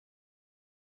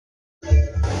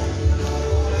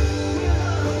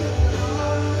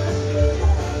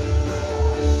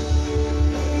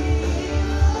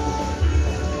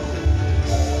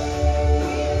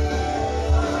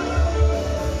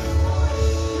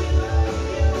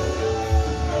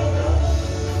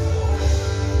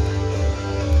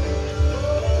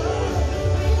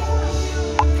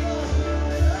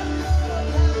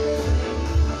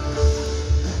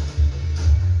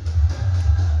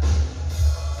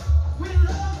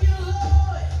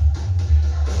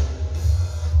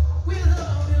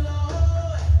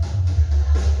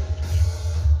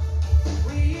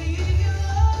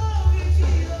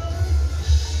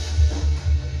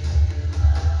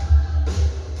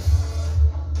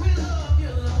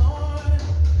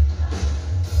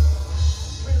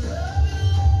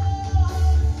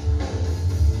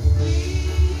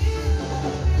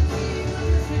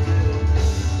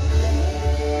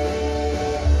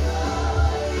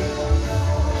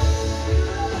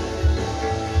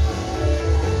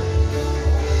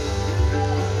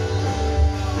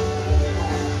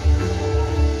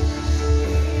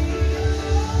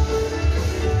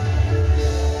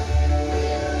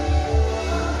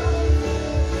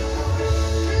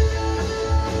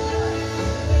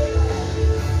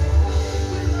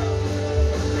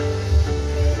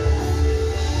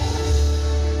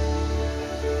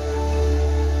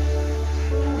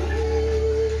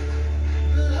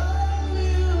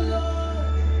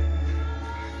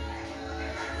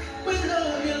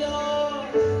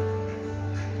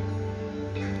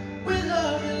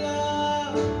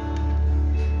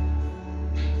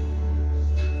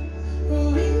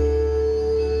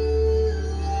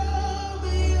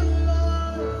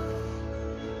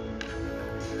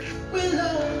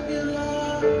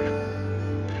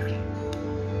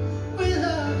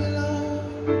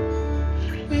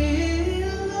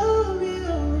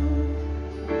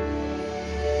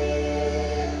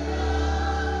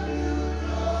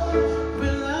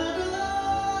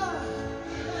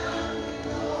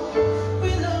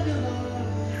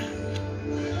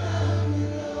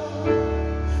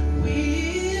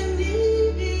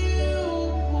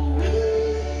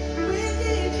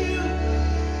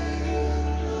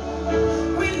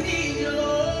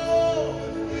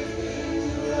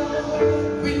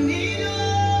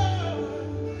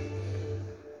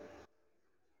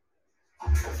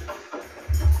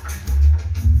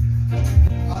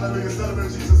Hallelujah.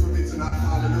 Celebrate Jesus with me tonight.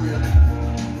 Hallelujah.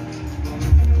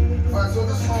 All right, so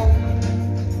this song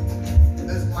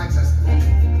is my testimony.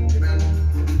 Amen.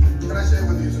 Can I share it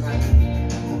with you tonight?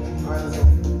 All right, let's go.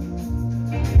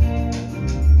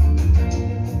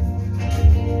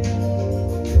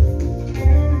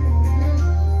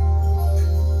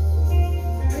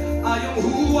 I am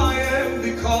who I am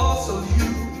because of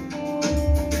you.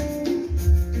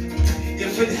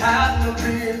 If it had not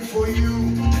been for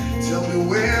you, tell me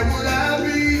where would I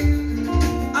be?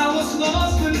 I was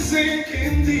lost and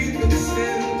sinking deep in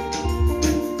sin.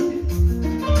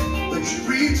 But you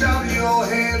reach out your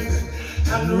hand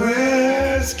and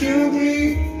rescue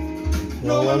me.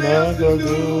 No one else can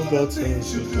do the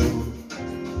things you do.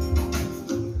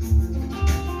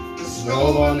 There's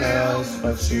no one else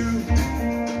but you.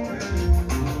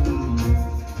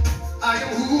 I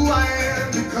am who I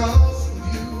am because of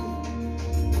you.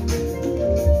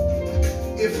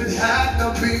 If it had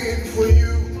not been for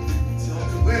you, tell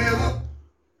me where.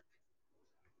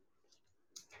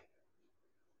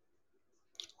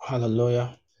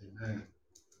 Hallelujah.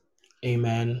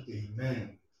 Amen.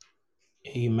 Amen.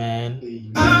 Amen.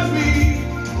 Amen.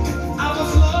 I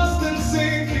was lost and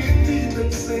sinking deep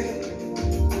in sin.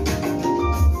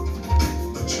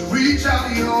 But you reach out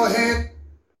your hand.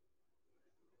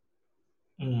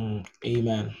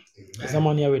 Amen. Is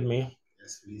someone here with me?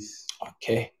 Yes, please.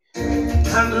 Okay.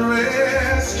 And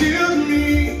rescued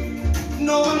me.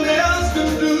 No one else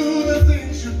can do the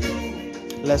things you do.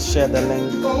 Let's share the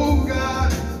link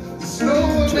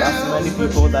to as many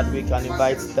people that we can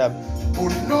invite them.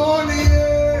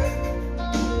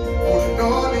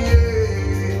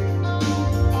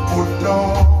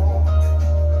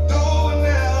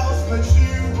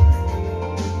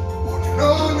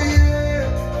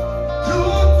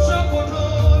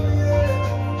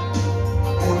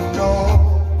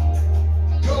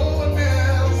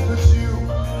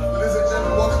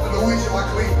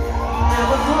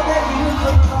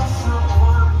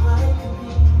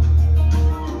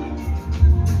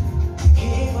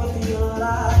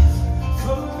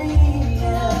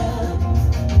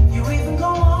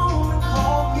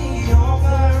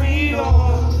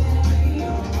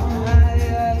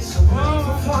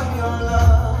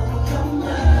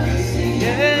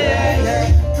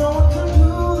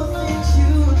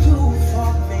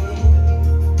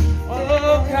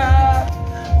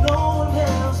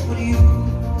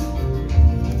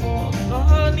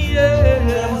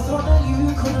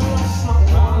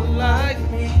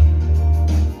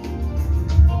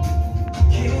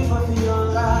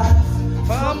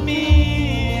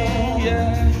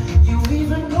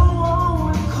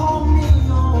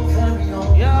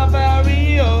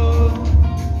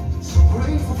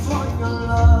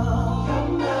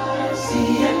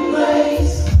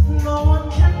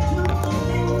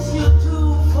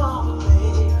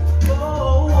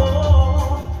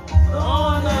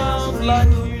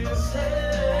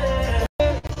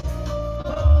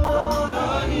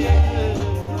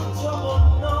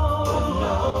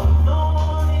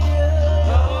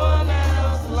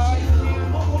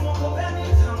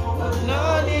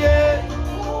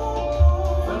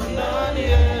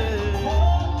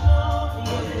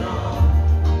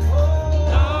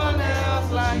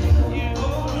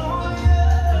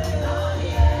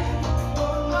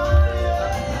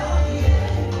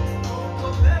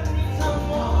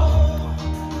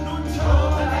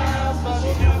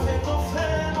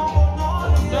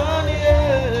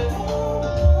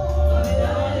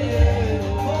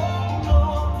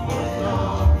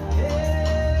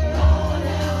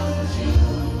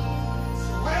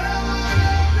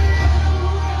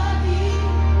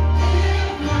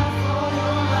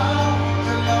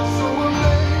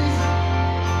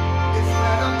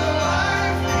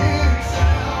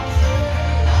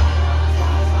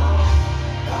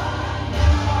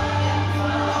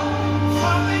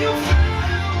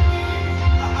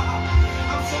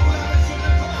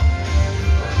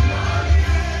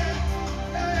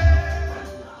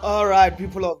 All right,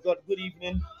 people of God, good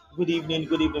evening. Good evening.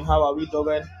 Good evening. How are we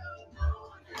doing?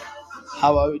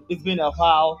 How are we? It's been a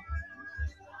while.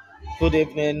 Good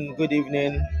evening. Good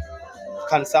evening.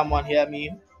 Can someone hear me?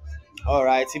 All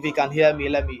right. If you can hear me,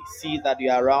 let me see that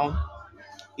you are around.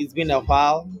 It's been a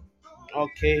while.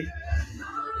 Okay.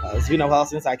 It's been a while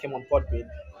since I came on Podbean.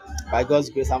 By God's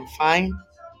grace, I'm fine.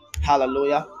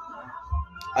 Hallelujah.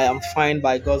 I am fine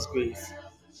by God's grace.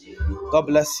 God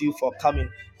bless you for coming.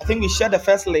 I think we shared the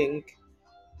first link.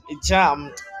 It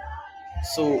jammed.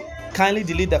 So kindly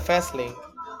delete the first link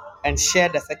and share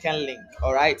the second link,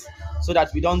 all right? So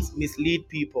that we don't mislead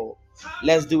people.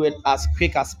 Let's do it as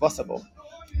quick as possible.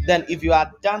 Then if you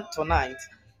are done tonight,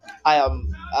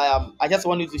 I just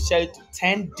want you to share it to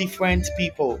 10 different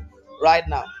people right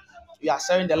now. You are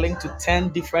sharing the link to 10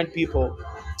 different people.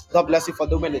 God bless you for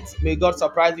doing it. May God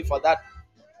surprise you for that,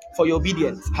 for your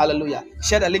obedience. Hallelujah.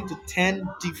 Share the link to 10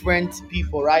 different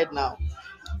people right now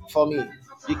for me.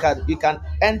 You can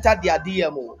enter their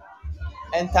DMO,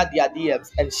 enter their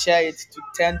DMs and share it to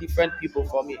 10 different people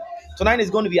for me. Tonight is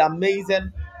going to be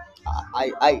amazing.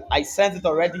 I sense it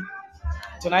already.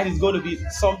 Tonight is going to be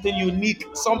something unique,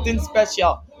 something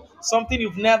special, something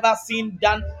you've never seen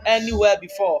done anywhere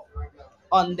before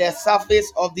on the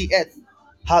surface of the earth.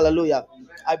 Hallelujah.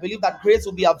 I believe that grace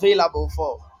will be available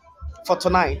for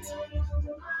tonight.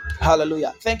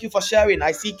 Hallelujah. Thank you for sharing.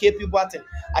 I see KP Button.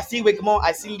 I see Wigmore.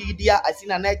 I see Lydia. I see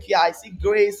Nanekia. I see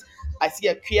Grace. I see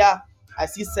Akia. I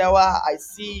see Sewa. I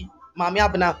see Mami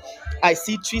Abna. I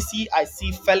see Tracy. I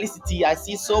see Felicity. I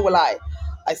see Sowelai.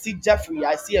 I see Jeffrey.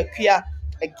 I see Akia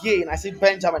again. I see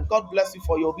Benjamin. God bless you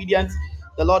for your obedience.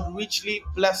 The Lord richly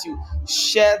bless you.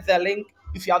 Share the link.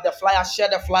 If you have the flyer, share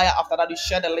the flyer. After that, you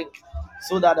share the link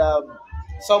so that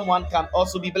someone can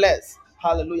also be blessed.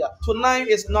 Hallelujah. Tonight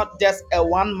is not just a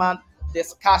one-man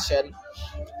discussion.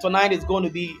 Tonight is going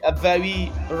to be a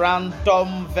very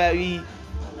random, very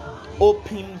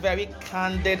open, very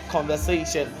candid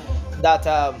conversation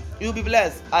that you'll be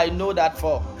blessed. I know that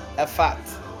for a fact.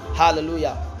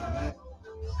 Hallelujah.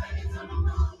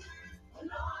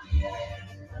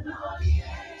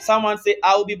 Someone say,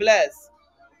 I will be blessed.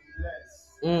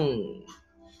 Mm.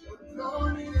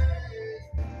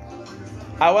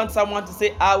 I want someone to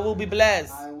say, I will be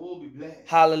blessed. I will be blessed.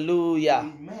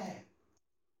 Hallelujah. Amen.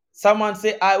 Someone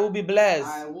say, I will be blessed.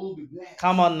 I will be blessed.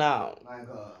 Come on now. My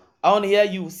God. I want to hear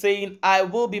you saying, I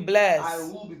will be blessed. I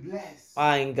will be blessed.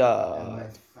 My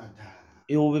God.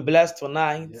 You will be blessed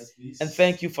tonight. Yes, please. And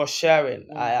thank you for sharing.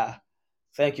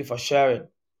 Thank you for sharing.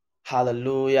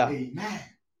 Hallelujah. Amen.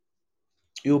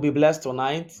 You will be blessed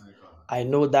tonight. I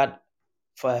know that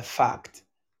for a fact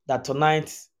that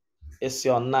tonight is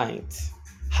your night.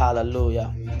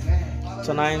 Hallelujah. Amen.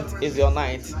 Tonight is your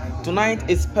night. Tonight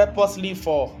is purposely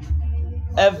for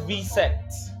every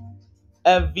sect,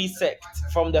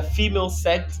 from the female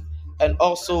sect and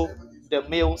also the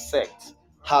male sect.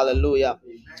 Hallelujah.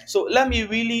 So let me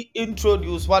really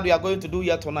introduce what we are going to do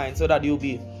here tonight so that you'll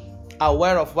be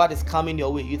aware of what is coming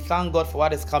your way. You thank God for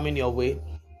what is coming your way.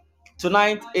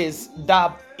 Tonight is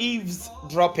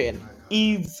eavesdropping.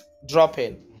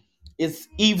 Eavesdropping is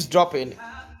eavesdropping.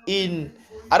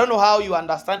 I don't know how you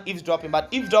understand eavesdropping, but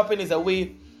eavesdropping is a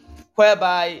way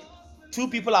whereby two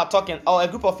people are talking or a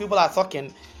group of people are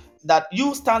talking that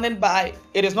you standing by,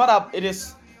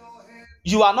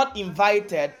 you are not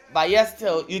invited, but yet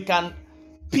still you can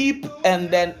peep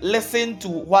and then listen to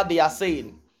what they are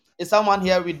saying. Is someone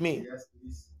here with me? Yes,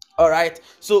 please. All right.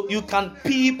 So you can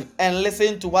peep and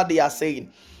listen to what they are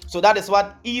saying. So that is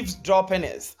what eavesdropping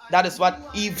is.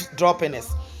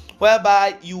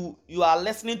 Whereby you are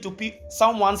listening to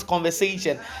someone's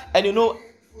conversation, and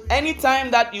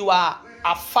anytime that you are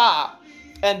afar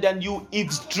and then you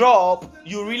eavesdrop,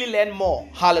 you really learn more.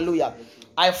 Hallelujah.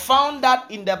 I found that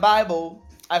in the Bible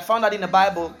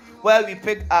where we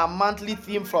picked our monthly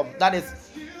theme from. That is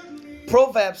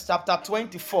Proverbs chapter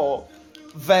 24,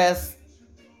 verse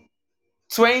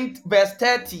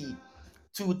 30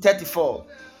 to 34.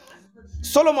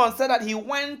 Solomon said that he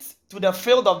went to the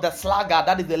field of the sluggard,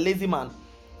 that is the lazy man,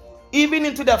 even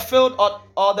into the field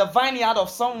or the vineyard of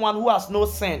someone who has no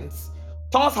sense.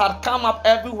 Thorns had come up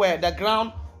everywhere. The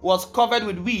ground was covered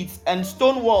with weeds and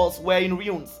stone walls were in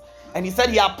ruins. And he said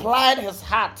he applied his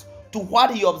heart to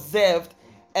what he observed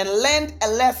and learned a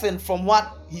lesson from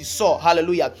what he saw.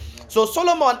 Hallelujah. So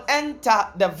Solomon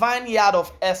entered the vineyard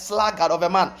of a sluggard, of a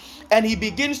man, and he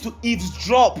begins to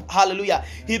eavesdrop. Hallelujah.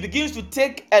 He begins to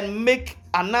take and make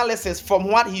analysis from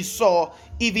what he saw,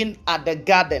 even at the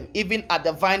garden, even at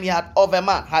the vineyard of a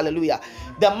man. Hallelujah.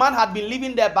 The man had been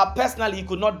living there, but personally he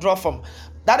could not draw from.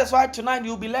 That is why tonight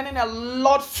you'll be learning a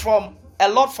lot from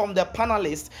the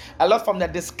panelists, a lot from the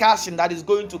discussion that is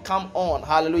going to come on.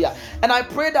 Hallelujah. And I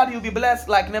pray that you'll be blessed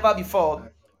like never before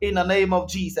in the name of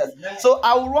Jesus. So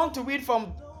I will want to read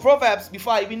from Proverbs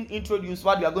before I even introduce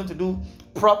what we are going to do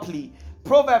properly.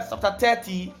 Proverbs chapter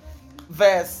 30,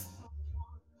 verse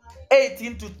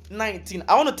 18 to 19.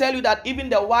 I want to tell you that even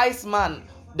the wisest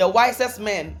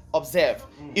men observe.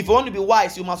 If you want to be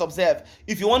wise, you must observe.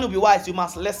 If you want to be wise, you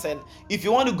must listen. If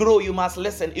you want to grow, you must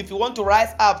listen. If you want to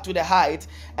rise up to the height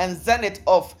and zenith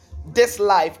of this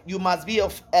life, you must be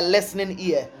of a listening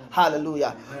ear.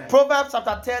 Hallelujah. Amen. Proverbs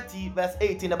chapter 30, verse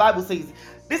 18. The Bible says,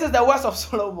 this is the words of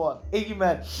Solomon.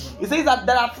 Amen. It says that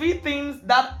there are three things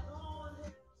that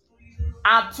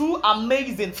are too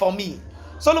amazing for me.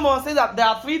 Solomon says that there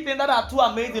are three things that are too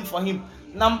amazing for him.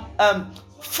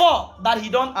 Four that he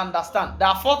don't understand. There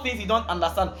are four things he don't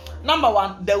understand. Number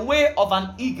one, the way of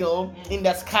an eagle in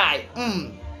the sky.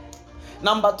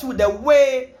 Number two, the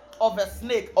way of a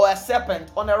snake or a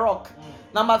serpent on a rock.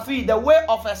 Number three, the way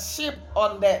of a ship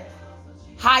on the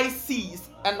high seas.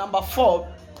 And number four,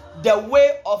 the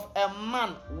way of a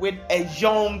man with a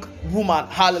young woman.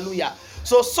 Hallelujah.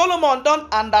 So Solomon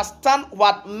don't understand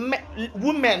what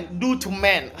women do to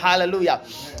men. Hallelujah.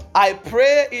 I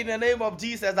pray in the name of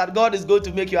Jesus that God is going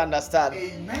to make you understand.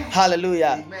 Amen.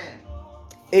 Hallelujah. Amen.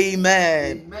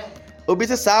 Amen. Amen.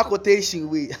 Obisa sa quotation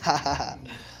we.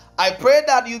 I pray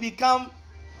that you become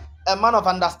a man of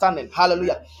understanding.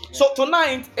 Hallelujah. So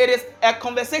tonight it is a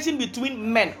conversation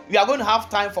between men. We are going to have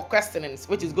time for questionings,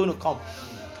 which is going to come.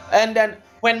 And then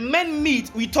when men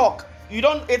meet, we talk.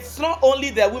 It's not only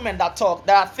the women that talk.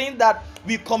 There are things that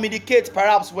we communicate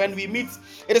perhaps when we meet.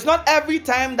 It is not every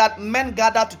time that men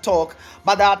gather to talk,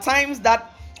 but there are times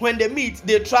that when they meet,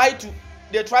 they try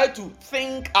to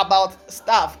think about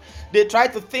stuff. They try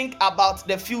to think about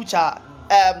the future,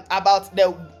 about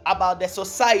the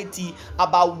society,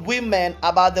 about women,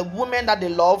 about the women that they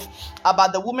love,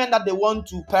 about the women that they want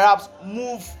to perhaps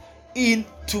move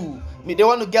into. They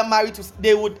want to get married to.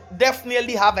 They would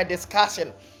definitely have a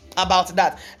discussion about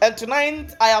that. And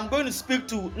tonight I am going to speak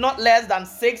to not less than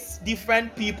 6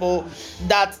 different people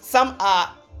that some are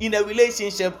in a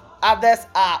relationship, others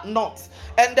are not.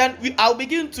 And then I'll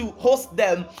begin to host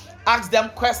them, ask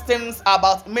them questions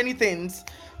about many things,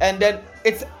 and then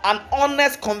it's an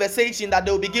honest conversation that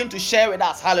they'll begin to share with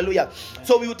us. Hallelujah.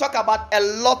 So we will talk about a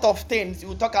lot of things. We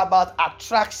will talk about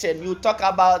attraction. We will talk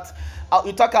about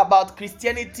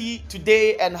Christianity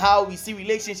today and how we see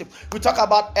relationships. We talk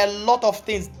about a lot of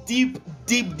things, deep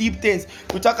things.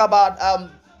 We talk about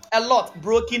a lot,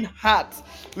 broken hearts.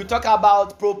 We talk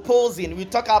about proposing. We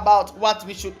talk about what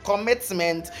we should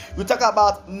commitment. We talk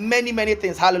about many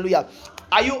things. Hallelujah.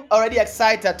 Are you already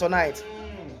excited tonight?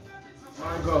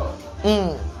 My God.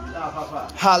 Mm. Yeah,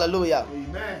 Papa. Hallelujah.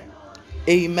 Amen.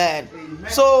 Amen.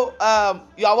 Amen. So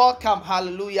you are welcome.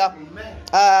 Hallelujah.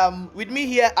 Amen. With me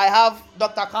here I have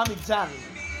Dr. Kamijan.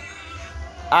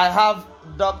 I have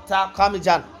Dr.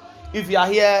 Kamijan. If you are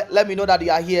here, let me know that you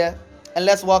are here, and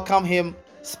let's welcome him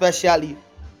specially.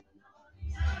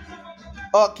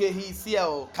 Okay, he's here.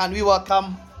 Oh, can we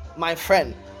welcome my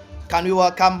friend? Can we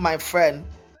welcome my friend?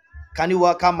 Can you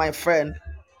welcome my friend?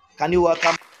 Can you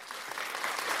welcome?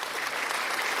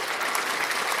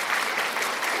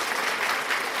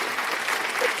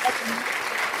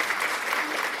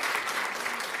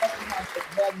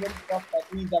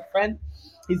 He's a friend.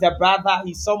 He's a brother.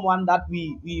 He's someone that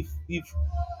we've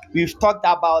talked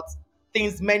about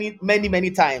things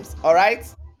many times. All right,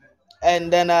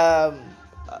 and then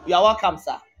you are welcome,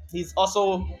 sir. He's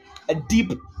also a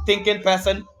deep thinking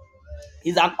person.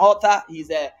 He's an author. He's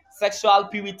a sexual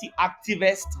purity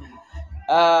activist.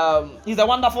 He's a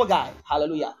wonderful guy.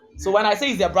 Hallelujah. So when I say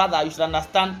he's a brother, you should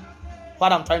understand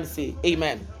what I'm trying to say.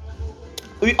 Amen.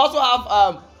 We also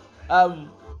have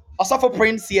Osofo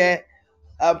Prince here.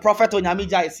 Prophet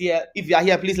Onyamija is here. If you are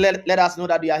here, please let us know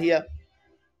that you are here.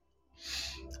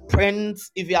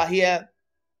 Prince, if you are here,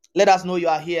 let us know you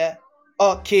are here.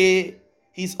 Okay,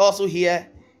 he's also here.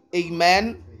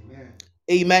 Amen. Amen.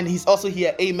 Amen. He's also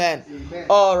here. Amen. Amen.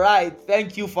 All right.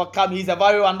 Thank you for coming. He's a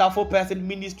very wonderful person,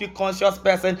 ministry conscious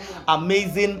person,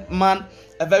 amazing man,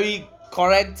 a very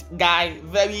correct guy,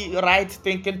 very right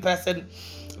thinking person,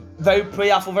 very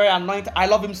prayerful, very anointed. I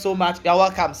love him so much. You're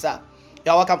welcome, sir.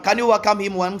 You're welcome. Can you welcome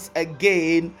him once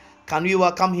again? Can we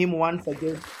welcome him once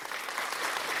again?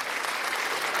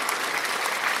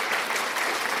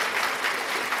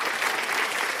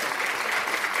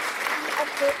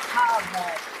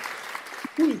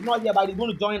 Who is not here, but he's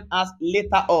going to join us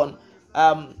later on.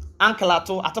 Uncle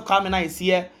Ato Kamena is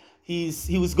here.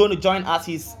 He was going to join us.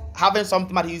 He's having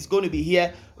something, but he's going to be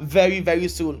here very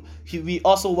soon. We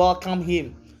also welcome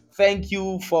him. Thank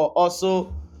you for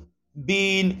also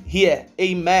being here.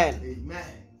 Amen. Amen.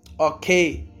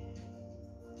 Okay.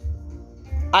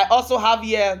 I also have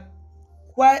here.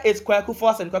 Where is Kweku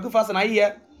Forsen? Kweku Forsen, are you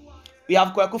here? We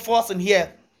have Kweku Forsen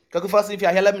here. Kweku Forsen, if you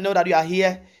are here, let me know that you are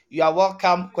here. You are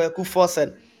welcome, Kweku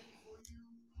Forsen.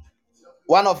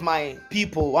 One of my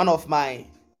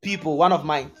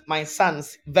my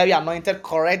sons, very anointed,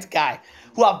 correct guy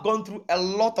who have gone through a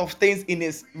lot of things in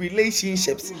his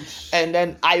relationships. And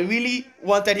then I really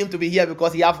wanted him to be here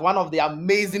because he has one of the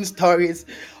amazing stories,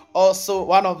 also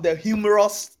one of the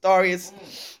humorous stories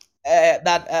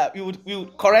that you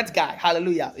would correct guy.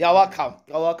 Hallelujah. You're welcome.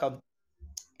 You're welcome.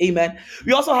 Amen.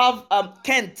 We also have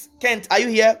Kent. Kent, are you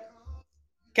here?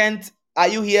 Kent, are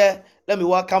you here? Let me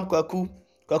welcome Kwaku.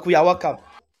 Kwaku, you're welcome.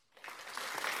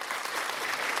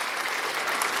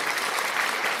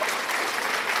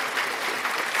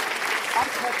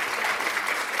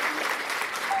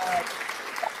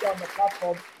 On the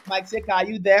platform. Mike Shaker, are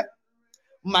you there?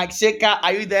 Mike Shaker,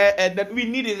 are you there? And then we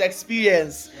need his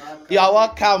experience. You are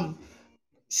welcome,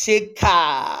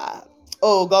 Shaker.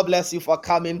 Oh, God bless you for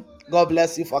coming. God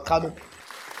bless you for coming.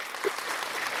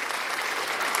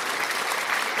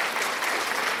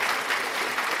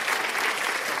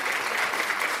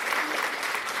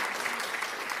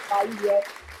 Are you here?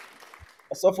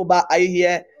 Osofuba, are you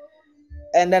here?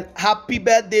 And then happy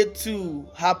birthday to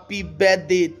happy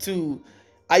birthday to.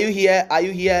 Are you here? Are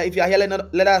you here? If you are here,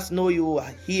 let us know you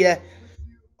are here.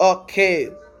 Okay,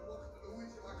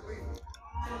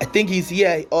 I think he's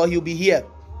here or he'll be here.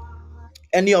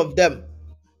 Any of them,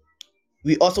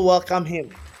 we also welcome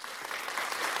him.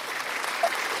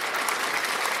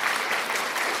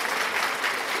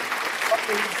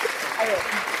 Okay,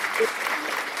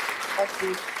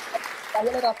 okay.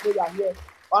 Let us know you are here.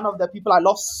 One of the people I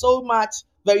love so much,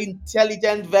 very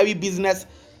intelligent, very business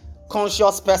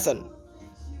conscious person.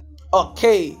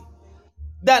 Okay,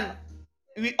 then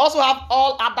we also have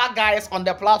all other guys on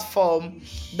the platform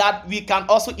that we can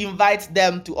also invite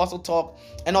them to also talk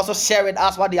and also share with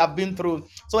us what they have been through.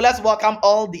 So let's welcome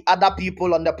all the other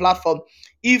people on the platform.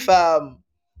 If Ben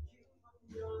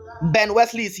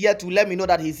Wesley is here to let me know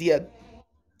that he's here.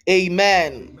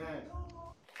 Amen. Amen.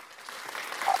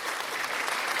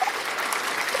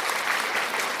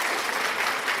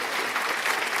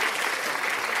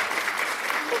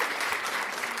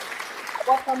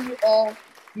 Welcome you all.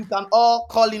 You can all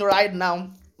call in right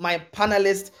now, my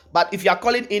panelists. But if you are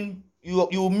calling in,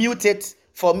 you mute it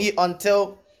for me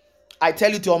until I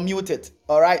tell you to unmute it.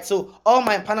 All right. So all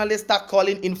my panelists start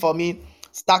calling in for me.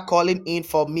 Start calling in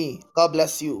for me. God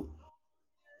bless you.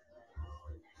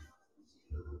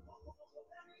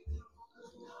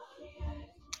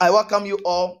 I welcome you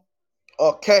all.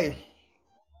 Okay.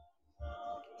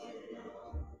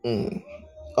 Mm,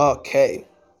 okay.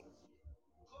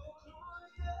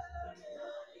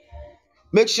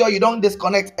 Make sure you don't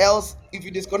disconnect. Else, if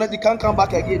you disconnect, you can't come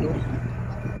back again.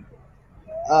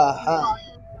 Uh-huh.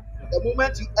 The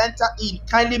moment you enter in,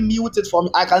 kindly mute it for me.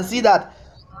 I can see that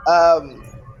um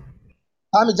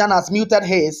Parmesan has muted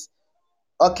his.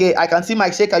 Okay, I can see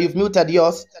Mike Shaker, you've muted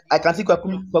yours. I can see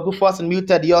Kwaku Force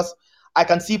muted yours. I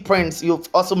can see Prince, you've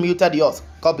also muted yours.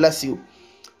 God bless you.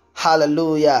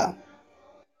 Hallelujah.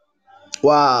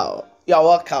 Wow. You're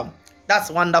welcome. That's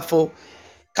wonderful.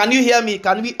 Can you hear me?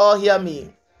 Can we all hear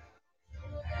me?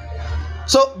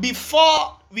 So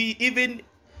before we even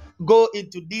go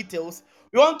into details,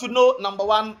 we want to know number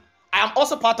one, I am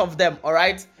also part of them, all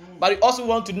right? But we also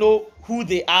want to know who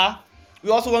they are. We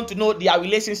also want to know their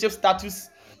relationship status,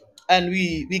 and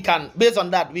we can based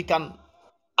on that we can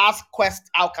ask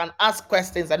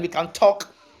questions and we can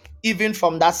talk even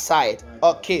from that side.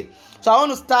 Okay. So I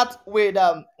want to start with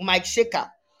Mike Shaker.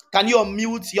 Can you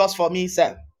unmute yours for me,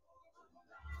 sir?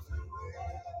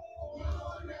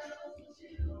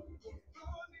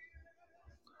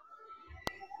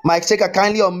 Mike Shaker,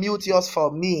 kindly unmute yours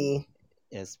for me.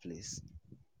 Yes, please.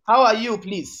 How are you,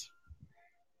 please?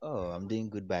 Oh, I'm doing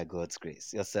good by God's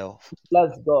grace. Yourself?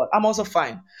 Bless God. I'm also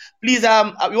fine. Please,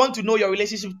 we want to know your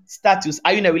relationship status.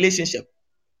 Are you in a relationship?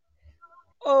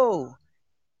 Oh,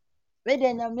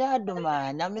 wede nyame adom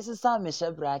a nyame sesa me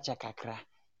hyɛ bracha kakra.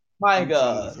 My Nti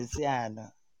God. sisi ano.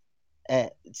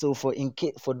 So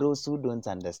for those who don't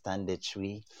understand the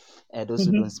tree, those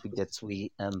who don't Mhm. speak the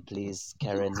tree, please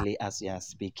currently as you are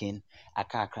speaking,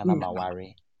 akakra na Mm.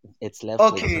 mawari. It's left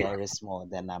with Okay. very small.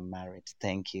 Then I'm married.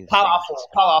 Thank you very Powerful, much.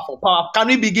 powerful, powerful. Can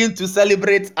we begin to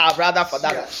celebrate our brother for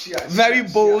that? Very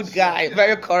bold guy,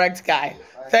 very correct guy.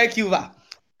 Thank you, sir.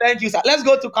 Thank you, sir. Let's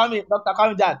go to Kwame, Dr.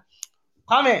 Kwame Jan.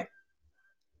 Kwame,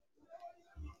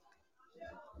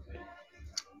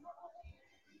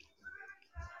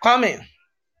 Kwame,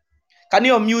 can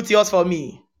you unmute yours for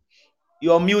me? You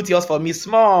unmute yours for me.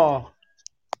 Small.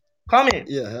 Kwame.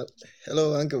 Yeah.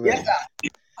 Hello, Uncle Yes, Ben. sir.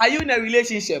 Are you in a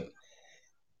relationship?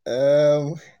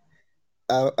 Um,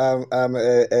 I'm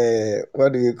a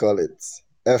what do you call it?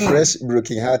 A Hmm. fresh,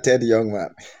 broken-hearted young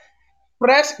man.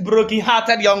 Fresh,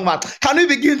 broken-hearted young man. Can we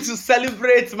begin to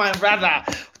celebrate my brother?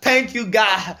 Thank you,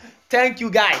 guy. Thank you,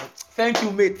 guy. Thank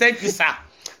you, mate. Thank you, sir.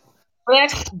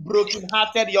 Fresh,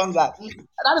 broken-hearted young guy.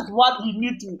 That is what we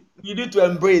need to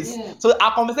embrace. So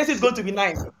our conversation is going to be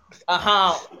nice.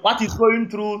 What he's going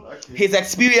through, his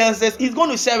experiences, he's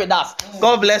going to share with us.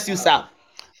 God bless you, sir.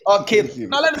 Okay, Thank you.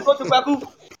 now let me go to Kwaku.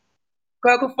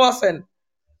 Kwaku Fossen.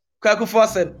 Kwaku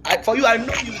Fossen. For you, I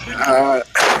know you bring Uh,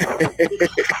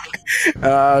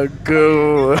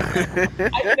 uncle.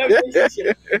 I in a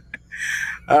relationship.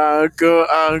 Uncle,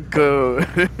 uncle.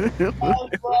 Oh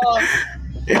God.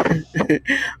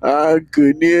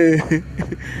 Uncle, yeah.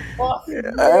 Boss,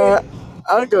 yeah. Uh,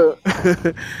 uncle.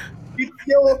 It's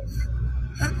you.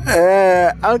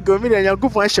 Uncle, me and Uncle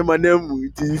for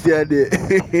Shamanemu. This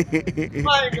is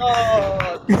My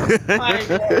God. My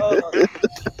God.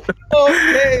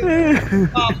 Okay.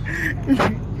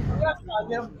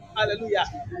 Hallelujah.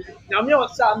 Now me on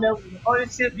Sam on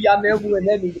should be an and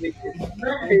then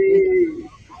Hey,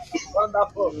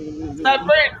 wonderful. My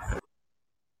friends,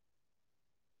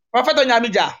 Prophet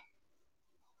Onyamija,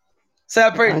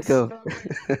 Sir Prince. Uncle.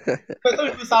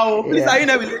 Please, Yeah. are you in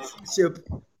a relationship?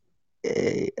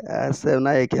 So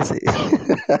now you can say.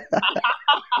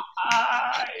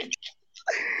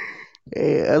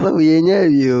 Ay, I thought we knew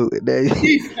you.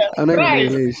 Jesus I'm not in a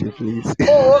Christ. relationship, please.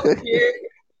 Oh, okay.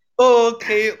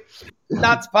 Okay.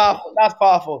 That's powerful. That's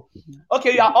powerful.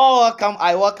 Okay, you are all welcome.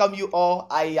 I welcome you all.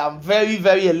 I am very,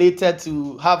 very elated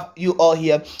to have you all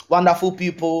here. Wonderful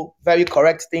people, very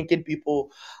correct thinking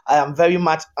people. I am very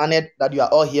much honored that you are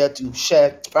all here to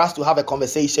share, for us to have a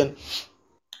conversation.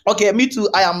 Okay, me too.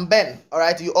 I am Ben. All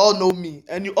right, you all know me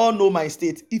and you all know my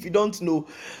state. If you don't know,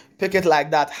 pick it like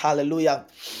that. Hallelujah.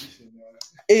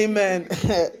 Amen.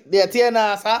 The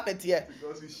Tiana happened here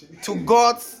to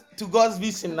God's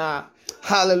vision now.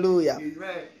 Hallelujah.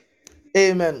 Amen.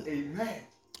 Amen. Amen.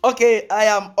 Okay, I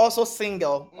am also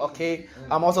single. Okay,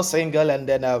 I'm also single, and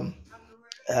then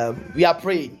we are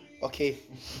praying. Okay,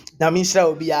 that means there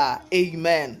will be a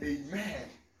amen. Amen.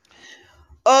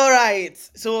 All right,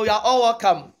 so you are all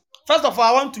welcome. First of all,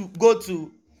 I want to go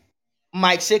to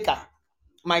Mike Shaker.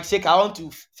 Mike Shaker, I want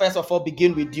to first of all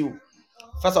begin with you.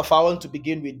 First of all, I want to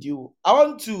begin with you. I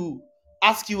want to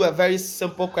ask you a very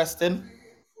simple question.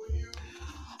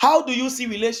 How do you see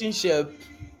relationship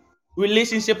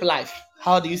life?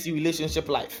 How do you see relationship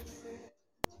life?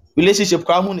 Relationship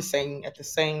crowd is saying at the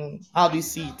same. How do you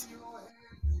see it?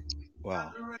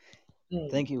 Wow. Hmm.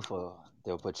 Thank you for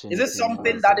the Is it opportunity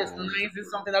something once that is again. nice? Is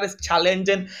it something that is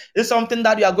challenging? Is it something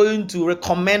that you are going to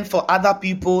recommend for other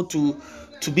people to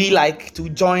be like to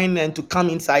join and to come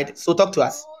inside? So talk to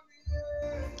us.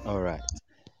 All right.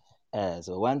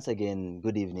 So once again,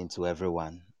 good evening to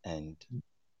everyone, and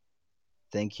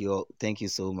thank you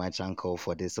so much, Uncle,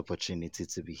 for this opportunity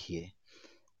to be here.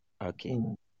 Okay.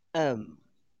 Hmm. Um,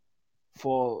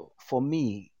 for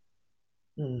me,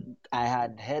 Hmm. I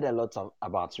had heard a lot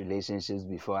about relationships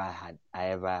before I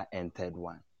ever entered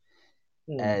one,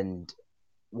 Hmm. and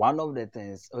one of the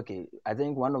things, okay, I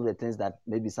think one of the things that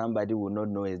maybe somebody will not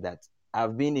know is that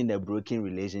I've been in a broken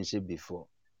relationship before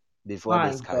My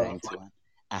this God. current one.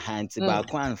 Aha, nti Hmm.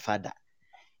 baako amfa da,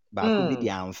 baako bi Hmm. de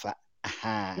amfa.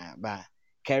 Aha, ba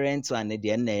current one ne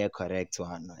deɛ ɛna ɛyɛ correct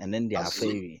one no, and then de afa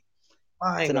awie.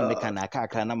 My Nti na meka God. na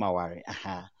akakra na maware.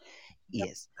 Aha,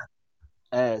 yes.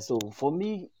 So for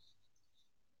me,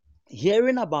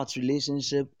 hearing about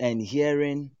relationship and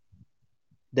hearing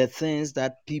the things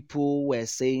that people were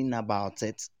saying about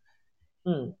it,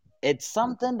 Hmm. it's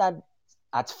something that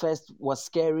at first was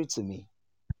scary to me.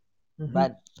 Mm-hmm.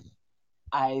 But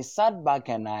I sat back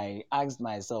and I asked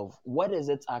myself, what is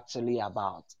it actually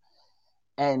about?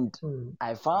 And Hmm.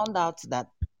 I found out that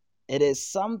it is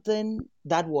something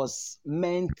that was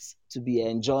meant to be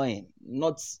enjoying,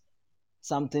 not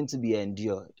something to be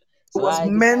endured. It So was I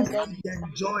meant decided, to be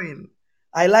enjoying.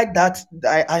 I like that.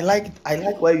 I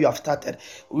like where you have started.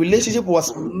 Relationship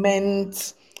was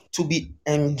meant to be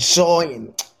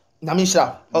enjoying.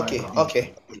 Namisha. My Okay, God. e-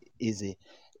 okay. easy.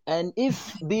 And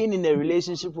if being in a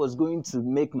relationship was going to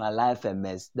make my life a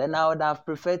mess, then I would have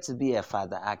preferred to be a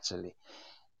father, actually.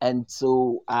 And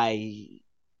so I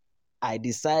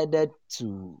decided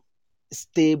to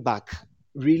stay back,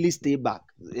 really stay back.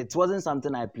 It wasn't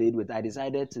something I played with. I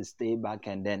decided to stay back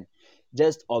and then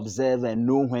just observe and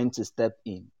know when to step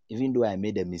in, even though I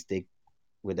made a mistake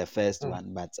with the first Hmm.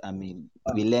 one. But I mean,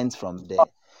 we learned from there.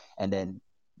 And then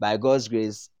by God's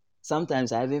grace,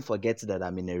 sometimes I even forget that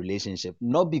I'm in a relationship.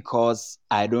 Not because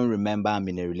I don't remember I'm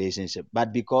in a relationship,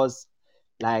 but because,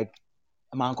 like,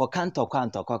 I'm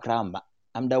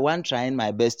the one trying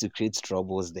my best to create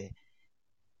troubles there.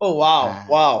 Oh wow, Ah,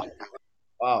 wow,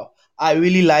 wow. I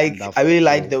really like wonderful.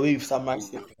 the way you've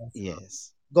summarized it.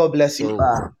 Yes. God bless you. So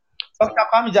Dr.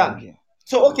 thank Pamjan. you.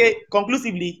 So okay,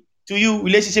 conclusively, to you,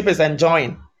 relationship is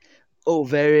enjoying. Oh,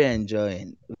 very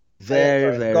enjoying. Very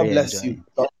Very, enjoying. God very bless you.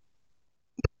 enjoying.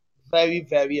 Very,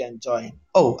 very enjoying.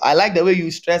 Oh, I like the way you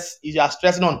are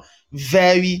stressing on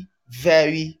very,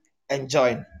 very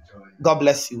enjoying. God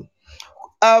bless you.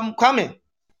 Kwame,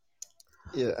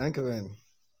 Yeah, Uncle Ben.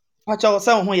 pacho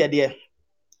say ho ye de.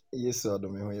 Yes, sir.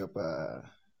 Don't me pa.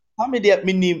 Kwame de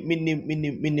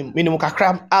minim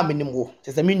kakra a minim wo.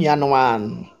 Te say me nua no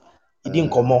an. Idi Uh,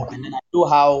 nkomo and then I know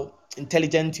how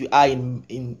intelligent you are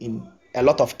in a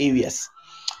lot of areas.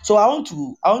 So I want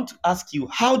to ask you,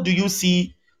 how do you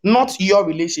see not your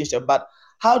relationship, but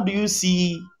how do you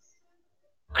see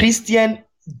Christian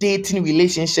dating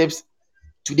relationships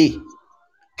today?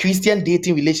 Christian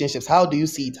dating relationships, how do you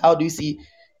see it? How do you see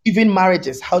even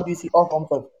marriages? How do you see all forms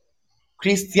of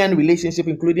Christian relationship,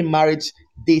 including marriage,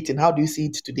 dating? How do you see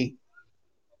it today?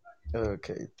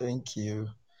 okay, thank you.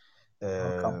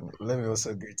 Welcome. Let me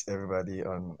also greet everybody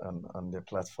on the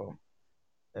platform.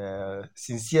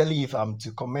 Sincerely, if I'm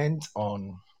to comment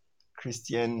on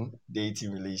Christian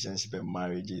dating relationship and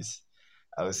marriages,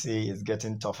 I would say it's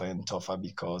getting tougher and tougher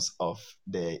because of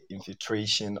the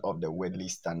infiltration of the worldly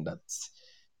standards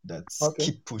that Okay.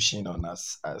 keep pushing on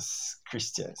us as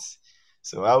Christians.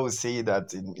 So I would say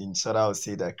that in short, I would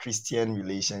say that Christian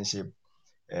relationship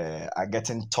are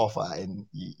getting tougher, and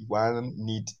one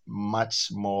need much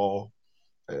more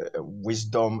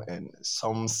wisdom and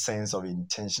some sense of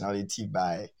intentionality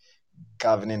by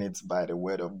governing it by the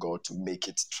word of God to make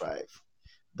it thrive.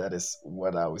 That is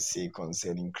what I would say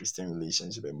concerning Christian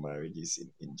relationship and marriages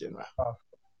in general.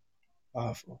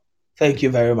 Powerful. Thank you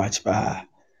very much, Pa.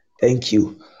 Thank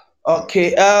you.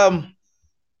 Okay. Okay.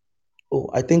 Oh,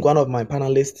 I think one of my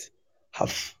panelists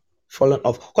have fallen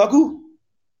off. Kwaku,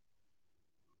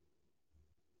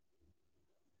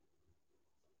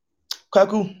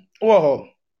 Kwaku. Whoa.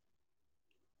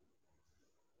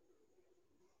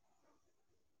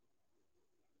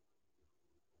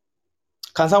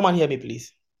 Can someone hear me,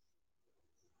 please?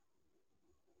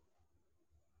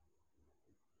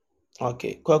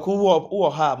 Okay. Kwaku, who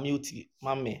ha mute,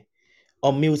 mommy,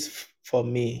 or mute for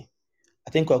me.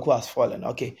 I think Kwaku has fallen.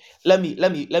 Okay. Let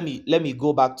me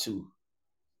go back to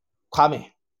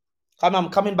Kwame. Kwame, I'm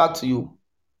coming back to you.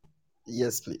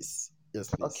 Yes, please. Yes,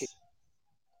 Okay. please.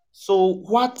 So,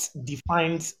 what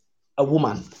defines a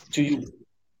woman to you?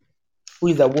 Who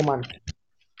is a woman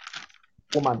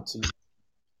to you?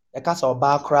 A cast of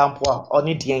background or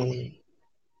need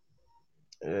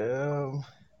Um,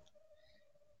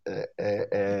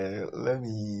 Let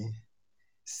me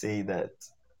say that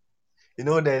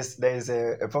there's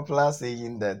a popular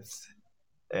saying that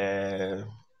uh,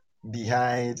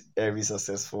 behind every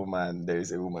successful man there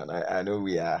is a woman. I know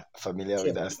we are familiar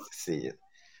with Sure. that saying,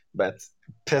 but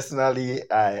personally,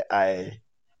 I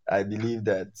believe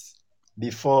that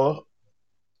before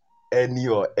any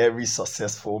or every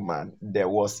successful man, there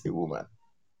was a woman.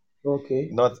 Okay.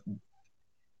 Not,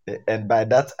 and by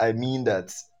that I mean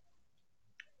that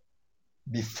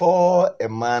before a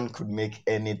man could make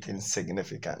anything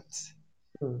significant,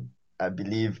 Hmm. I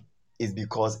believe it's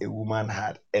because a woman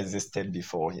had existed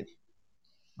before him.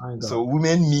 My So God.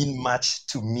 women mean much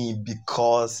to me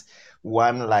because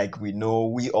one, like we know,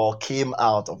 we all came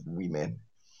out of women.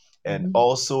 And Mhm.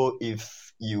 also,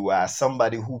 if you are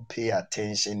somebody who pay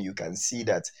attention, you can see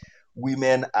that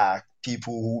women are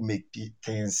people who make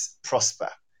things prosper.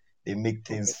 They make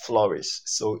Okay. things flourish.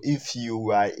 So if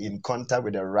you are in contact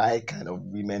with the right kind of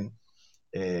women,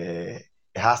 it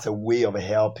has a way of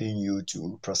helping you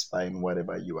to prosper in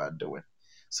whatever you are doing.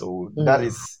 So that Hmm.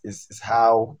 is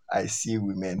how I see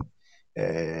women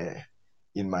uh,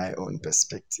 in my own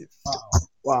perspective.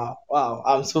 Wow. Wow.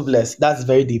 I'm so blessed. That's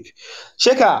very deep.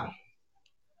 Shaker.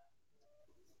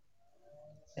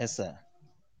 Yes, sir.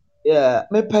 Yeah.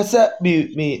 Me person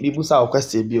me busa a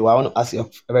question. I want to ask you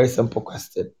a very simple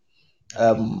question.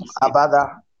 Our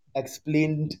brother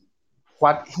explained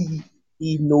what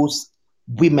he knows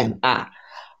women are.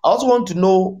 I also want to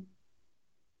know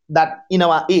that in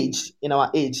our age,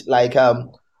 like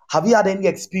have you had any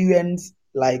experience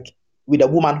like with a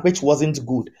woman which wasn't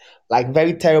good, like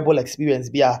very terrible experience?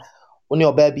 Be a when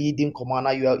your baby didn't come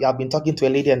on, you have been talking to a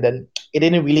lady and then it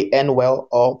didn't really end well,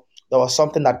 or there was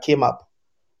something that came up.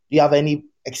 Do you have any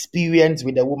experience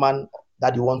with a woman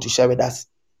that you want to share with us?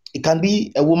 It can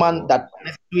be a woman Oh, that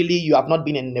really you have not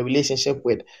been in a relationship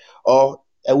with, or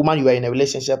a woman you were in a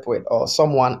relationship with, or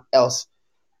someone else.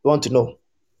 You want to know?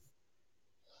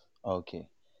 Okay.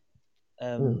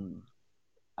 Mm, Um,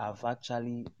 I've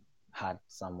actually had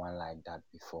someone like that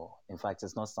before. In fact,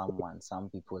 it's not someone, some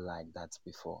people like that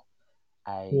before.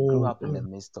 I grew mm, up in the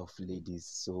midst of ladies,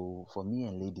 so for me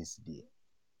and ladies,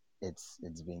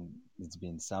 it's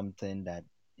been something that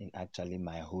actually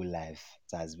my whole life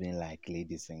it has been like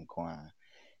ladies in Kwan.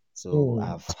 So mm.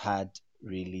 I've had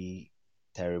really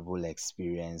terrible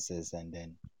experiences and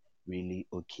then really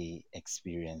okay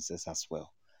experiences as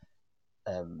well.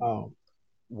 Um, Wow.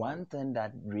 one thing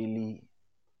that really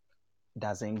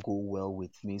doesn't go well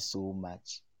with me so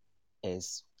much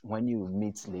is when you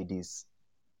meet ladies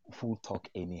who talk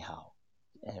anyhow.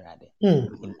 Erade.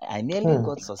 Hmm. I nearly Hmm.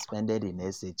 got suspended in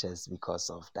SHS because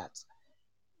of that.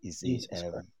 You see, Jesus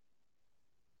Christ.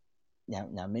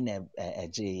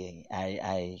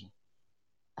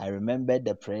 I remember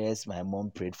the prayers my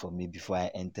mom prayed for me before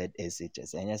I entered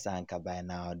SHS. And yes, Anka, by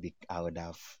now I would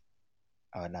have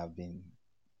been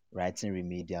writing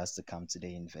remedials to come to the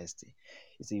university.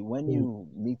 You see, when Hmm. you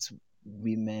meet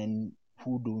women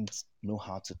who don't know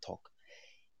how to talk,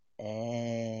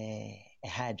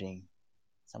 hiding,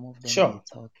 some of them they Sure.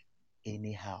 talk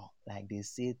anyhow, like they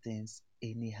say things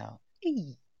anyhow.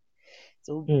 Eee.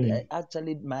 So Hmm.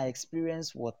 actually, my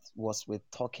experience was with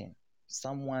talking.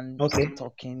 Someone Okay.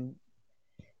 talking.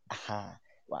 Uh,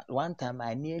 one time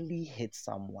I nearly hit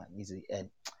someone. You see, and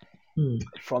Hmm.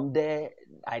 from there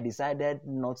I decided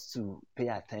not to pay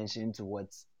attention to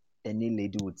what any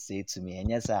lady would say to me. And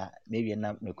yes, maybe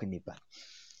not mekunipa.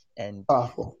 And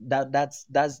Powerful. that's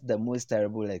the most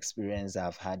terrible experience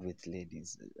I've had with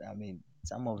ladies. I mean,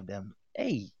 some of them,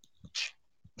 hey.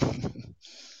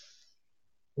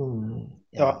 Hmm.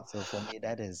 Yeah, So so for me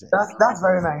that is it. that's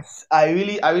very nice. I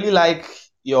really like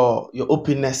your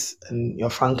openness and your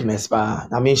frankness,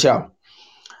 but I mean, sure.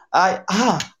 I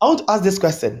want to ask this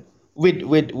question with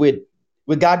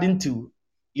regarding to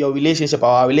your relationship or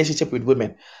our relationship with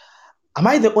women. Am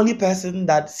I the only person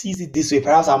that sees it this way?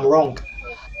 Perhaps I'm wrong.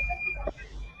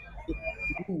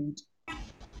 Rude.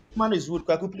 Woman is rude.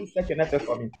 Could you please check your network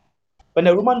for me? When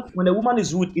a woman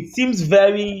is rude, it seems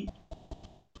very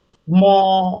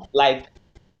more like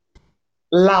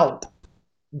loud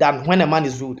than when a man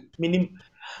is rude. Meaning,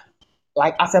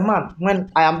 like as a man,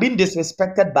 when I am being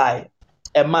disrespected by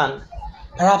a man,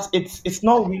 perhaps it's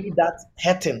not really that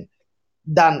hurting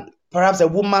than perhaps a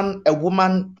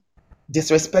woman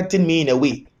disrespecting me in a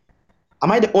way.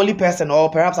 Am I the only person, or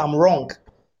perhaps I'm wrong?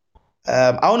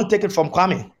 I want to take it from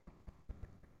Kwame.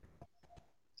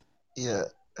 Yeah.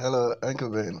 Hello, Uncle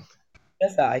Ben.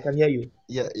 Yes, sir, I can hear you.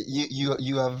 Yeah,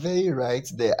 you are very right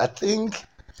there. I think,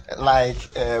 like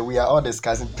we are all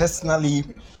discussing personally,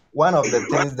 one of the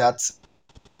things that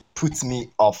puts me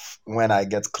off when I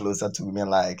get closer to women,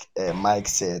 like Mike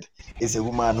said, is a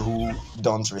woman who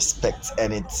don't respect,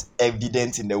 and it's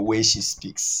evident in the way she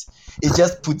speaks. It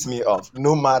just puts me off.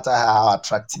 No matter how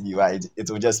attractive you are, it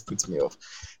will just put me off.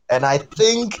 And I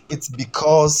think it's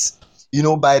because,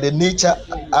 by the nature,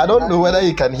 I don't know whether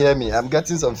you can hear me. I'm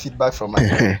getting some feedback from my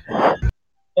phone.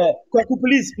 Kwaku,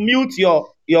 please mute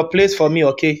your place for me,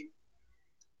 okay?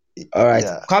 All right.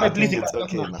 Yeah, I Kwame, please, think you it's can talk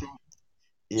okay now. now.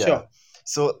 Yeah.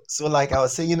 Sure. So like I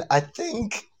was saying, I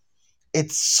think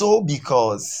it's so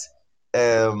because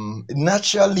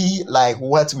naturally, like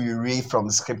what we read from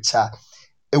scripture,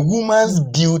 a woman's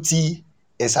Hmm. beauty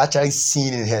is actually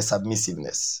seen in her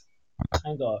submissiveness.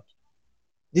 Thank God.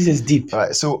 This is deep. All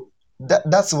right. So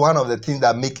that's one of the things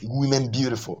that make women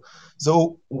beautiful.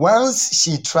 So once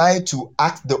she tried to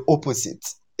act the opposite,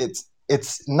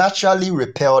 it's naturally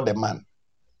repel the man,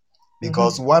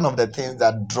 because Mm-hmm. one of the things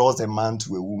that draws a man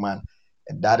to a woman,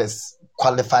 and that is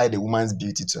qualify the woman's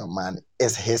beauty to a man,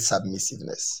 is her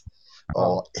submissiveness Wow.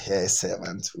 or her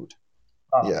servanthood.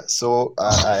 Wow. Yeah, so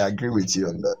I agree with you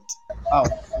on that. Wow.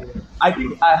 I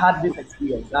think I had this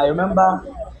experience. I remember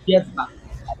years back,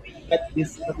 I met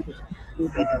this beautiful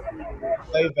lady.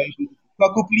 Very, very beautiful.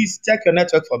 Kwaku, please check your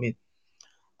network for me.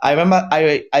 I remember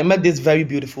I met this very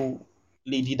beautiful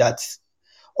lady that,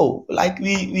 oh, like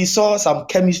we saw some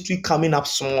chemistry coming up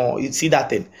small. You see that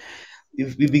thing.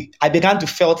 I began to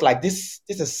felt like this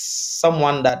is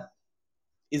someone that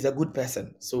is a good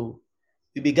person. So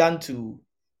we began to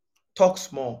talk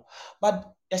small.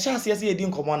 But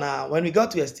when we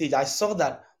got to a stage, I saw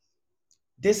that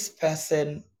this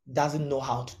person doesn't know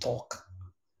how to talk.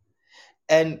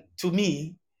 And to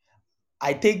me,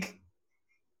 I take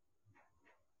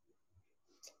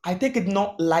I take it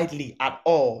not lightly at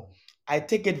all. I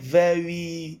take it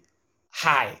very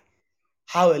high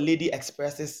how a lady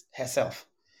expresses herself.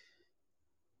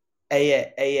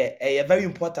 Very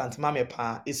important, mama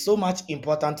pa. It's so much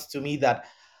important to me that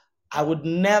I would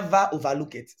never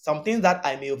overlook it. Some things that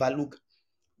I may overlook,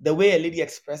 the way a lady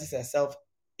expresses herself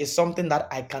is something that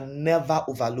I can never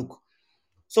overlook.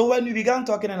 So when we began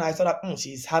talking, and I saw that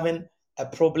she's having a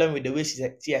problem with the way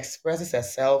she expresses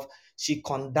herself, she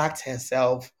conducts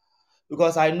herself,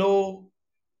 because I know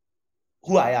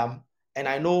who I am and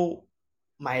I know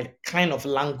my kind of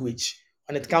language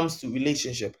when it comes to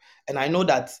relationship, and I know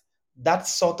that that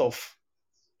sort of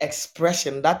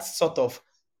expression, that sort of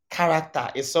character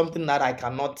is something that I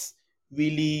cannot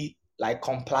really like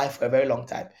comply for a very long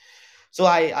time. So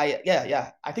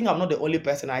yeah, I think I'm not the only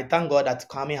person. I thank God that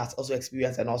Kwame has also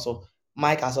experienced, and also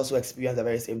Mike has also experienced the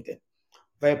very same thing.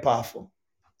 Very powerful.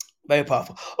 Very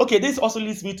powerful. Okay, this also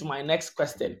leads me to my next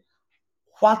question.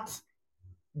 What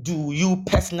do you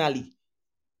personally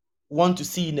want to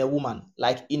see in a woman,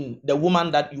 like in the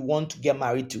woman that you want to get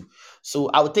married to? So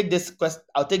I'll take this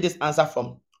answer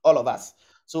from all of us.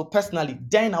 So personally,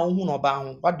 then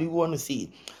what do you want to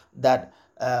see that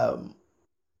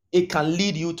it can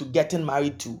lead you to getting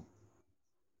married to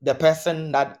the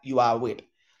person that you are with?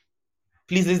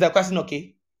 Please, is the question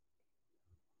okay?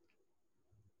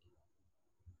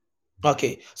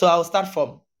 Okay, so I'll start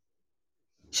from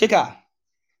Shika.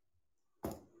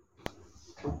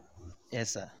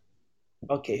 Yes, sir.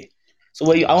 Okay,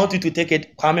 so I want you to take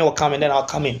it. Kwame will come and then I'll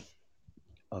come in.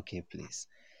 Okay, please.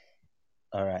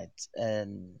 All right.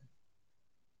 And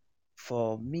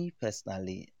for me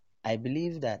personally, I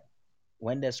believe that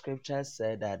when the scripture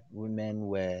said that women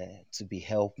were to be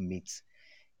helpmeets,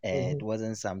 it Mhm,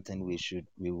 wasn't something we should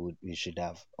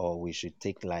have or we should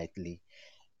take lightly.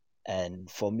 And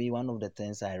for me, one of the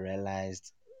things I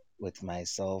realized with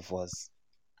myself was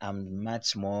I'm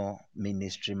much more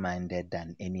ministry minded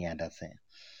than any other thing.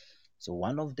 So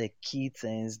one of the key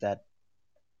things that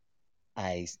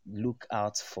I look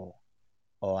out for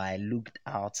or I looked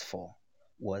out for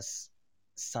was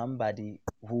somebody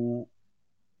who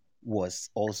was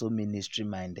also ministry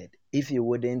minded. If you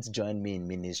wouldn't join me in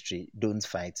ministry, don't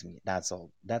fight me. That's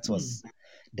all. That mm, was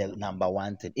the number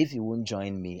one thing. If you won't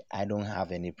join me, I don't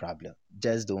have any problem.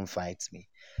 Just don't fight me.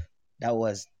 That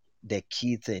was the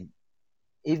key thing.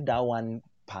 If that one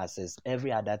passes,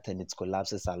 every other thing it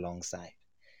collapses alongside.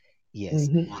 Yes.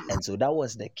 mhm. And so that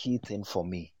was the key thing for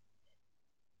me.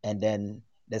 And then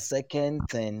the second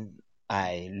thing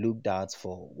I looked out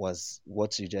for was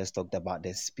what you just talked about,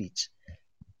 the speech.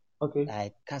 Okay.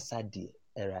 Like kasadi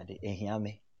erade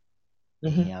ehiame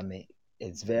Mhm, ehiame.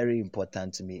 It's very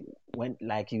important to me. When,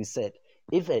 like you said,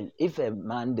 if a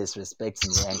man disrespects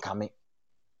me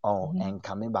mhm. and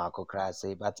coming back or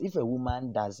say, but if a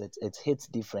woman does it, it hits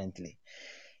differently.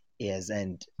 Yes,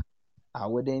 and I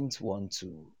wouldn't want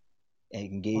to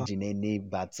Wow. engage in any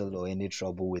battle or any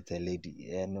trouble with a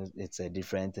lady. And it's a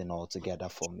different thing altogether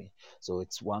for me. So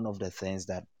it's one of the things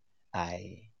that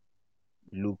I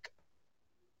look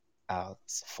out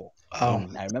for. Wow.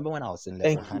 I remember when I was in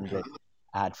level Thank you. 100,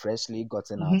 I had freshly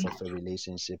gotten out Mhm, of a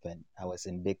relationship and I was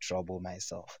in big trouble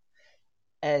myself.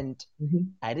 And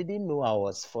mhm, I didn't know I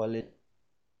was falling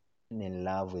in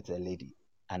love with a lady,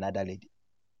 another lady.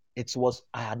 It was,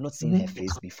 I had not seen her mhm,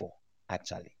 face before,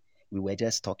 actually. We were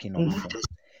just talking on mhm. phone.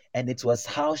 And it was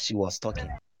how she was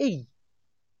talking. Hey,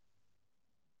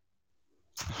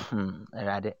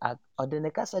 Awurade, ɔde ne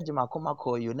kasa gye m'akoma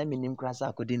kɔɔ yi o, na mennim koraa sɛ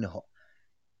akɔdi ne hɔ.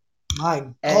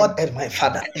 My God And and my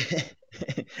Father.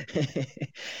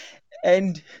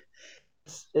 and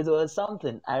it was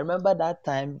something. I remember that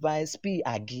time Vice P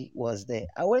Agi was there.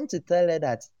 I went to tell her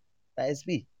that Vice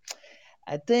P,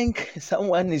 I think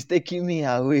someone is taking me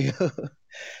away.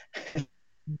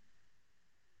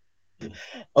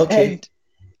 Okay. And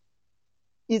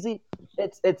you see,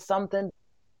 it's something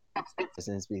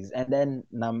person speaks. And then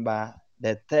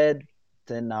the third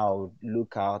thing I'll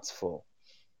look out for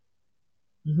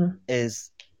Mhm.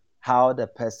 is how the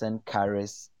person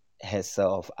carries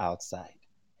herself outside.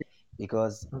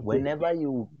 Because Okay. whenever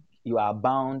you are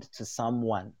bound to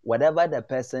someone, whatever the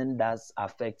person does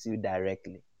affects you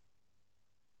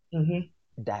Mhm.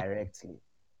 directly.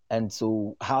 And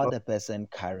so how the person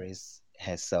carries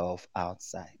herself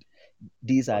outside.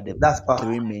 These are Okay. the That's powerful.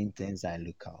 three main things I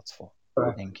look out for. All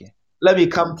right. Thank you. Let me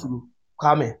come to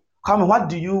Kwame. Kwame, what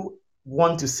do you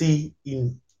want to see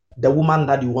in the woman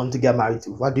that you want to get married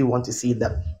to? What do you want to see in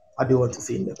them? What do you want to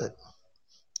see in them?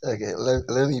 Okay,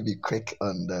 let me be quick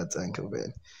on that, Uncle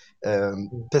Ben.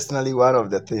 Mm, Personally, one of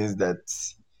the things that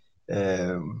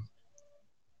um,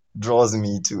 draws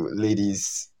me to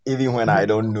ladies, even when I mhm.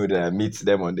 don't know that I meet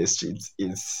them on the streets,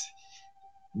 is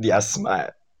their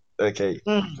smile. Okay,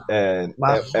 Mm. and My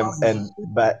and, and, God and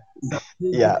but is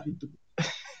yeah,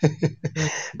 Mm,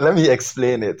 let me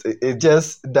explain it. It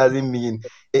just doesn't mean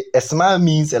a smile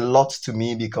means a lot to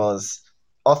me because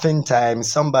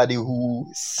oftentimes somebody who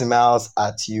smiles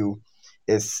at you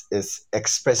is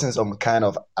expressing some kind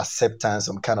of acceptance,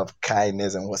 some kind of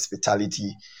kindness and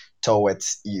hospitality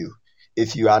towards you.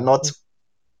 If you are not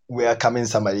welcoming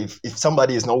somebody, if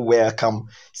somebody is not welcome,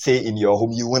 say in your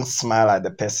home, you won't smile at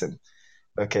the person.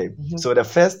 Okay. mhm, So the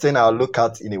first thing I'll look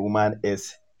at in a woman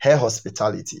is her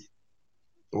hospitality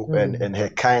mm, and her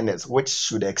kindness, which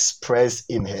should express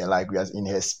in her, like in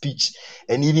her speech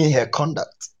and even her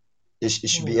conduct. It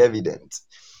should be evident.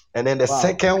 And then the Wow.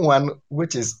 second one,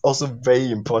 which is also very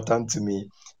important to me,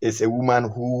 is a woman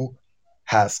who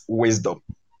has wisdom.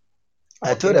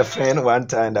 I told Okay. a friend one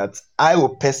time that I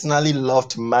would personally love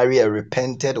to marry a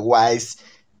repented, wise,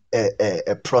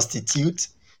 a prostitute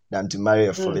than to marry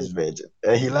a foolish Mm. virgin.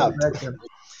 And he laughed. Exactly.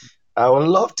 I would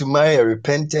love to marry a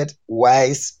repented,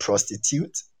 wise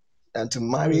prostitute than to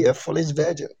marry a Mm. foolish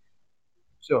virgin.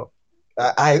 Sure.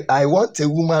 I want a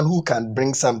woman who can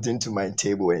bring something to my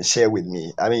table and share with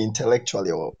me. I mean,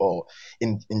 intellectually or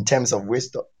in terms of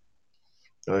wisdom.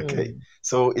 Okay. Mm.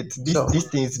 So Sure. these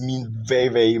things mean very,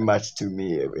 very much to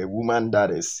me. A woman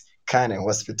that is kind and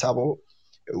hospitable,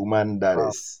 a woman that Wow.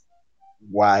 is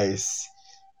wise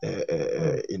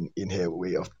Mm. in her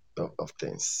way of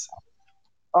things.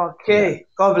 Yeah. Okay.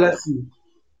 God bless you.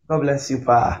 God bless you,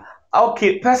 Pa.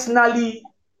 Okay, personally,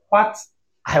 what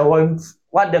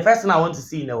what the first thing I want to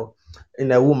see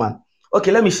in a woman.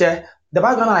 Okay, let me share the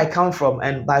background I come from,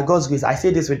 and by God's grace, I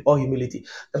say this with all humility.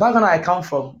 The background I come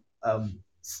from,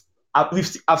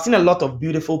 I've seen a lot of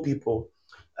beautiful people.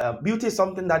 Beauty is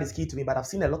something that is key to me, but I've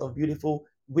seen a lot of beautiful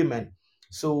women.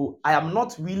 So I am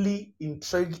not really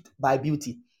intrigued by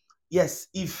beauty. Yes,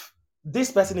 if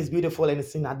this person is beautiful and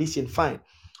it's in addition, fine.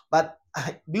 But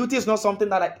beauty is not something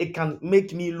that it can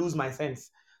make me lose my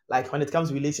sense. Like when it comes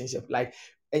to relationship, like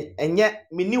and yet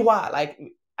me knew why. Like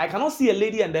I cannot see a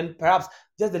lady and then perhaps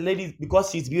just the lady because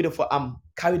she's beautiful, I'm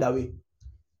carried away.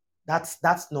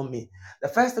 That's not me. The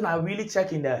first thing I really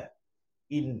check in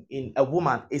a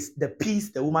woman is the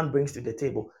peace the woman brings to the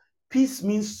table. Peace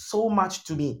means so much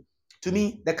to me. To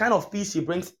me, the kind of peace she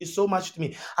brings is so much to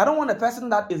me. I don't want a person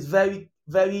that is very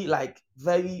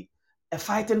a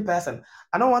fighting person.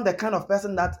 I don't want the kind of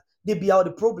person that they be out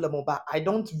the problem, but I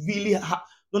don't really have.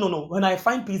 No, no, no. When I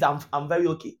find peace, I'm very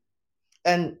okay.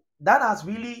 And that has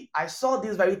really I saw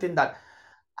this very thing that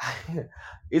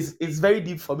it's very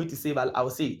deep for me to say, but I will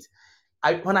say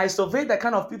it. When I surveyed the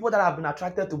kind of people that I've been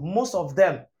attracted to, most of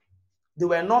them they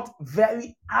were not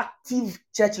very active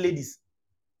church ladies.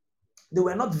 They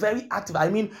were not very active. I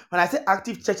mean, when I say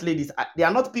active church ladies, they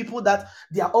are not people that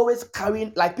they are always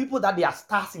carrying, like people that they are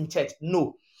stars in church.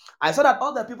 No. I saw that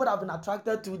all the people that I've been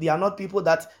attracted to, they are not people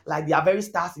that like they are very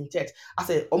stars in church. I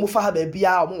say, Omufa baby,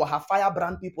 omo have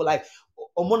firebrand people like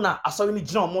Omona, I saw any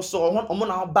John so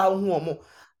Omona bow omo.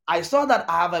 I saw that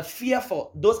I have a fear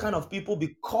for those kind of people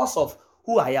because of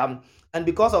who I am and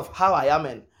because of how I am.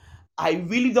 And I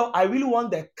really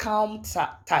want the calm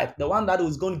type, the one that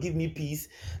was going to give me peace,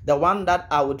 the one that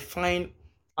I would find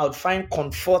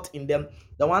comfort in them,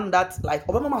 the one that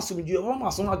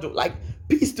like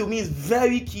peace to me is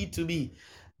very key to me.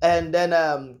 And then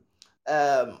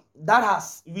that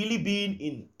has really been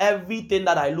in everything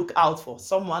that I look out for.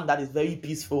 Someone that is very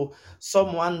peaceful,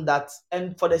 someone that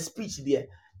and for the speech there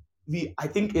we I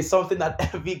think it's something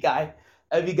that every guy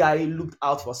looked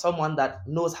out for someone that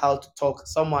knows how to talk,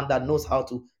 someone that knows how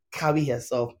to carry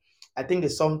herself. I think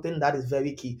it's something that is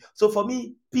very key. So for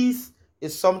me, peace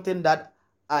is something that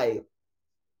I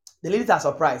the ladies are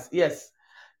surprised. Yes,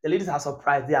 the ladies are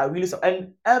surprised. They are really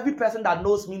and every person that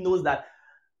knows me knows that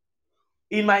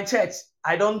in my church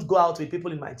I don't go out with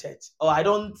people in my church or I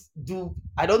don't do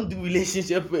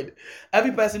relationship with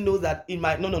every person knows that in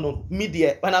my no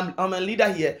media when I'm a leader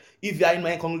here. If you are in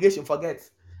my congregation, forget.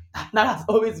 That has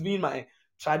always been my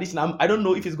tradition. I don't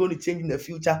know if it's going to change in the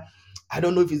future. I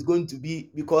don't know if it's going to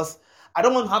be because I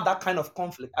don't want to have that kind of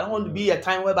conflict. I don't want to be a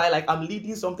time whereby like I'm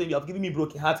leading something, you have given me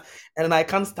broken heart, and then I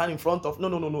can't stand in front of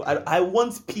no. I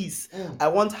want peace. I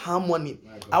want harmony.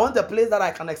 I want a place that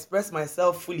I can express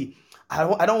myself fully.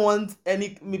 I don't want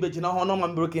any me but you know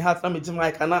I'm broken heart.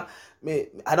 I cannot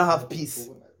I don't have peace.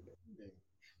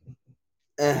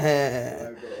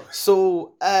 Uh-huh.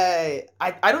 So I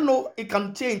don't know. It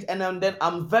can change, and then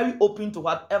I'm very open to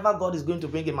whatever God is going to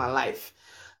bring in my life.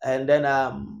 And then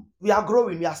we are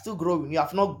growing. We are still growing. We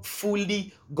have not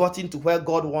fully gotten to where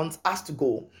God wants us to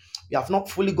go. We have not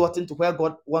fully gotten to where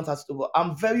God wants us to go.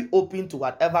 I'm very open to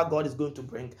whatever God is going to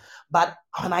bring. But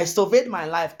when I surveyed my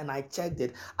life and I checked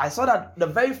it, I saw that the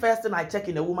very first thing I check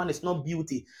in a woman is not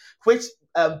beauty, which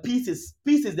peace is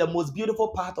the most beautiful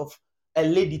part of a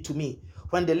lady to me.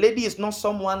 When the lady is not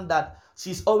someone that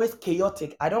she's always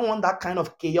chaotic. I don't want that kind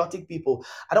of chaotic people.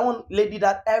 I don't want lady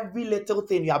that every little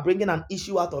thing you are bringing an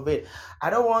issue out of it. I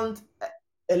don't want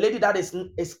a lady that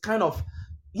is kind of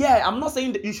yeah. I'm not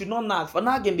saying that you should not nag. For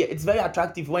nagging, yeah, it's very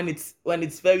attractive when it's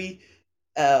very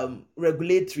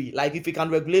regulatory. Like if you can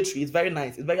regulatory, it's very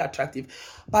nice. It's very attractive.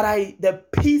 But I the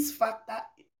peace factor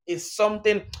is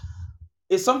something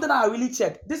is something that I really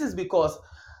check. This is because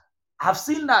I've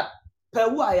seen that per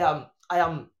who I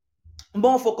am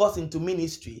more focus into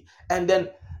ministry, and then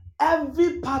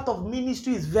every part of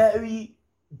ministry is very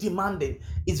demanding,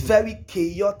 it's very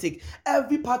chaotic,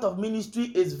 every part of ministry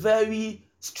is very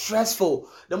stressful.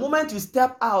 The moment you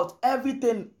step out,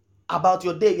 everything about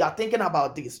your day, you are thinking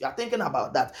about this, you are thinking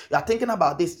about that, you are thinking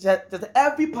about this.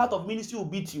 Every part of ministry will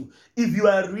beat you. If you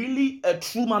are really a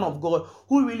true man of God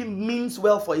who really means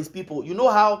well for his people, you know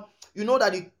how, you know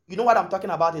that you know what I'm talking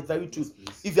about is very true.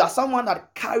 If you are someone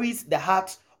that carries the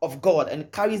heart of God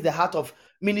and carries the heart of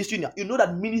ministry, you know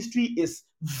that ministry is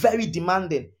very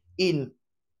demanding in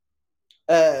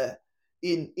uh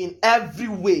in every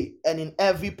way and in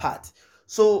every part.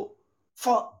 So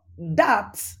for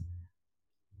that,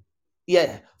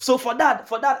 yeah, so for that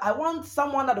I want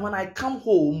someone that when I come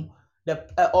home,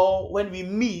 or when we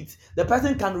meet, the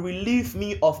person can relieve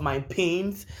me of my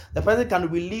pains, the person can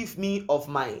relieve me of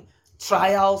my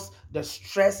trials, the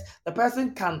stress, the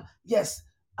person can, yes,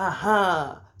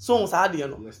 so you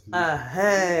know, Yes, please.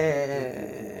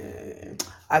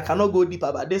 I cannot go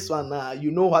deeper, but this one,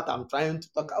 you know what I'm trying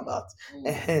to talk about.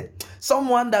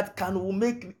 Someone that can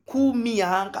make cool me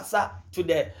kasa to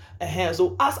the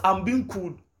so as I'm being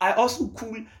cool, I also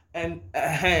cool, and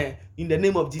in the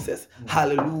name of Jesus,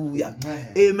 hallelujah,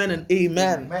 Amen. amen and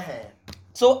amen. Amen.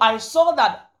 So I saw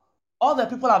that all the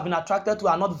people I've been attracted to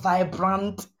are not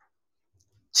vibrant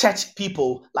church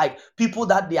people, like people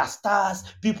that they are stars,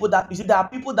 people that, you see, there are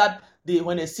people that they,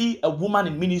 when they see a woman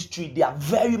in ministry, they are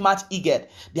very much eager,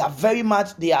 they are very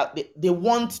much, they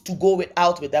want to go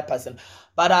out with that person.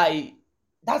 But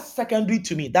that's secondary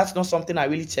to me, that's not something I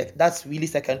really check, that's really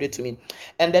secondary to me.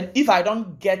 And then if I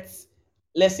don't get,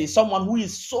 let's say, someone who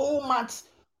is so much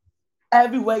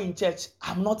everywhere in church,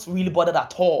 I'm not really bothered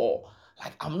at all.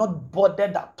 Like, I'm not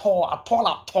bothered at all, at all,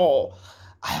 at all.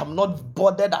 I am not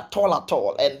bothered at all, at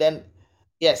all. And then,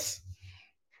 yes,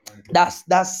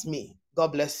 that's me.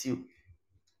 God bless you.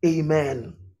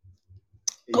 Amen.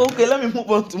 Okay, let me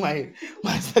move on to my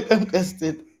second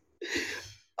question.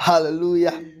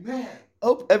 Hallelujah. Amen.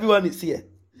 Hope everyone is here.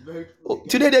 Very Oh, true.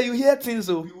 today there you hear things,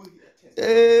 so We will hear things.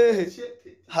 hey,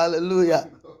 Shit. hallelujah.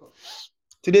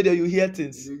 Today there you hear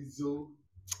things. So,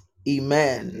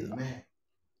 Amen.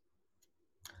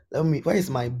 amen. Where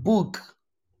is my book?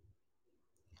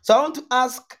 So I want to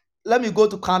ask, let me go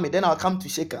to Kwame, then I'll come to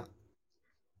Shaker.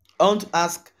 I want to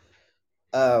ask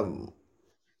um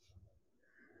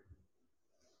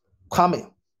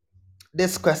Kwame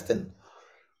this question.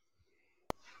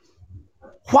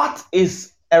 What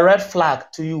is a red flag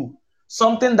to you?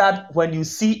 Something that when you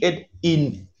see it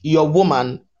in your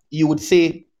woman, you would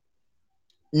say,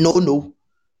 no, no,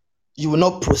 you will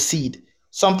not proceed.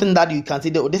 Something that you can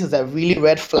say, oh, this is a really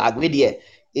red flag. Wait here.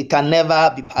 It can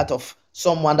never be part of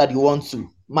someone that you want to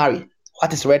marry.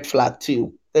 What is red flag to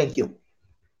you? Thank you.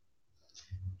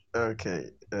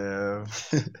 Okay. That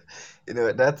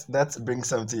brings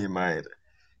something in mind.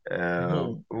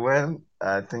 Mhm. When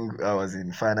I think I was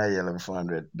in final year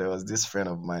 1100, there was this friend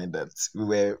of mine that we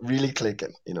were really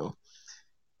clicking,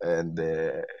 and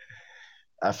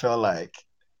I felt like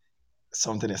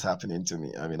something is happening to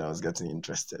me. I mean, I was getting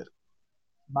interested,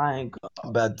 My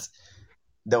God. but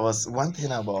there was one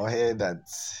thing about her that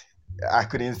I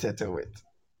couldn't settle with.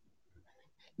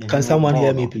 Can Even someone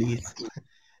hear me, born. please?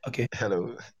 Okay.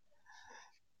 Hello.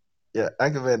 Yeah,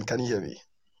 Uncle Ben, can you hear me?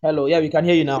 Hello. Yeah, we can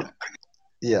hear you now.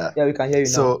 Yeah. Yeah, we can hear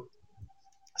you now.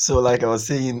 So like I was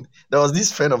saying, there was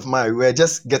this friend of mine. We were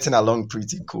just getting along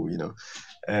pretty cool.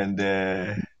 And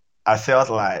I felt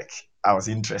like I was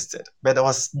interested, but there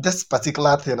was this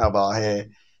particular thing about her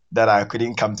that I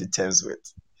couldn't come to terms with.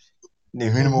 The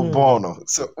minimum Mm-hmm. born.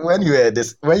 So when you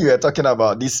were talking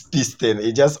about this peace thing,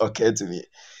 it just occurred to me.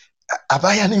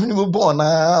 Abaya ni minimum born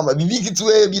ma bibi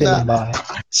kitwe bi Say na number.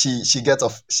 she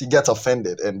gets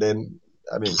offended, and then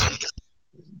I mean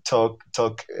talk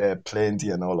plenty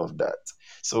and all of that.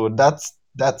 So that's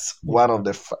one of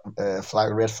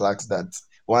the red flags that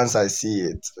once I see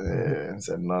it, I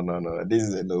said no, this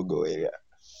is a no go area.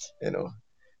 You know,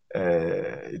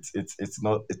 it's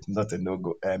not a no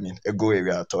go. I mean, a go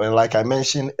area at all. And like I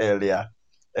mentioned earlier,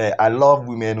 I love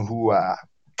women who are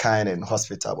kind and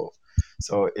hospitable.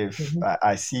 So if Mhm.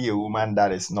 I see a woman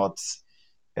that is not,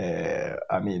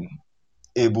 I mean,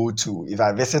 able to, if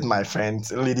I visit my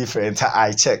friends, lady friends,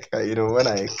 I check. When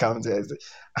I come to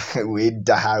we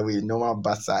die, we normal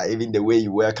basa, even the way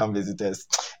you welcome visitors,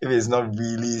 if it's not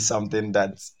really something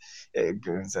that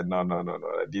said no,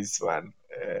 this one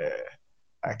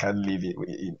I can't live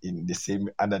in the same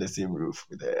under the same roof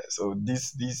with her. So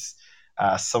these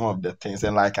are some of the things,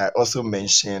 and like I also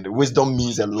mentioned, wisdom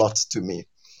means a lot to me.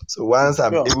 So once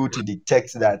I'm Sure. able to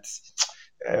detect that,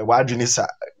 why do you need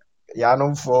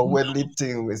yanom for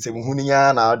weightlifting we say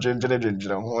muhunia na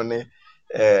dwendwene ho ne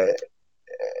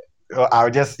I'll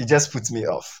just it just puts me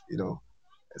off, you know.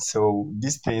 So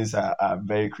these things are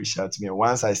very crucial to me.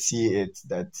 Once I see it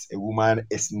that a woman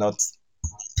is not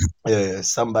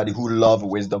somebody who love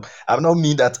wisdom, I don't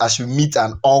mean that I should meet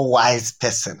an all wise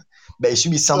person, but it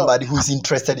should be Sure. somebody who is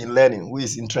interested in learning, who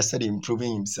is interested in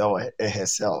improving himself or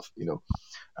herself. You know,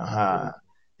 uh-huh.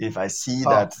 If I see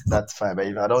Oh, that, that's fine. But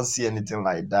if I don't see anything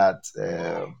like that,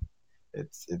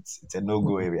 it's a no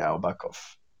go area. I'll back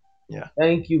off. Yeah.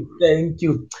 thank you, thank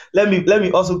you. Let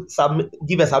me also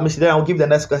give a submission. Then I'll give the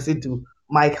next question to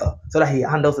Michael so that he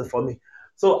handles it for me.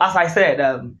 So as I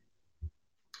said,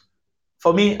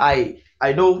 for me,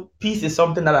 I know peace is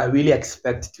something that I really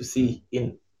expect to see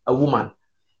in a woman.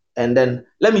 And then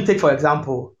let me take for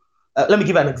example, let me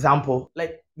give an example.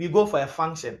 Like we go for a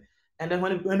function, and then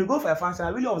when we go for a function, I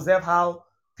really observe how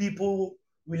people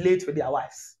relate with their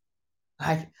wives.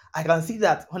 Like I can see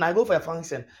that when I go for a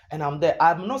function and I'm there,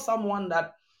 I'm not someone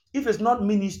that if it's not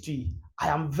ministry,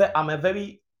 I'm a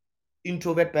very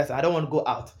introvert person. I don't want to go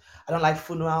out. I don't like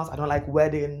funerals. I don't like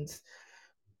weddings.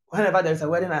 Whenever there's a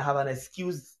wedding, I have an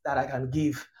excuse that I can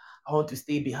give. I want to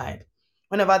stay behind.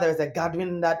 Whenever there is a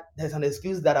gathering that there's an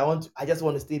excuse that I just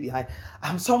want to stay behind.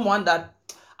 I'm someone that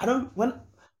I don't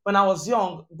when I was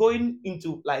young, going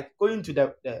to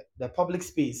the public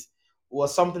space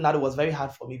was something that was very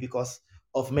hard for me because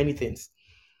of many things.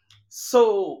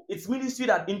 So it's ministry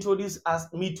that introduced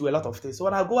me to a lot of things. So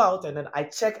when I go out and then I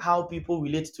check how people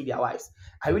relate to their wives,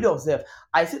 I really observe.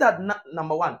 I see that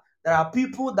number one, there are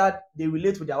people that they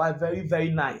relate with their wife very, very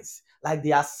nice. Like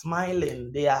they are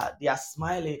smiling, they are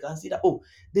smiling. You can see that, oh,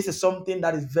 this is something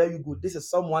that is very good. This is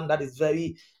someone that is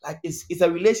very like it's a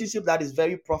relationship that is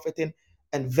very profiting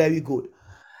and very good.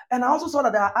 And I also saw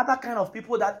that there are other kind of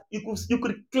people that you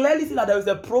could clearly see that there is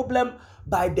a problem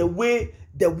by the way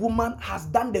the woman has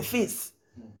done the face.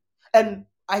 And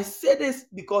I say this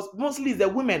because mostly the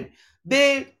women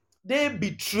they they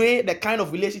betray the kind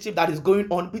of relationship that is going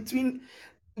on between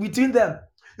them.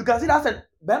 You can see that said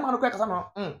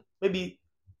maybe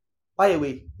by the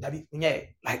way, yeah,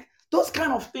 like those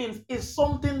kind of things is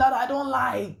something that I don't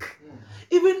like.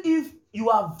 Even if you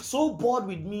are so bored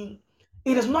with me,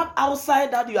 it is not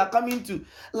outside that you are coming to.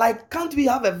 Like, can't you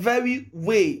have a very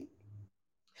good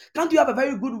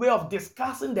way of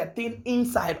discussing the thing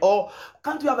inside? Or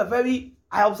can't you have a very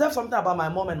I observed something about my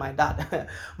mom and my dad.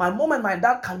 My mom and my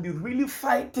dad can be really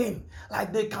fighting.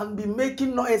 Like they can be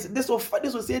making noise. This will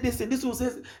say this, and this will say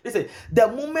this. The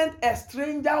moment a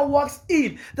stranger walks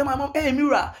in, then my mom, hey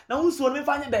Mira, now who's me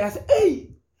find there? I say, hey.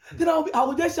 Then I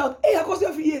will just shout, hey,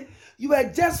 Akosia, you were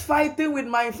just fighting with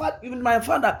my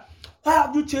father. Why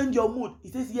have you changed your mood? He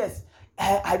says, yes.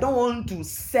 I don't want to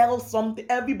sell something.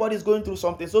 Everybody's going through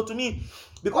something. So to me,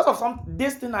 because of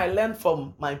this thing I learned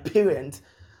from my parents,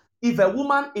 if a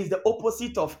woman is the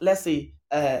opposite of, let's say,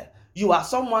 you are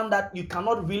someone that you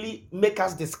cannot really make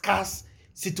us discuss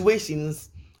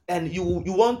situations, and you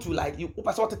want to like you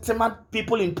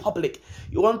people in public,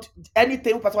 you want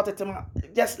anything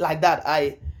just like that.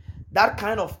 That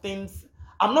kind of things.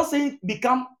 I'm not saying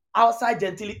become outside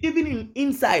gentilly, even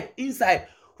inside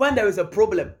when there is a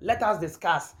problem, let us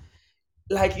discuss.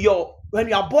 Like your when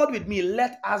you are bored with me,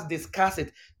 let us discuss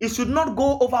it. It should not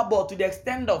go overboard to the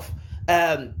extent of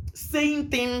saying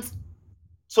things.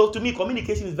 So to me,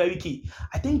 communication is very key.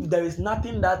 I think there is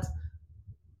nothing that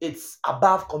it's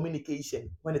above communication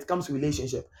when it comes to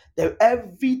relationship.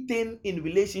 Everything in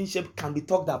relationship can be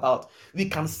talked about. We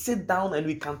can sit down and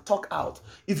we can talk out.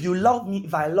 If you love me,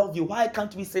 if I love you, why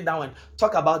can't we sit down and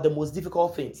talk about the most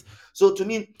difficult things? So to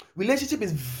me, communication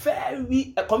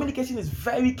is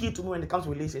very key to me when it comes to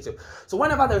relationship. So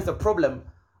whenever there is a problem,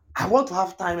 I want to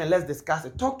have time and let's discuss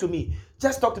it. Talk to me.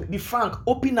 Just talk to me. Be frank.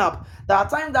 Open up. There are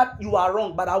times that you are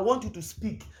wrong, but I want you to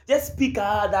speak. Just speak. There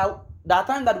are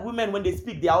times that women, when they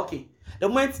speak, they are okay. The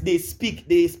moment they speak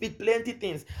plenty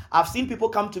things. I've seen people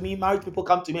come to me, married people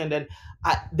come to me, and then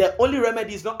the only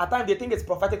remedy is not, at times they think it's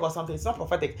prophetic or something. It's not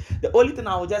prophetic. The only thing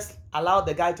I will just allow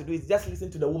the guy to do is just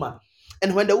listen to the woman.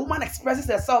 And when the woman expresses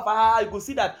herself, you could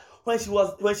see that when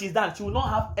she's done, she will not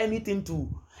have anything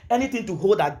to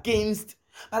hold against.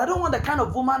 But I don't want the kind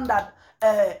of woman that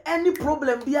any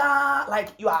problem, yeah, like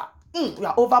you are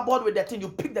overboard with the thing. You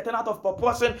pick the thing out of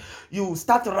proportion. You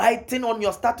start writing on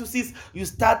your statuses. You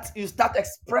start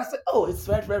expressing. Oh, it's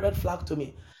red flag to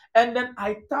me. And then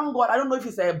I thank God. I don't know if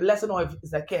it's a blessing or if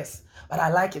it's a curse, but I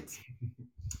like it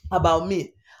about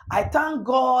me. I thank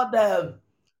God.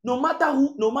 No matter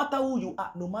who you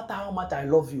are, no matter how much I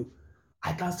love you,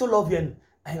 I can still love you,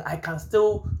 and I can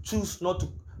still choose not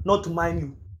to mind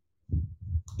you.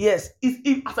 Yes,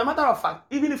 if as a matter of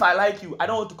fact, even if I like you, I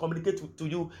don't want to communicate to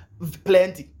you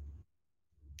plenty.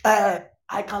 Uh,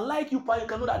 I can like you, but you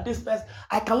can know that this person,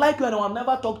 I can like you and I will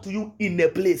never talk to you in a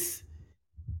place,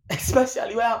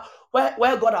 especially where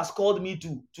God has called me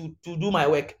to do my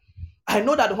work. I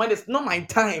know that when it's not my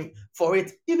time for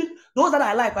it, even those that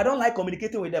I like, I don't like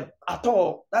communicating with them at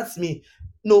all. That's me.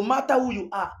 No matter who you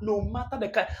are, no matter the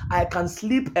kind, I can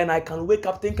sleep and I can wake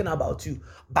up thinking about you.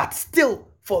 But still,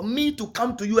 for me to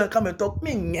come to you and come and talk,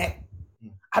 me, nyeh.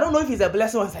 I don't know if it's a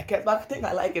blessing or it's a curse, but I think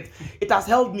I like it. It has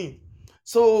helped me.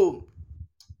 So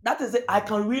that is it. I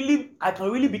can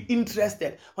really be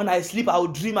interested. When I sleep, I will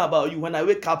dream about you. When I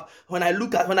wake up, when I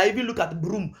even look at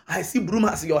broom, I see broom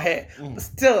as your hair. But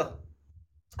still,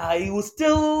 I will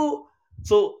still.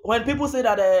 So when people say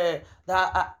that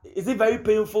is it very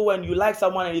painful when you like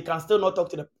someone and you can still not talk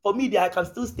to them? For me, I can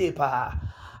still stay. Pa.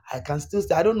 I can still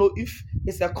stay. I don't know if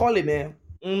it's a calling, man.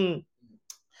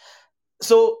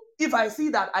 So if I see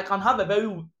that I can have a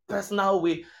very personal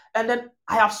way, and then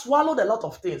I have swallowed a lot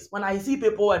of things. When I see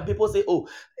people and people say, "Oh,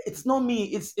 it's not me.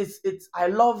 It's I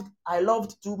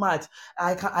loved too much.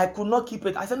 I could not keep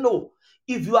it." I said, "No.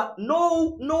 If you are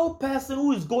no person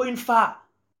who is going far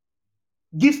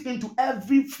gives into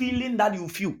every feeling that you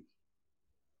feel.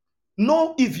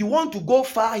 No, if you want to go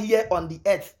far here on the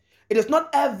earth, it is not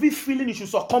every feeling you should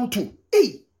succumb to.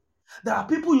 Hey, there are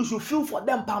people you should feel for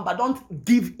them, Pam, but don't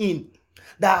give in.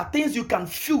 There are things you can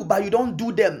feel, but you don't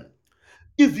do them.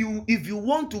 If you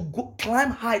want to go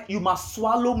climb high, you must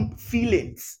swallow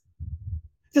feelings.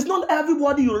 It's not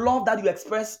everybody you love that you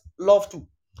express love to.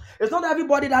 It's not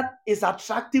everybody that is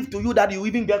attractive to you that you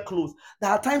even get close.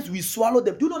 There are times we swallow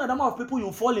them. Do you know the number of people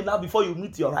you fall in love before you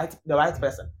meet the right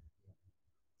person?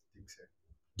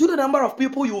 Do you know the number of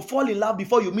people you fall in love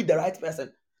before you meet the right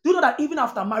person? Do you know that even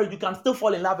after marriage, you can still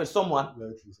fall in love with someone?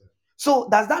 So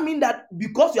does that mean that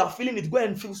because you are feeling it, go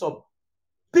and feel some?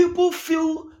 People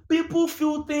feel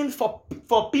things for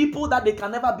people that they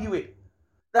can never be with.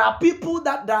 There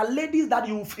are ladies that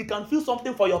you can feel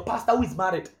something for your pastor who is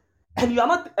married, and you are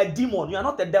not a demon, you are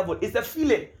not a devil. It's a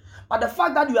feeling. But the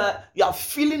fact that you are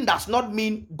feeling does not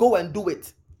mean go and do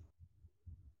it.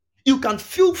 You can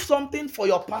feel something for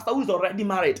your pastor who is already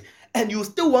married, and you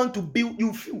still want to build.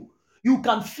 You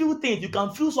can feel things. You can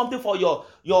feel something for your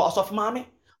of mommy,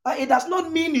 but it does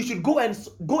not mean you should go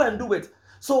and do it.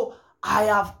 So I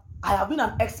have been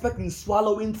an expert in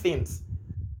swallowing things.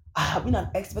 I have been an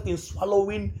expert in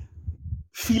swallowing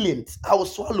feelings. I will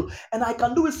swallow, and I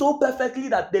can do it so perfectly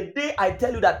that the day I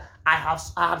tell you that I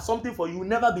have something for you, you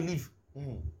never believe.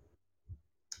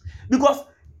 Because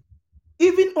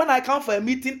even when I come for a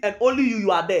meeting and only you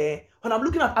are there, when I'm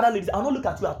looking at other ladies, I'll not look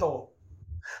at you at all.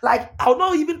 Like I'll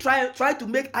not even try to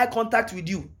make eye contact with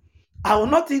you. I will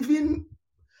not even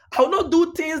I will not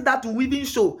do things that will even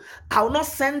show. I will not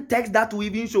send text that will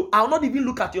even show. I will not even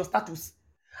look at your status.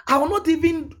 I will not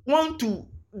even want to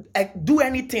do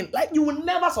anything. Like you will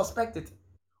never suspect it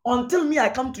until me I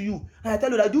come to you and I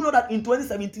tell you that, do you know that in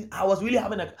 2017 I was really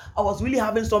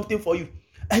having something for you,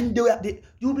 and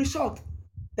you'll be shocked.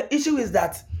 The issue is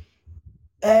that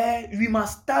we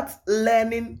must start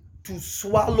learning to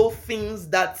swallow things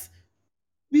that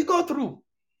we go through,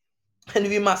 and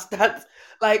we must start,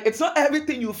 like, it's not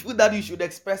everything you feel that you should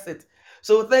express it.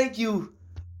 So thank you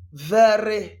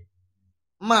very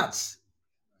much.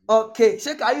 Okay,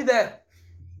 Sheikh, are you there?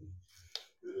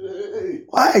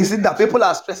 Why is it that people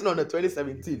are stressing on the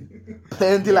 2017?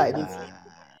 Plenty like this. Yeah.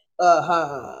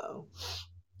 Uh-huh.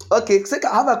 Okay, Sheikh,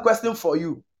 I have a question for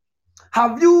you.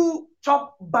 Have you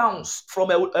chopped bounce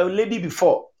from a lady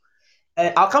before?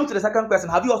 I'll come to the second question.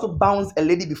 Have you also bounced a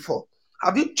lady before?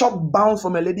 Have you chopped bounce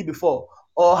from a lady before?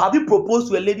 Or have you proposed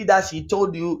to a lady that she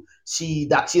told you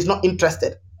that she's not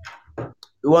interested?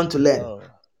 We want to learn. Oh,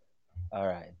 all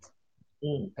right.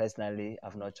 Mm. Personally,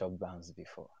 I've not chalked bounds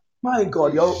before. My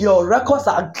God, your records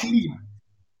are clean.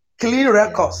 Clean Yeah,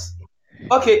 records.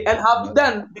 Okay, and have not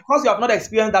then, because you have not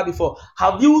experienced that before,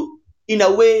 have you in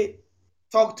a way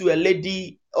talked to a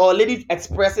lady, or a lady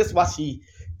expresses what she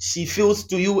feels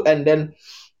to you, and then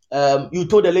you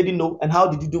told the lady no, and how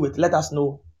did you do it? Let us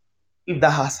know if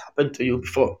that has happened to you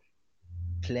before.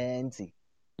 plenty.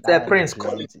 Say That has been Prince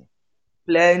calling. plenty.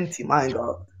 Plenty, my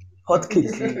God. Hot You cake.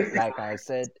 see, like I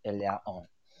said earlier on,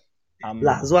 I'm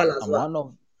Lazwa, I'm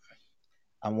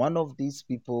Lazwa. one of these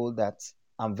people that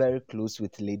I'm very close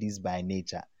with ladies by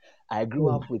nature. I grew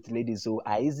Mm, up with ladies, so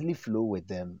I easily flow with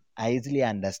them. I easily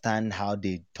understand how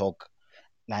they talk.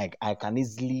 Like I can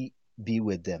easily be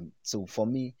with them. So for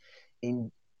me,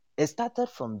 in it started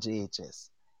from JHS.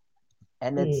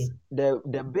 And it's mm,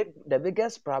 the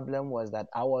biggest problem was that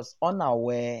I was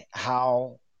unaware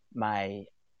how my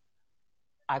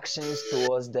actions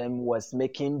towards them was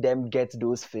making them get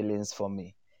those feelings for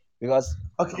me. Because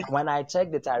Okay. when I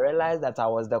checked it, I realized that I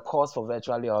was the cause for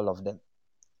virtually all of them.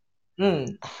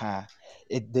 Mm.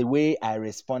 The way I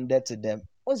responded to them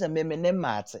was a meme.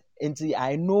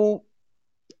 I know,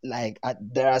 like,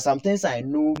 there are some things I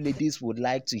know ladies would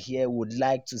like to hear, would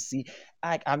like to see.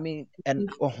 I mean,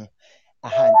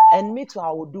 and me too,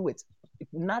 I will do it.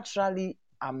 Naturally,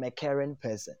 I'm a caring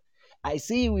person. I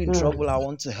see you in Mm. trouble, I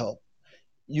want to help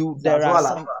you. That's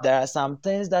all. There are some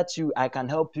things that I can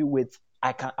help you with.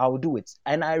 I will do it,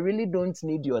 and I really don't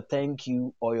need your thank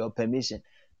you or your permission.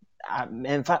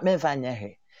 In fact,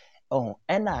 and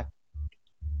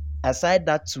aside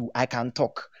that too, I can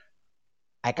talk.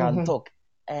 I can Mm-hmm. talk.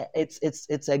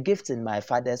 It's a gift in my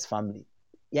father's family.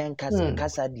 Yɛn Mm.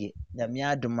 kasa deɛ, Nyame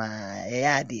adom a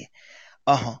ɛyɛ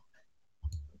adeɛ.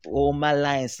 My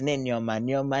lines ne nneɛma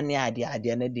ne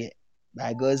adeɛ no deɛ,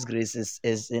 by God's grace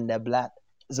is in the blood.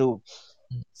 So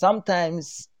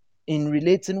sometimes in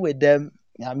relating with them,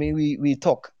 I mean, we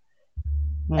talk.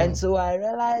 And Mm. so I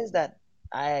realized that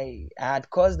I had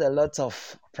caused a lot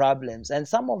of problems, and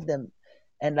some of them,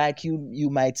 and like you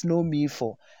might know me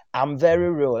for, I'm very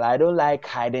real. I don't like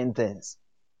hiding things.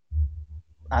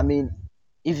 I mean,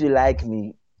 if you like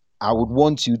me, I would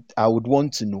want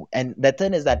to know. And the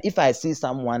thing is that if I see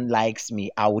someone likes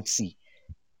me, I would see.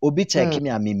 Obi check Mm. me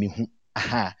and me.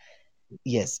 Aha.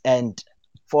 Yes. And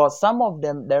for some of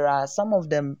them, there are some of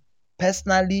them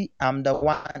personally, I'm the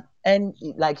one. And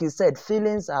like you said,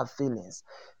 feelings are feelings.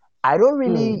 I don't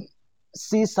Mm. really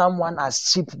see someone as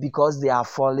cheap because they are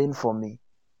falling for me.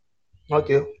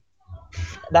 Okay.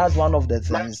 That's one of the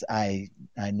things I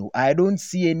know. I don't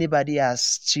see anybody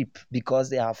as cheap because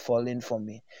they are falling for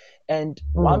me. And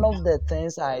one Mm. of the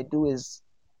things I do is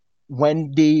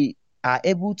when they are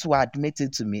able to admit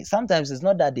it to me. Sometimes it's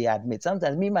not that they admit.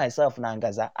 Sometimes me myself,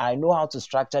 Nangaza, I know how to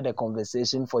structure the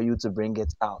conversation for you to bring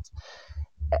it out.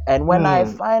 And when I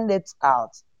Mm. find it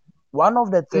out, one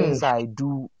of the Mm. things I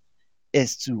do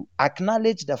is to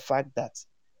acknowledge the fact that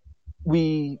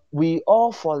we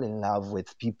all fall in love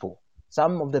with people.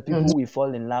 Some of the Mm. people we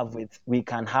fall in love with, we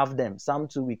can have them. Some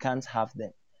too, we can't have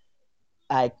them.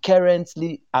 I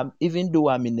currently, even though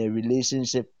I'm in a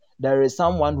relationship, there is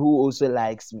someone who also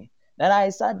likes me. Then I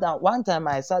sat down. One time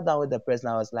I sat down with the person.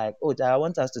 I was like, "Oh, I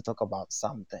want us to talk about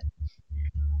something.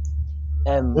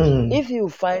 Mm. If you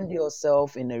find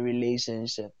yourself in a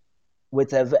relationship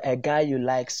with a guy you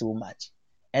like so much,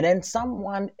 and then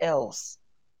someone else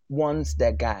wants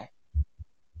the guy,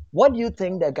 what do you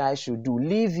think the guy should do?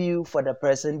 Leave you for the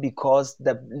person because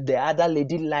the other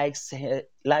lady likes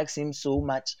him so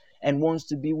much and wants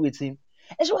to be with him?"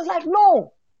 And she was like,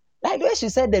 "No." Like when she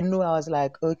said the no, I was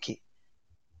like, "Okay."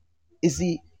 You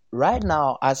see, right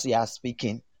now as we are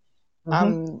speaking,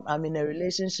 Mm-hmm. I'm in a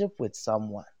relationship with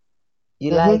someone.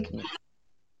 You Mm-hmm. like me.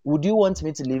 Would you want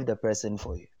me to leave the person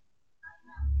for you?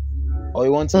 Or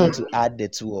you want me Mm. to add the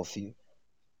two of you?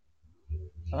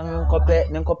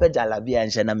 Menkɔpɛ jalabi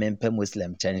nhyɛ na mempɛ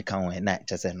Muslim kyɛn ka ho na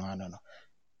kyɛ sɛ no.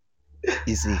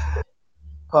 You see,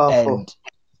 Powerful. and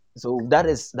so that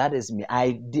is me.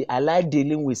 I like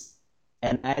dealing with,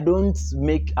 and I don't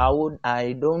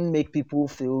make people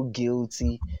feel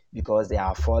guilty because they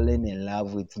are falling in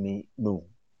love with me. No,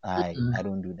 I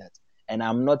don't do that, and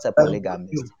I'm not a Thank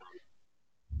you. polygamist.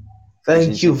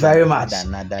 Thank you Relationship that very I've had much.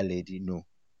 another lady. No,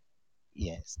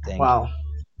 yes, thank you. Wow.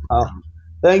 Wow.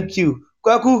 Thank you.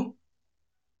 Kwaku.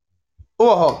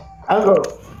 Oh, Uncle.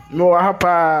 No,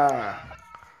 hapa.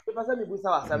 If I say we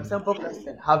some simple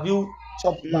question. Have you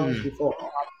chopped bounce before? Or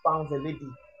have bounce a lady?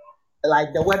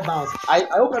 Like the word bounce. I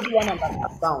hope everyone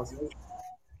understands bounce.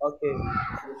 Okay.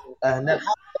 And then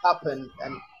how it happened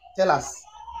and tell us.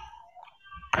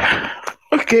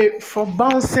 Okay, for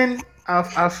bouncing,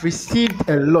 I've received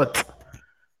a lot.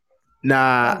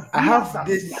 Now That's I have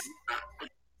this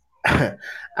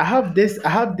I have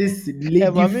this lady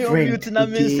Mami, on friend, mute na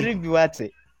okay. mainstream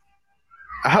biwate.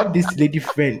 I have this lady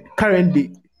friend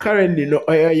currently no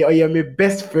you're my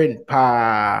best friend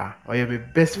pa or you're my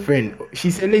best friend.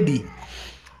 She's a lady.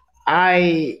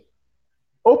 I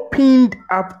opened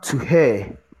up to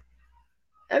her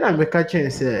and I'm a catcher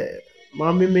and say,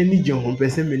 Mommy, many John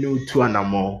person me know two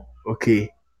anamo. Okay.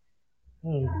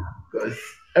 Hmm. Because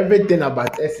everything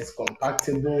about us is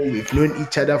compatible. We've known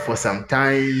each other for some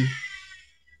time.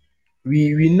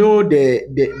 We know the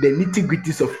nitty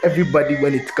gritties of everybody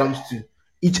when it comes to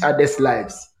each other's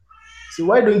lives. So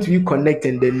why don't we connect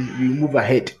and then we move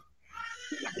ahead?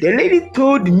 The lady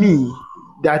told me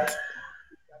that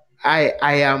I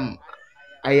I am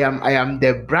I am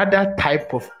the brother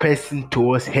type of person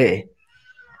towards her,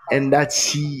 and that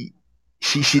she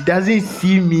doesn't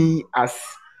see me as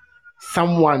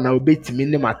someone na obetimi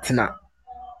ne matena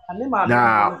Ane maame no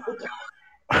na. no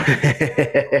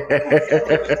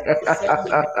send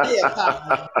me. Ɛyɛ paa.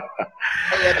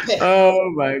 Ɛyɛ pɛ. Oh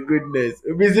my goodness.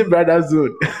 Busy brother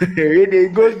zone.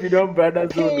 It goes beyond brother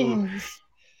zone. Pains.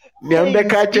 Nyambe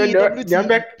Pains. catch PWT.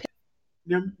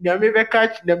 nyambe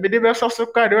catch nyambe de be so so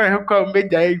kwa de wa kwa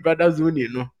meja brother zone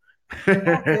no.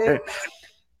 Okay.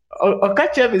 O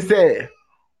catch me say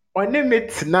on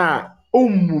it na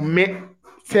omume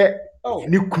say Oh.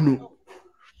 ni kunu.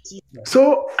 Jesus.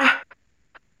 So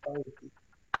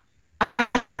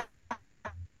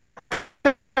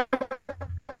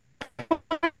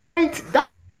that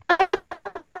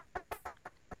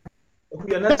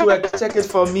Your network, check it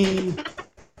for me.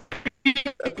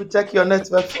 I could check your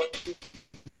network for me.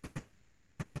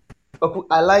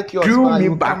 I like yours, drew pa. me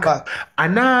You come back. back.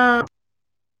 Ana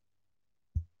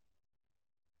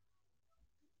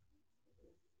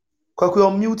Kwaku,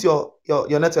 unmute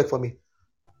your network for me.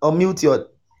 Unmute your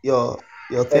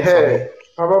thing for me.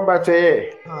 Papa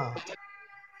Bache. Ah.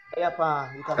 Yeah,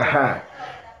 pa. You can talk now.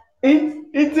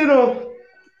 You know,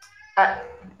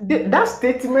 that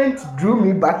statement drew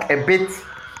me back a bit,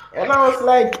 and I was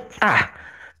like,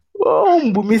 oh,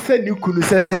 Mbumi said you could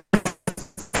say.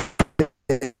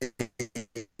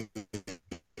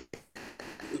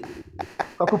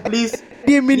 Kwaku, please.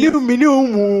 Dear Please.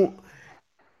 Minu,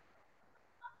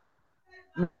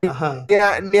 Uh-huh.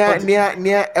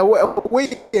 near,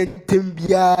 wait and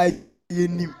Timbia,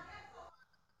 you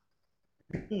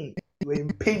You're in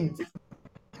pains.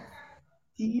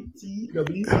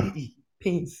 TTWCE.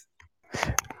 Pains.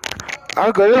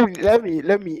 Uncle, let me,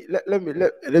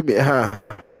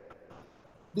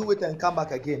 Do it and come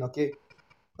back again, okay?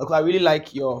 Okay, I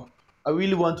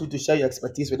really want you to share your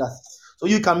expertise with us. So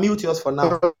you can mute yours for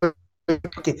now.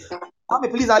 Okay. Mommy,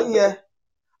 please, are you here?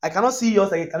 I cannot see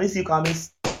yours. Can you see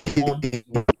Kwami's on?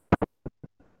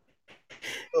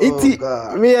 Oh,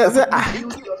 God. Me say, Please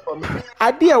mute yours for me.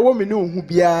 ade a wo me no hu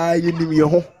bia yenim ye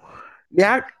ho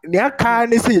ne aka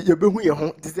ne se ye behu ye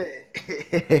ho te se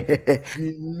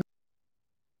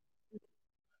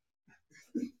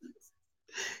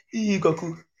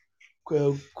Kwaku.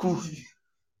 Kwaku.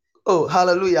 Oh,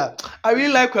 hallelujah. I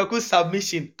really like Kwaku's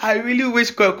submission. I really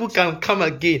wish Kwaku can come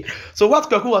again. So what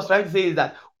Kwaku was trying to say is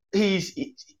that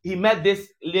he met this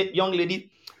young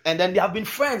lady and then they have been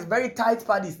friends, very tight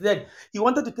buddies. Then he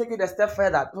wanted to take it a step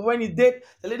further. But when he did,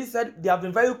 the lady said they have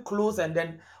been very close. And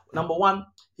then number one,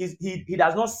 he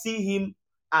does not see him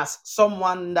as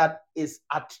someone that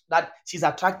that she's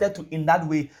attracted to in that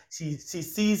way. She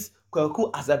sees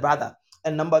Kwaku as a brother.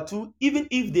 And number two, even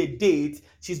if they date,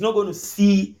 she's not going to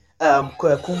see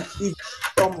Kweku is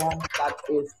someone that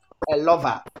is a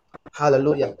lover.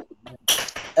 Hallelujah.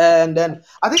 And then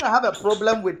I think I have a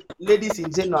problem with ladies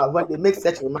in general when they make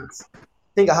such remarks. I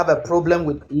think I have a problem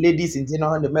with ladies in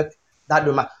general when they make that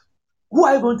remark. Who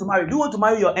are you going to marry? Do you want to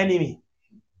marry your enemy?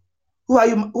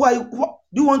 Do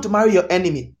you want to marry your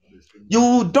enemy?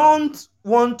 You don't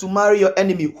want to marry your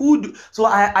enemy. So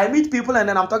I meet people and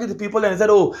then I'm talking to people and I said,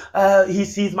 oh,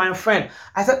 he's my friend.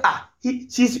 I said,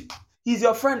 he's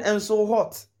your friend and so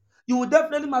what? You will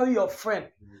definitely marry your friend.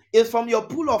 It's from your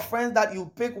pool of friends that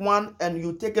you pick one and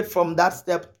you take it from that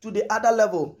step to the other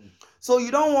level. So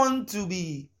you don't want to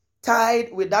be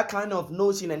tied with that kind of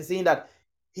notion and saying that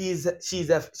she's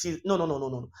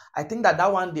no. I think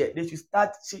that one they should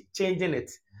start changing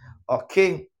it.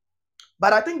 Okay.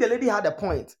 But I think the lady had a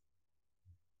point.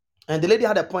 And the lady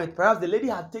had a point. Perhaps the lady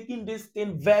had taken this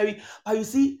thing very. But you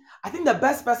see, I think the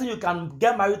best person you can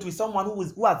get married to is someone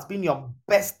who has been your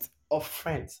best of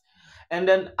friends. And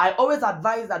then I always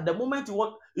advise that the moment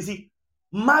you see,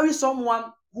 marry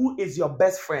someone who is your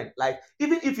best friend. Like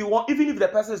even if the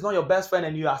person is not your best friend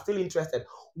and you are still interested,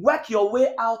 work your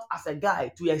way out as a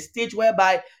guy to a stage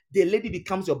whereby the lady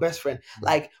becomes your best friend.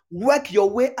 Like work your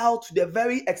way out to the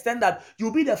very extent that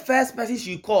you'll be the first person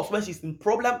she calls when she's in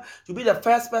problem. You'll be the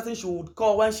first person she would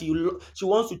call when she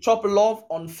wants to chop love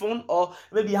on phone, or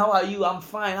maybe how are you? I'm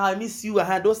fine. How I miss you. I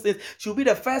had those things. She'll be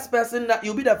the first person that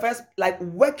you'll be the first. Like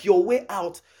work your way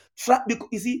out. Because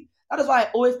you see, that is why I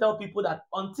always tell people that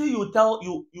until you tell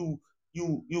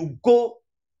you go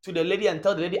to the lady and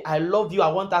tell the lady I love you,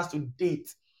 I want us to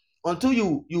date, until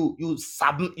you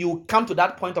come to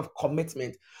that point of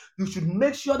commitment, you should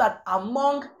make sure that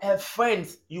among her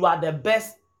friends you are the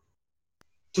best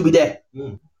to be there.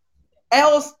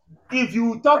 Else, if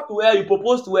you talk to her, you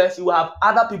propose to her, she will have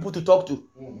other people to talk to.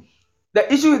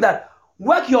 The issue is that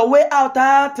work your way out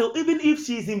till even if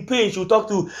she's in pain, she'll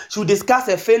discuss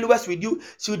her failures with you,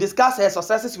 she'll discuss her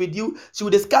successes with you,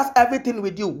 she'll discuss everything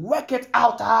with you. Work it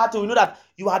out till you know that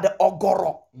you are the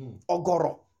ogoro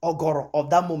of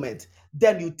that moment.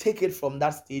 then you take it from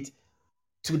that stage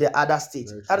to the other stage.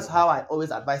 That is how I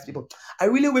always advise people. I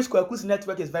really wish Kweku's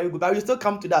network is very good, but we'll still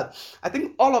come to that. I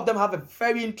think all of them have a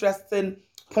very interesting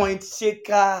point.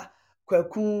 Shaker,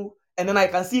 Kweku, and then I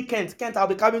can see Kent. Kent, I'll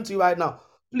be coming to you right now.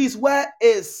 Please, where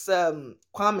is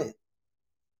Kwame?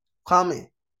 Kwame,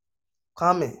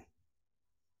 Kwame,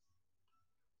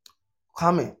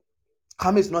 Kwame.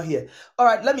 Kwame is not here. All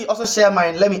right, let me also share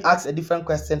mine. Let me ask a different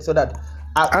question so that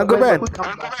Uncle when Ben. Kweku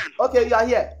comes back. Okay, you are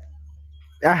here.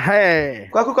 Hey.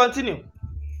 Kweku, continue.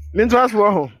 Mintos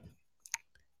wo.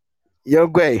 You're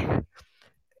great.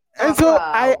 And so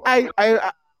Wow.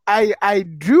 I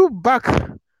drew back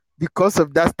because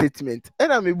of that statement.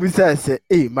 And I'm able to say,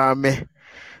 hey, mame,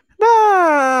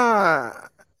 nah,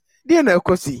 dear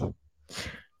Nakosi.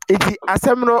 It's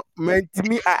assembly meant to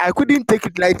me. I couldn't take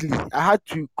it lightly. I had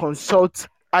to consult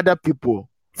other people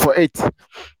for it.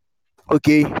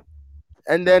 Okay.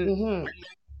 And then Mm-hmm.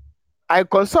 I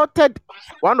consulted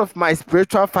one of my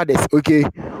spiritual fathers, okay,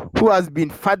 who has been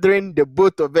fathering the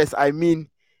both of us. I mean,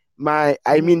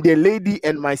 Mm-hmm. the lady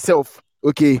and myself,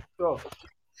 okay. Sure.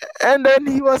 And then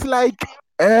he was like,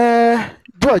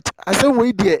 George, I said,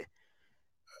 wait there.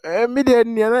 Me de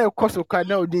nneɛma a ɛkɔ so kora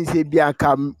na ɔde nsɛ bi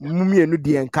anka mu mmienu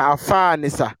deɛ nka afaa ne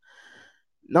sa.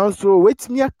 Nanso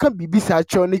wetumi aka biribi saa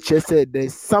kyerɛw ne kyerɛ sɛ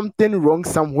there's something wrong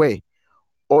somewhere,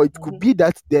 or it could Mm-hmm. be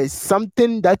that there's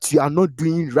something that you are not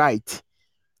doing right,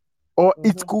 or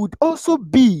it Mm-hmm. could also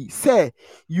be say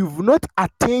you've not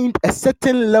attained a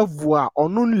certain level a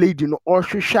ɔno lady no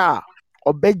ɔrehwehwɛ a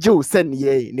ɔbɛgye wo sɛ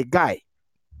ne guy.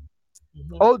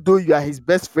 Mm-hmm. Although you are his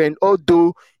best friend,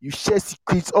 although you share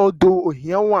secrets, although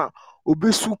ohiawa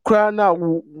obesu kra na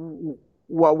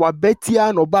wa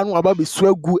betia no ba no aba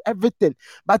besu agu everything,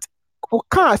 but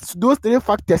okay, those three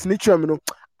factors nature you know,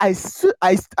 I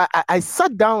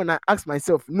sat down and I asked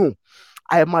myself, no,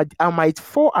 I might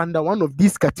fall under one of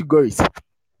these categories.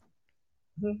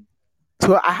 Mm-hmm.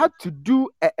 So I had to do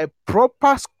a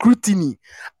proper scrutiny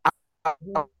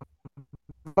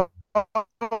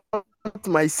to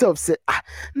myself. Say,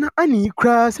 na Annie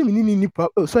cry, say me ni nipa.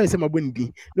 Oh, sorry, say my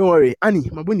bunny. Don't worry, Annie,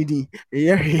 my bunny.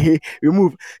 Yeah,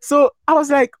 remove. So I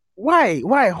was like, why,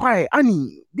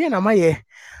 Annie? Then am I here?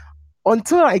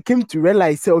 Until I came to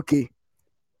realize, say, okay,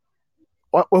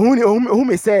 who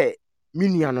may say,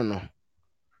 mini no.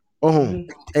 Oh, Mm-hmm.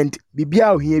 and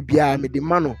bibia here bia me the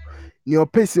mano. No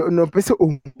person, oh,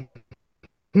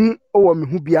 me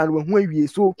who be and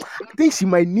so I think she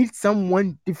might need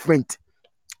someone different.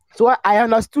 So I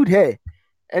understood her.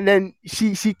 And then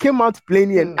she came out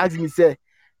plainly and asked me, say,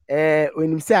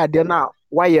 when you say I don't know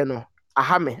why you know,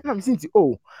 ahame. And I'm saying,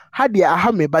 oh, how they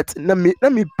ahame, but na me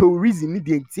per reason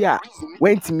the entire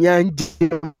went me and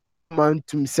man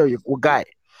to me say you guy.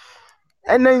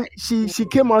 And then she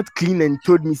came out clean and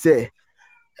told me, say,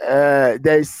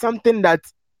 there is something that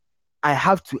I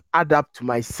have to add up to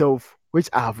myself, which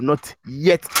I have not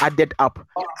yet added up.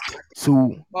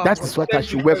 So Wow. that is what I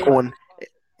Thank you should work very much. on.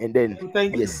 And then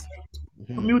Thank you. yes.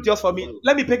 Mhm. Mute yours for me.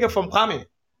 Let me pick it from Kwame.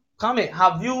 Kwame,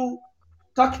 have you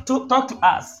talk to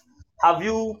us? Have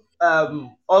you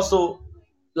also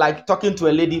like talking to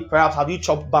a lady? Perhaps have you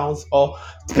chopped bounce or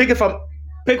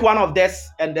pick one of this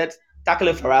and then tackle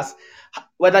it for us?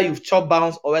 Whether you've chopped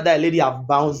bounce or whether a lady have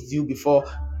bounced you before,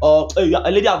 or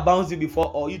a lady have bounced you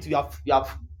before, or you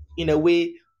have in a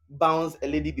way bounced a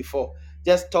lady before.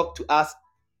 Just talk to us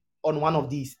on one of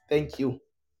these. Thank you.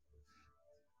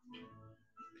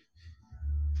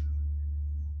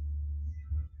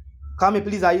 Kwame,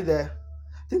 please, are you there?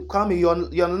 I think Kwame,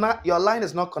 your line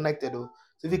is not connected though.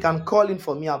 So if you can call in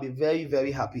for me, I'll be very,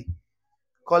 very happy.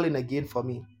 Call in again for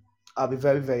me. I'll be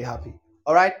very, very happy.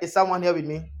 All right, is someone here with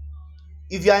me?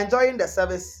 If you're enjoying the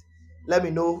service, let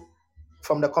me know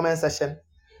from the comment section.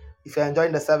 If you're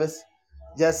enjoying the service,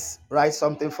 just write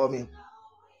something for me.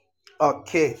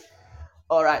 Okay.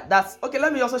 All right. That's okay.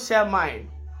 Let me also share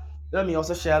mine. Let me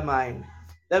also share mine.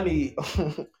 Let me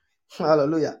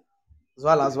hallelujah.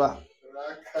 As well.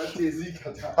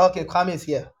 Okay, Kwame is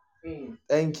here.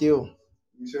 Thank you.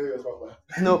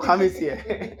 No, Kwame is here.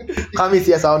 Kwame is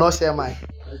here, so I'll not share mine.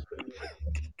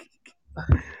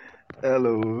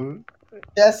 Hello.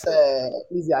 Yes,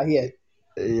 please, you are here.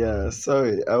 Yeah,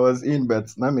 sorry, I was in, but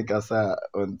Namikasa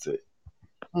on.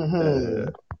 Mm-hmm.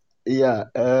 Yeah,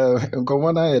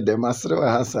 nkɔmmɔ no ayɛ dɛ masere wɔ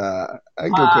ha saa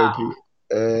anke Ah, kwaku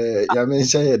yame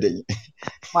nhyɛ yɛ den.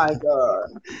 my God.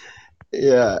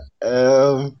 Yeah,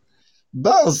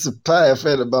 bounce pa a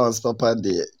yɛfrɛ no bounce papa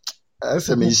deɛ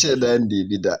asɛ menhyɛ da nde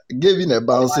bi da gebi na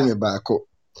bounce me baako,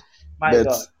 My but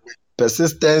God.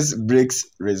 persistence breaks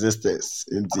resistance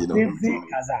nti no Easy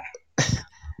Kaza.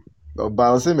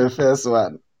 bounce me first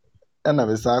one ɛna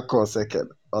mesan kɔɔ second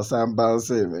ɔsan bounce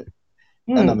me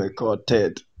ɛna Hmm. mekɔɔ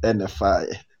third ɛna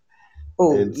faeɛ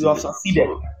Oh, you nti have succeeded.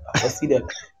 You have succeeded.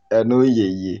 ɛno yɛ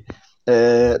yie.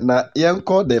 Na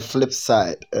yɛnkɔ the flip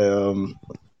side.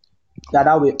 The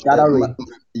other way. The Uh, other Ma- way.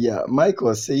 yeah, Mike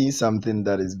was saying something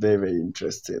that is very, very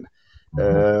interesting.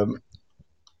 Um,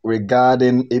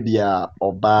 Regarding Ebia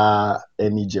Oba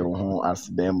Eni Jehu as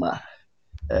Bema.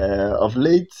 Of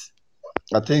late,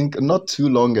 I think not too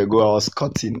long ago, I was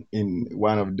caught in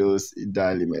one of those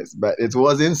dilemmas, but it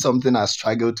wasn't something I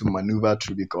struggled to maneuver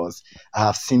through because I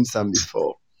have seen some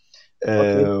before.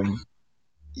 Okay. Um,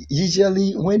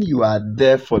 Usually when you are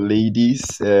there for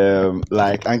ladies,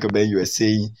 like Uncle Ben, you were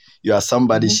saying, you are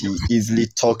somebody Mm-hmm. she easily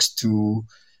talks to.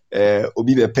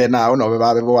 Obi bepe na ono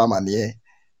beba beba wa mane,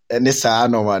 and this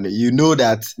no man, you know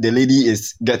that the lady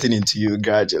is getting into you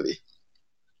gradually.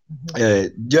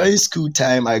 During school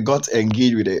time, I got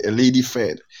engaged with a lady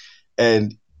friend,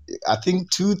 and I think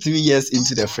 2 3 years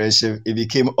into the friendship, it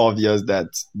became obvious that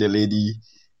the lady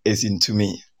is into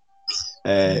me.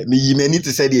 Me you may need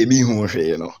to say the me who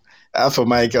you know. For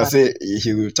Mike, I'll say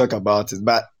he will talk about it,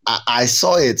 but I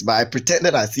saw it, but I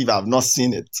pretended as if I've not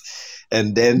seen it,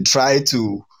 and then try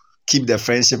to keep the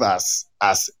friendship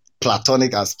as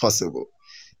platonic as possible.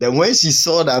 Then when she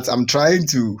saw that I'm trying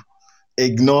to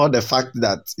ignore the fact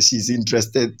that she's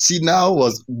interested, she now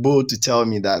was bold to tell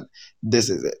me that this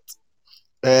is it.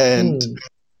 And Hmm.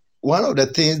 one of the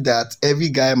things that every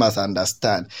guy must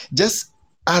understand, just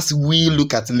as we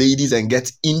look at ladies and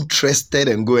get interested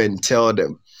and go and tell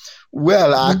them,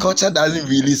 well, our Mm-hmm. culture doesn't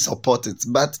really support it.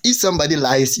 But if somebody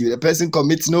lies to you, the person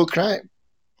commits no crime.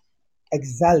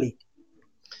 Exactly.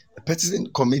 The person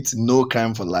commits no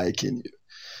crime for liking you.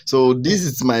 So Hmm. this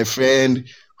is my friend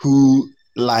who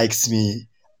likes me.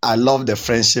 I love the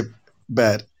friendship,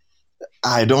 but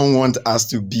I don't want us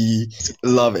to be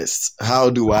lovers. How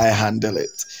do I handle it?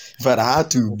 But I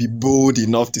had to be bold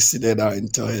enough to sit there down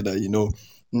and tell her that,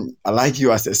 I like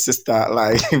you as a sister.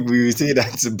 Like we will say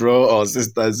that's bro or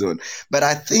sister zone. But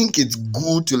I think it's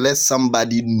good to let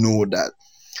somebody know that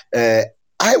uh,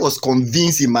 I was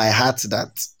convinced in my heart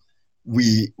that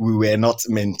we were not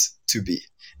meant to be.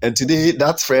 And today,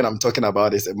 that friend I'm talking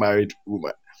about is a married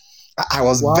woman. I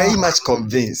was Wow. very much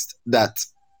convinced that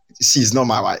she's not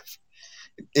my wife.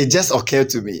 It just occurred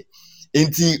to me.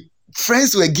 Until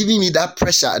friends were giving me that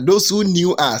pressure, those who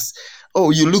knew us,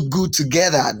 oh, you look good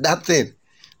together, that thing.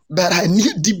 But I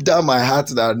knew deep down my heart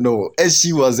that no, and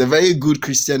she was a very good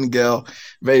Christian girl,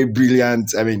 very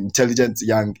brilliant, I mean, intelligent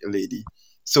young lady.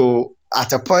 So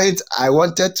at a point, I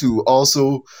wanted to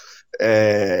also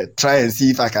try and see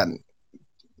if I can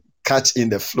catch in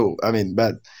the flow. I mean,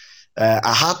 but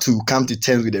I had to come to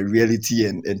terms with the reality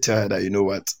and tell her that, you know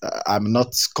what, I'm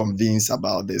not convinced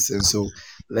about this. And so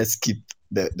let's keep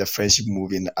the friendship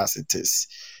moving as it is.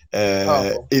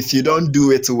 Powerful. If you don't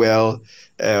do it well,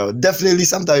 definitely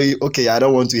sometimes, okay, I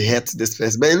don't want to hurt this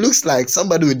person, but it looks like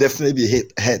somebody will definitely be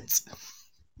hurt.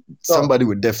 Sure. Somebody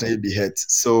would definitely be hurt.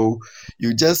 So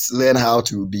you just learn how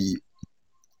to be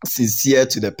sincere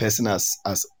to the person as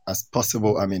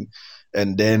possible. I mean,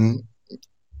 and then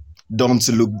don't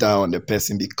look down on the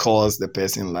person because the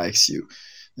person likes you.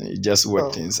 You just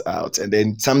work Sure. things out. And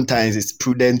then sometimes it's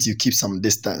prudent you keep some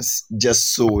distance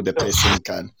just so the person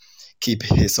can keep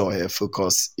his or her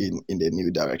focus in the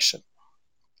new direction.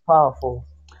 Powerful.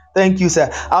 Thank you, sir.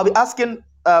 I'll be asking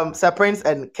Sir Prince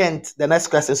and Kent the next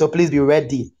question, so please be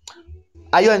ready.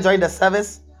 Are you enjoying the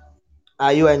service?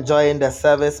 Are you enjoying the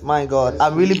service? My God,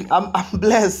 I'm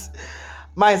blessed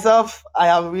myself. I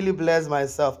am really blessed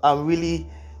myself. I'm really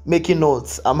making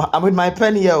notes. I'm with my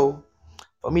pen here.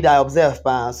 For me, that I observe,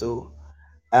 so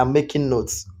I'm making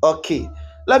notes. Okay,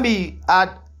 let me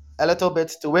add a little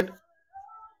bit to it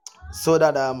so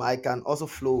that I can also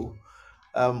flow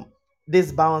um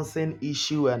this balancing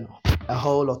issue and a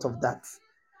whole lot of that.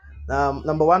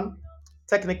 Number one,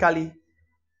 technically,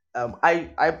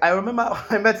 I remember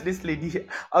I met this lady.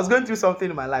 I was going through something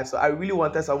in my life, so I really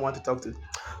wanted someone to talk to.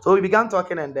 So we began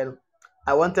talking, and then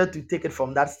I wanted to take it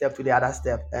from that step to the other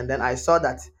step. And then I saw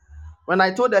that when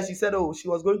I told her, she said, "Oh, she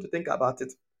was going to think about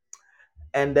it."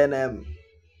 And then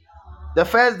the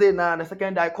first day now, the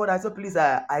second day, I called her. I said, "Please,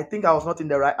 I think I was not in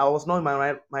the right. I was not in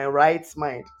my right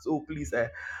mind. So please,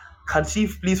 can she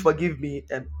please forgive me?"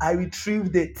 And I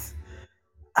retrieved it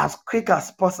as quick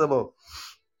as possible.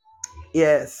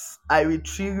 Yes, I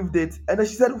retrieved it. And then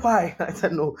she said, "Why?" I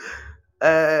said, "No,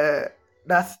 uh,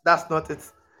 that's not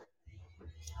it."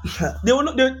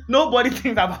 Nobody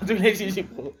thinks about relationship.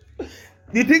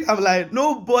 The thing I'm like,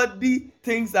 nobody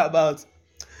thinks about.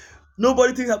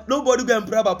 Nobody go and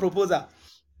pray about proposal.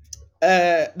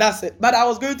 That's it. But I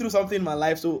was going through something in my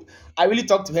life, so I really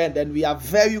talked to her, and then we are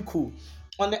very cool.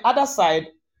 On the other side,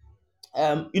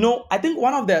 I think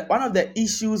one of the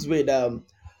issues with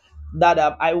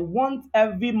that I want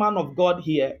every man of God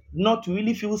here not to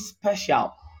really feel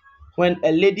special when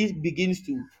a lady begins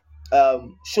to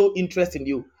show interest in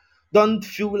you. Don't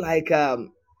feel like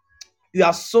you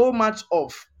are so much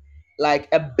of like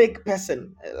a big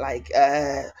person, like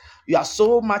you are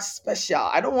so much special.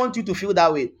 I don't want you to feel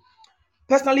that way.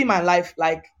 Personally, my life,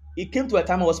 like it came to a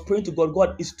time I was praying to God.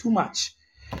 God is too much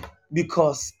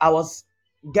because I was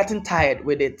getting tired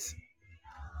with it.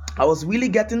 I was really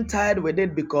getting tired with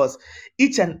it because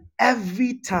each and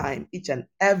every time, each and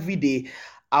every day,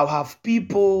 I'll have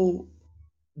people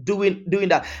doing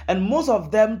that, and most of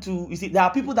them too. You see, there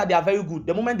are people that they are very good.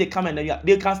 The moment they come, and then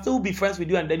they can still be friends with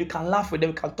you, and then you can laugh with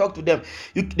them, you can talk to them,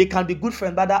 they can be good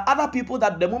friends. But there are other people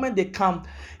that the moment they come,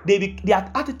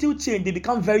 their attitude change, they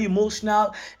become very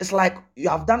emotional. It's like you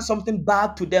have done something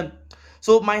bad to them.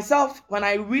 So myself, when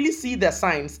I really see the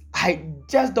signs,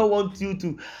 just don't want you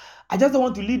to I just don't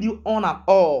want to lead you on at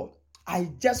all.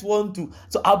 I just want to.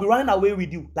 So I'll be running away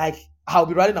with you. Like I'll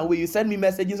be running away. You send me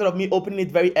message instead of me opening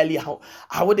it very early.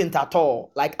 I wouldn't at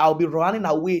all. Like I'll be running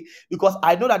away because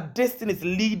I know that this thing is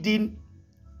leading.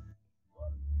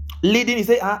 You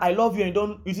say, I love you, and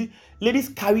don't. You see, ladies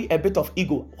carry a bit of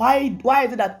ego. Why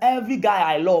is it that every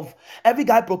guy I love, every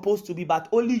guy proposed to me, but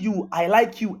only you, I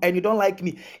like you and you don't like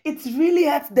me? It really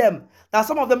hurts them. Now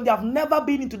some of them, they have never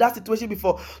been into that situation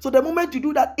before, so the moment you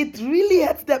do that, it really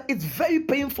hurts them. It's very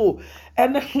painful.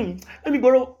 And let me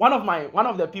borrow one of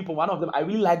them. I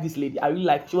really like this lady. I really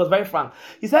like. She was very frank.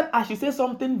 He said I should say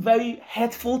something very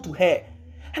hurtful to her.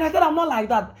 And I said, I'm not like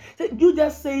that. He said, you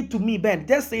just say it to me, Ben.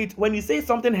 Just say it. When you say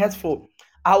something hurtful,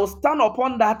 I will stand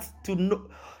upon that to know.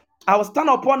 I will stand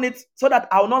upon it so that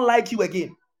I will not like you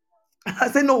again. I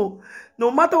said, no,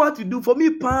 no matter what you do, for me,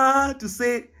 pa, to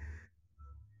say,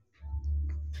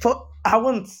 for I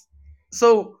won't.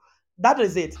 So that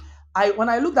is it. When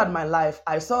I looked at my life,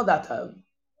 I saw that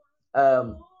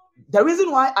um, the reason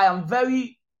why I am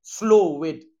very slow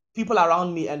with people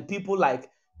around me and people that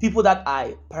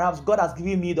I perhaps God has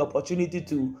given me the opportunity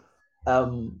to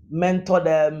mentor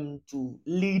them, to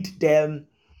lead them.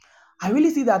 I really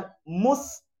see that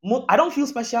most I don't feel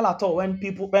special at all when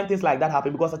things like that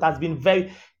happen because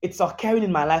it's occurring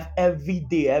in my life every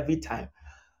day, every time.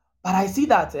 But I see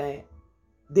that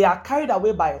they are carried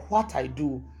away by what I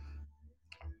do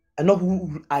and not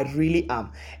who I really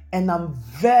am. And I'm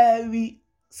very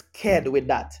scared with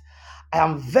that. I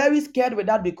am very scared with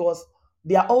that because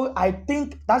they are all, I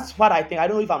think that's what I think. I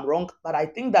don't know if I'm wrong, but I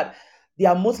think that they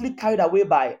are mostly carried away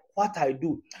by what I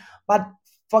do. But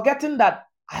forgetting that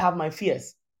I have my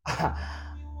fears, I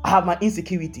have my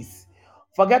insecurities,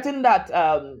 forgetting that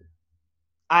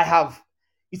I have,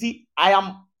 you see, I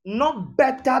am not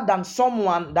better than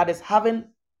someone that is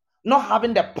not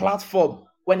having the platform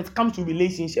when it comes to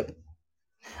relationship.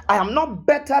 I am not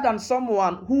better than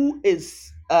someone who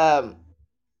is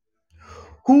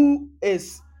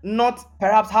not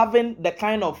perhaps having the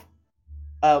kind of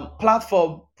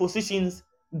platform, positions,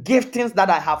 giftings that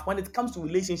I have when it comes to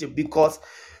relationship because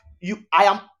I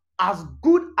am as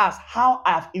good as how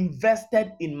I have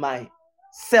invested in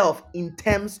myself in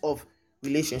terms of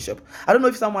relationship. I don't know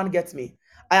if someone gets me.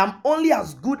 I am only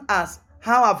as good as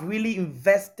how I've really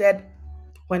invested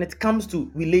when it comes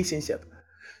to relationship.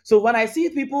 So when I see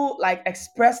people like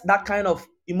express that kind of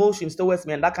emotions towards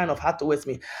me and that kind of heart towards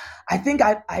me, I think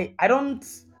I don't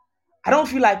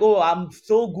feel like, oh, I'm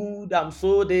so good, I'm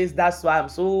so this, that's why I'm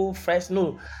so fresh.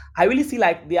 No, I really see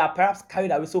like they are perhaps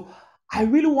carried away. So I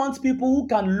really want people who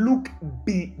can look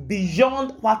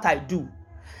beyond what I do.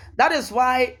 That is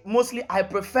why mostly I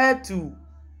prefer to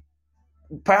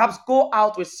perhaps go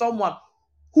out with someone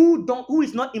who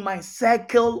is not in my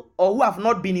circle or who have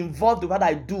not been involved with what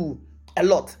I do a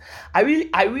lot. I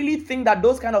really think that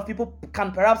those kind of people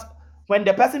can perhaps when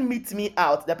the person meets me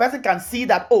out, the person can see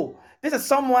that, oh, this is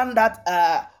someone that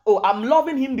oh, I'm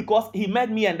loving him because he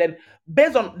met me, and then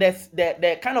based on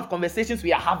the kind of conversations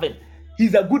we are having,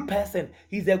 he's a good person.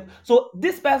 So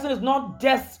this person is not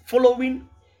just following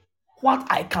what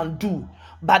I can do.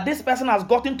 But this person has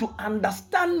gotten to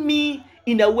understand me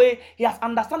in a way. He has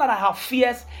understand that I have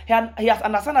fears. He has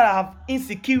understand that I have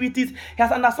insecurities. He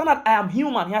has understand that I am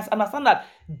human. He has understand that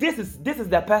this is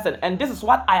the person and this is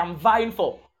what I am vying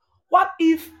for. What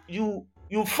if you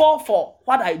fall for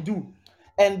what I do,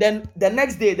 and then the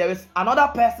next day there is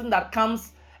another person that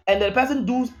comes and the person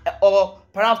does or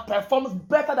perhaps performs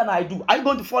better than I do? Are you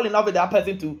going to fall in love with that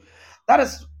person too? That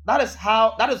is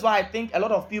why I think a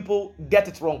lot of people get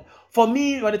it wrong. For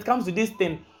me, when it comes to this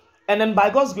thing, And then by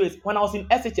God's grace, when I was in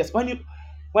SHS,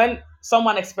 when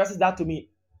someone expresses that to me,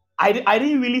 I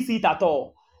didn't really see it at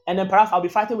all. And then perhaps I'll be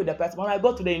fighting with the person. When I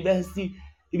go to the university,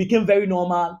 it became very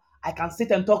normal. I can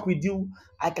sit and talk with you.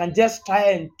 I can just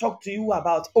try and talk to you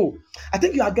about, oh, I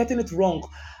think you are getting it wrong.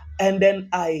 And then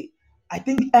I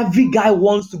think every guy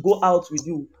wants to go out with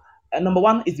you. And number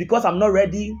one, it's because I'm not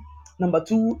ready. Number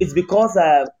two, it's because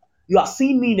you are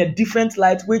seeing me in a different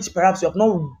light, which perhaps you have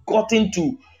not gotten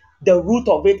to the root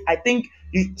of it. I think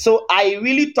so. I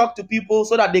really talk to people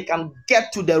so that they can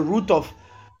get to the root of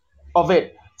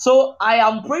it. So I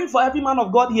am praying for every man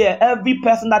of God here, every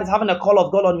person that is having a call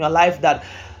of God on your life, that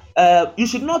you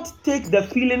should not take the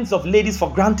feelings of ladies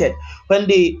for granted. When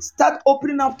they start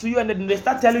opening up to you and then they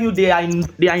start telling you they are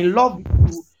in love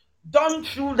with you, don't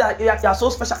feel that they are so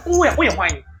special. Who am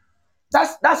I?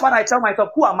 That's what I tell myself.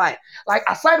 Who am I? Like,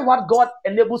 aside what God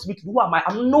enables me to do, who am I?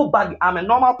 I'm nobody. I'm a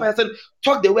normal person.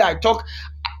 Talk the way I talk.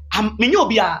 I'm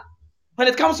Minyobia. When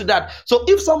it comes to that, so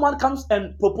if someone comes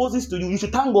and proposes to you, you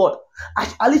should thank God.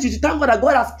 At least you should thank God that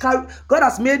God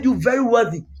has made you very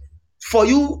worthy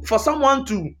for someone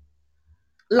to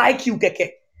like you,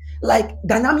 keke. Like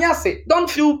Dynamia said, don't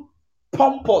feel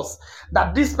pompous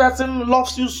that this person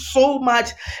loves you so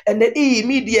much, and then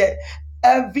immediate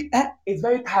it's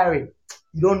very tiring.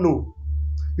 You don't know.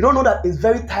 You don't know that it's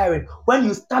very tiring when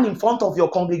you stand in front of your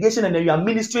congregation and then you are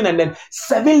ministering, and then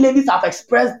seven ladies have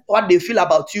expressed what they feel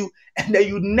about you, and then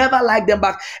you never like them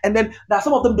back. And then there are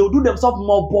some of them, they'll do themselves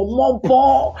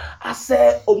more. I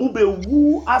say, Omube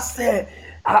woo, I say,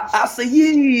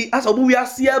 ye, I say, we are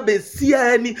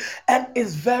and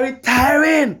it's very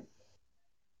tiring.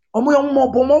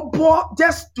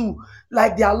 Just to,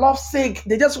 like, their love's sake,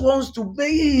 they just want to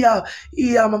be here.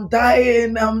 Yeah, I'm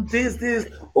dying. I'm this.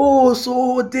 Oh,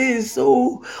 so this.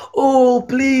 Oh,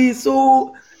 please.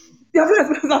 So you have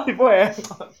experienced that before. Eh?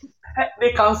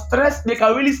 They can stress. They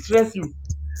can really stress you.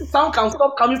 Some can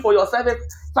stop coming for your service.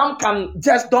 Some can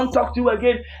just don't talk to you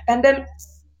again. And then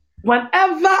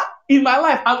whenever in my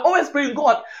life, I'm always praying,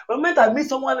 God, the moment I meet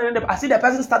someone and I see the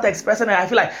person start expressing and I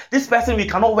feel like this person we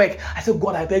cannot work. I say,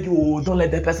 God, I beg you, don't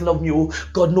let that person love me. Oh,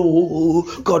 God, no,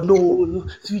 God, no.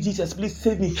 Sweet Jesus, please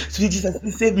save me. Sweet Jesus,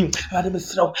 please save me.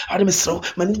 Rademesro,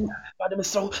 Manin,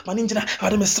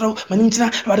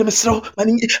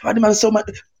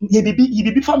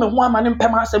 Ye be for me one man in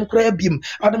Pema, some crabim,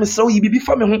 Rademesro, ye be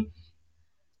for me.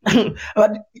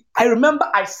 But I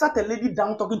remember I sat a lady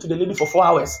down talking to the lady for 4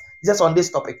 hours just on this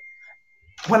topic.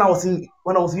 When I was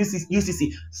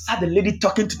UCC, sat the lady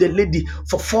talking to the lady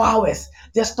for 4 hours,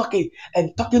 just talking,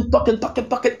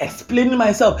 explaining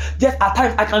myself. Just at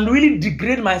times I can really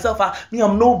degrade myself. Me,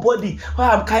 I'm nobody.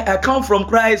 I come from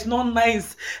Christ, not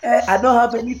nice. I don't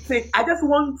have anything. I just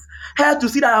want her to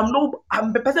see that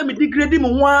I'm the person me degrading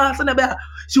me once, and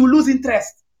she will lose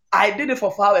interest. I did it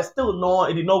for 4 hours. Still, no,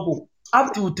 it did not go.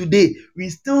 Up to today, we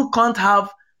still can't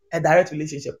have a direct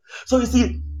relationship. So you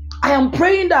see, I am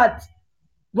praying that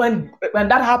when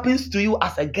that happens to you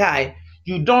as a guy,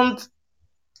 you don't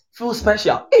feel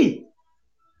special. Hey,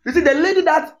 you see the lady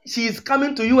that she's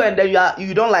coming to you and then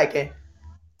you don't like her.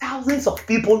 Thousands of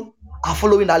people are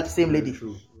following that same lady.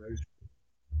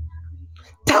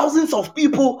 Thousands of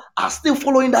people are still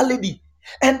following that lady.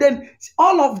 And then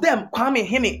all of them, Kwame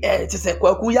Hini, just say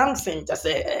Kwaku Yangsen, just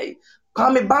say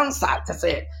Kwame Bansa, just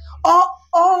say all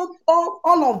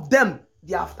of them,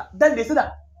 they after. Then they say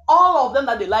that all of them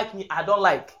that they like me, I don't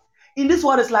like. In this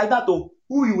world, it's like that though.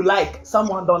 Who you like,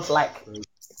 someone don't like.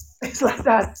 It's like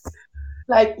that.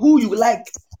 Like who you like,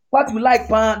 what you like,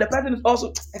 the person is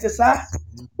also it's a sir,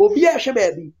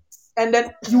 baby. And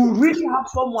then you really have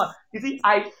someone. You see,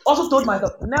 I also told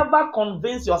myself, never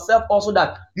convince yourself also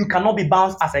that you cannot be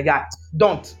bounced as a guy.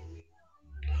 Don't.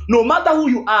 No matter who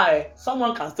you are,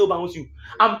 someone can still bounce you.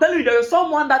 I'm telling you, there is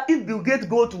someone that if Bill Gates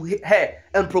go to her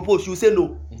and propose, you say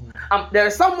no. There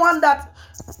is someone that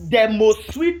the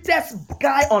most sweetest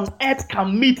guy on earth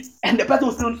can meet, and the person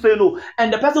will still say no,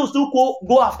 and the person will still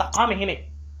go after Kwame Hine,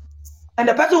 and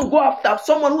the person will go after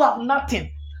someone who have nothing.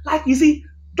 Like you see,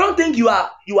 don't think you are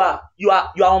unbounceable. You are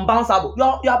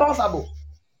bounceable.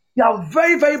 You are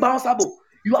very very bounceable.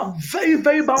 You are very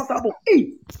very bounceable.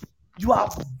 Hey, you are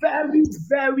very,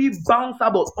 very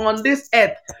bounceable on this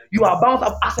earth. You are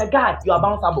bounceable as a guy. You are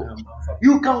bounceable.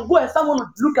 You can go and someone will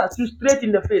look at you straight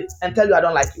in the face and tell you, "I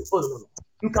don't like you." Oh no.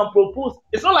 You can propose.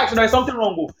 It's not like there is something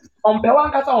wrong.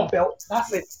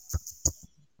 That's it.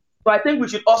 So I think we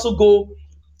should also go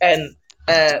and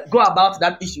go about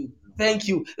that issue. Thank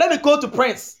you. Let me go to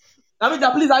Prince.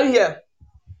 Namita, please, are you here?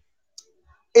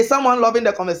 Is someone loving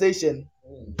the conversation?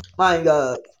 My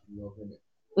God.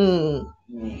 Mm.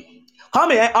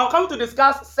 Come here. I'll come to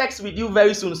discuss sex with you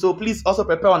very soon. So please also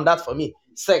prepare on that for me.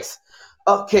 Sex.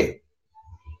 Okay.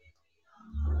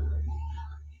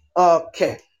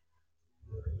 Okay.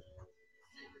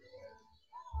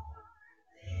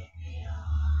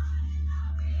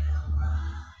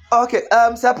 Okay.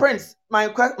 Sir Prince, my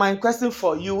question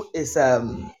for you is as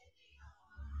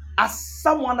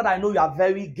someone that I know you are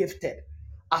very gifted,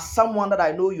 as someone that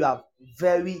I know you are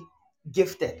very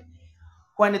gifted,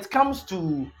 when it comes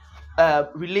to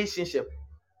relationship,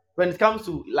 when it comes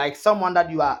to like someone that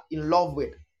you are in love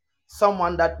with,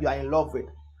 someone that you are in love with,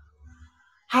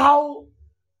 how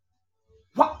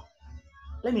what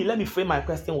let me frame my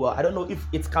question well. I don't know if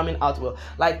it's coming out well.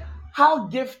 Like, how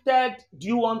gifted do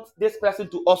you want this person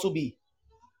to also be?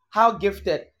 How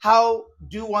gifted? How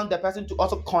do you want the person to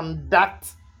also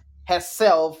conduct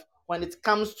herself when it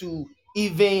comes to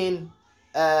even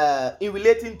in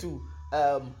relating to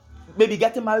maybe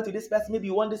getting married to this person? Maybe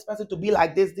you want this person to be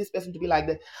like this person to be like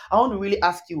that. I want to really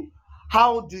ask you,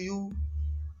 how do you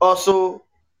also,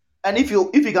 and if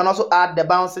you can also add the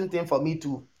bouncing thing for me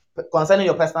too concerning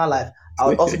your personal life, I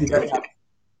would also be very happy.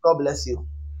 God bless you.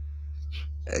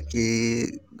 Okay,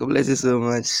 God bless you so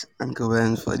much, Uncle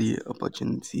Ben, for the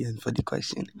opportunity and for the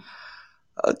question.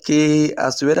 Okay,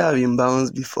 as to whether I've been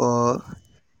bounced before,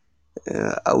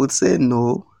 I would say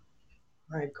no.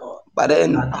 My God. But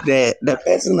then the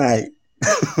person I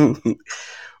when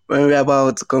we're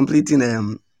about completing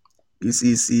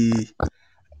UCC,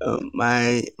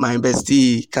 my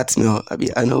bestie Katmio,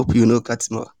 I hope you know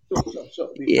Katmio. Sure, sure, sure.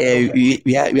 Yeah, God bless.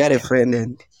 we had a friend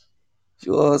and she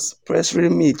was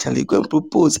pressuring me, Charlie, go and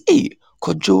propose. Hey,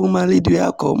 Kojo Mali do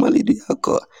you call?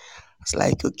 I was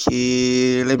like,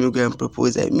 okay, let me go and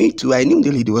propose. And me too. I knew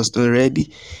the lady was not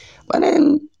ready. But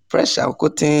then pressure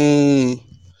cutting.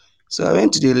 So I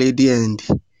went to the lady and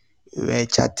we were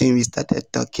chatting, we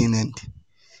started talking and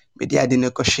maybe I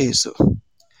didn't crochet so.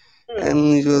 Hmm.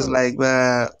 And she was like,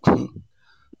 but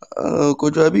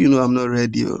Kojo, I'm not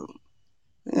ready. Oh.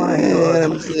 My God.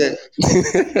 I'm saying,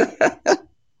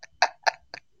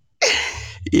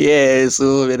 yeah,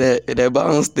 so with the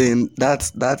bounce thing,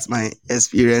 that's my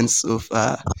experience so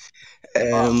far.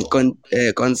 Wow.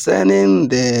 Concerning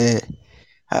the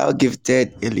how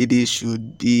gifted a lady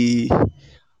should be,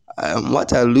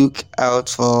 what I look out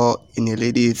for in a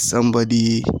lady is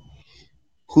somebody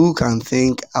who can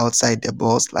think outside the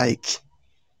box. Like,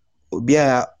 obi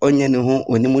a ɔnyɛ ne ho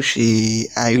ɔnim hwee.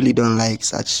 I really don't like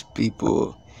such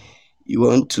people. You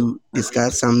want to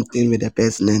discuss something with the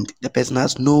person and the person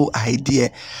has no idea,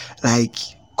 like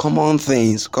common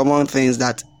things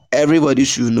that everybody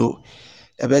should know.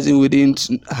 The person wouldn't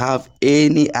have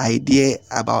any idea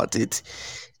about it.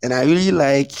 And I really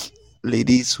like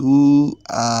ladies who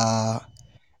have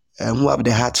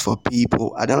the heart for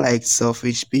people. I don't like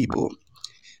selfish people.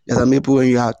 There's some people when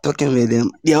you are talking with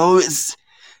them, they'll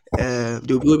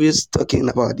be always talking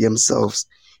about themselves.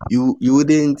 You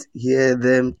wouldn't hear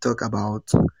them talk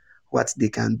about what they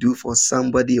can do for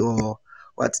somebody or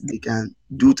what they can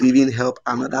do to even help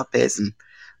another person.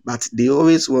 But they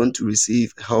always want to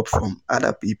receive help from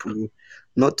other people,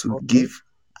 not to Okay. give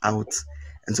out.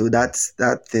 And so that's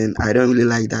that thing. I don't really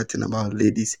like that thing about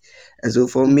ladies. And so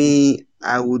for Mhm, me,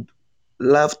 I would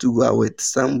love to go out with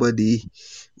somebody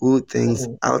who thinks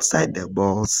mhm. outside the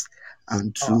box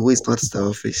and who is Powerful. not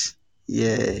selfish.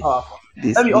 Yeah, Powerful.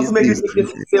 this Let me also these make you these take three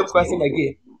this same question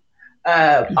again.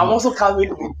 I'm also coming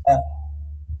with.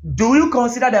 Do you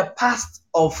consider the past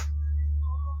of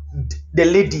the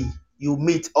lady you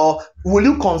meet, or will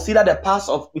you consider the past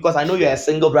of? Because I know you're a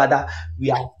single brother.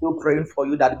 We are still praying for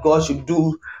you that God should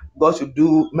do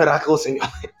miracles in your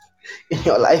in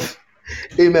your life.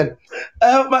 Amen.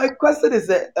 My question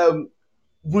is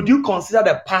would you consider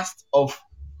the past of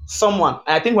someone?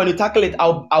 I think when you tackle it,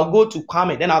 I'll go to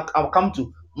Kwame, then I'll come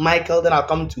to Michael, then I'll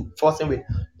come to Fortune with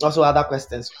also other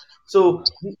questions. So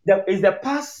is the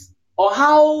past, or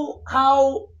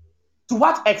how to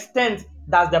what extent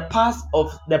does the past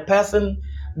of the person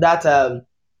that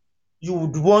you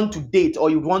would want to date or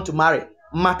you would want to marry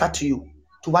matter to you?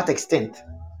 To what extent?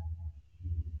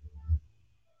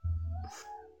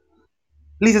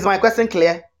 Please, is my question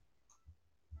clear?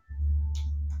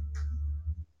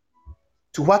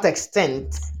 To what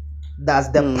extent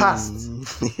does the past Hmm.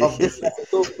 of the person?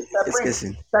 So, Mr. This Prince,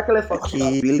 question. tackle it for me.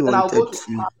 Okay, really Then I'll go wanted to.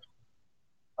 to.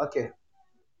 Okay.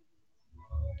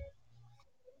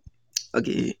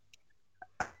 Okay,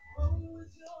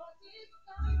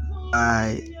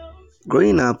 I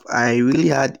growing up, I really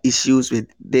had issues with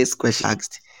this question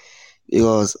asked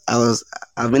because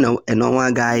I've been a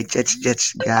normal guy,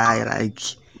 church guy, like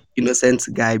innocent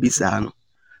guy, bisano.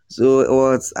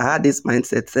 So I had this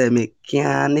mindset, say me,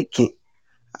 "Kianiki."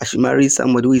 I should marry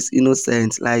somebody who is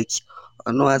innocent, like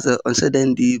no as a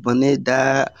uncertainty,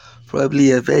 boneda,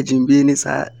 probably a virgin being is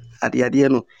at the idea.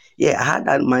 No, yeah, I had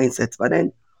that mindset, but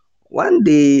then one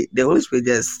day the Holy Spirit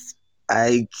just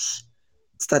I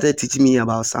started teaching me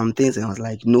about some things, and I was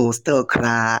like, no, still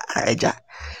cry.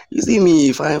 You see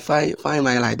me, find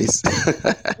my like this.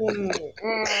 Mm,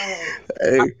 mm.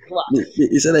 Eh, Wow.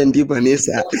 it's not deep on this.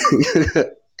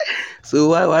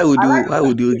 So I like why what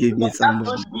would you're you saying give me because that's somebody?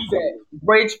 going to be the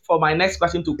bridge for my next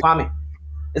question to Kwame.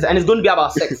 And it's going to be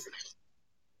about sex.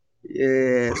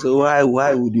 Yeah. So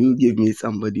why would you give me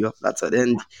somebody of that sort?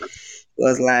 And it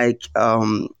was like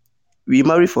we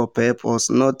marry for purpose,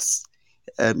 not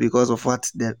because of what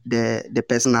the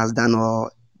person has done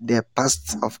or the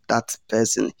past of that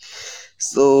person.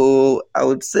 So I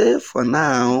would say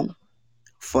Mhm.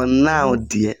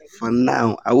 dear, for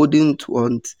now, I wouldn't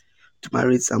want to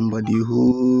marry somebody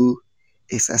who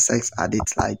is a sex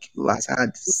addict, like who has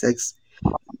had sex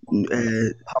uh,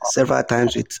 several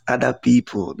times with other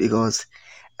people, because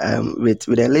with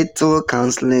a little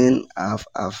counseling, I've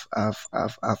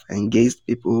engaged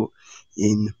people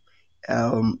in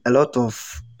a lot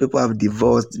of people have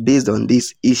divorced based on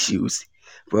these issues.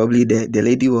 Probably the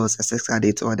lady was a sex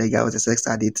addict or the guy was a sex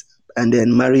addict and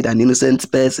then married an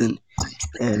innocent person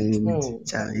and Mm.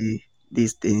 Charlie,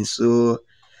 these things. So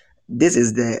this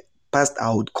is the past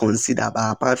I would consider,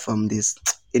 but apart from this,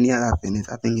 any other thing,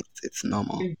 I think it's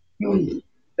normal. Thank you.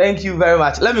 Thank you very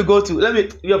much. Let me go to let me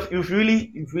you've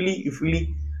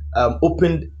really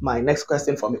opened my next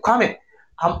question for me. Kwame,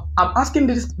 I'm asking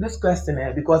this question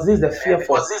because this is the fear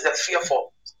for Because this is the fear for.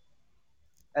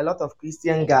 a lot of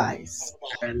Christian guys,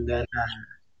 and then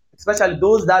especially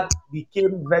those that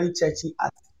became very churchy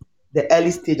at the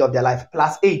early stage of their life,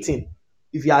 plus 18.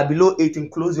 If you are below 18,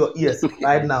 close your ears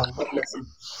right now. God bless you.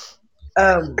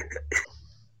 Um,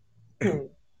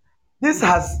 this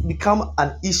has become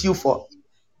an issue for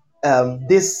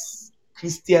these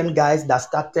Christian guys that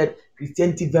started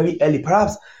Christianity very early.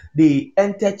 Perhaps they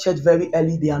entered church very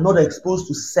early. They are not exposed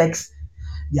to sex.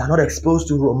 They are not exposed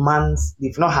to romance.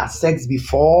 They've not had sex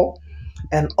before.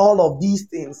 And all of these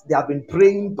things, they have been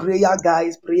praying, prayer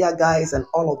guys, and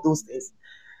all of those things.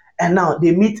 And now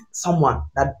they meet someone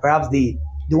that perhaps they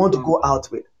want to go out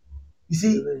with. You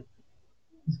see,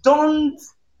 don't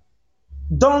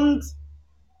don't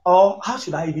or how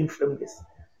should I even frame this?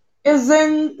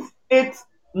 Isn't it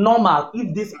normal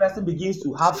if this person begins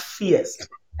to have fears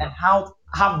and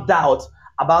have doubt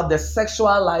about the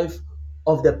sexual life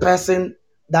of the person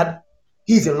that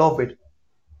he's in love with?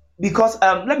 Because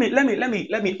let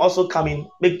me also come in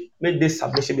make this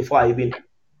submission before I even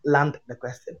land the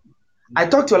question. I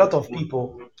talk to a lot of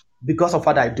people because of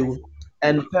what I do,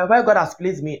 and where God has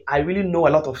placed me, I really know a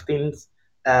lot of things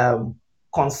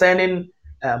concerning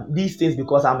these things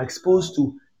because I'm exposed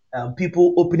to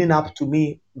people opening up to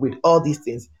me with all these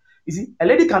things. You see, a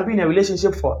lady can be in a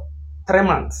relationship for 3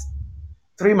 months,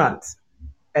 3 months,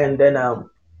 and then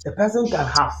the person can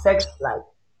have sex like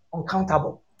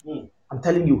uncountable. I'm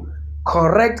telling you,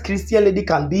 correct Christian lady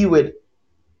can be with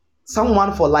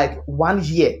someone for like 1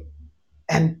 year,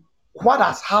 and what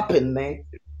has happened, man?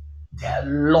 There are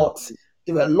lots.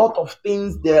 There were a lot of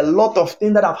things. There are a lot of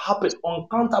things that have happened,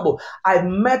 uncountable. I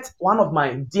met one of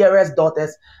my dearest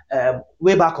daughters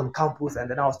way back on campus, and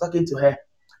then I was talking to her,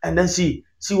 and then she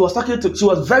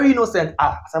was very innocent.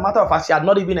 As a matter of fact, she had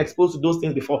not even exposed to those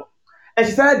things before, and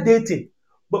she started dating.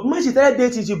 But when she started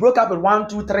dating, she broke up with one,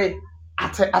 two, three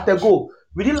at a go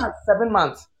within like 7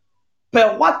 months.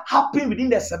 But what happened within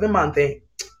the 7 months?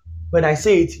 When I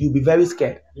say it, you'll be very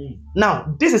scared.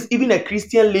 Now, this is even a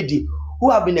Christian lady who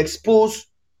have been exposed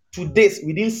to this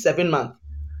within 7 months.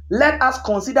 Let us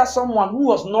consider someone who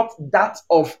was not that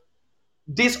of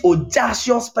this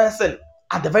audacious person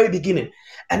at the very beginning.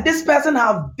 And this person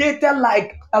have dated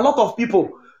like a lot of people,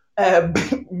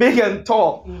 big and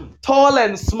tall, tall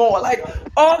and small, like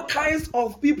all kinds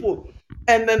of people.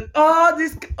 And then all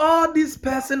these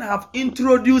person have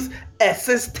introduced a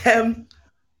system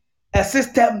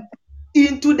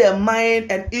into the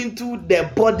mind and into the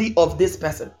body of this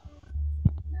person.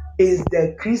 Is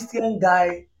the Christian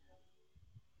guy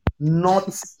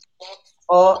not,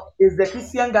 or is the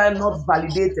Christian guy not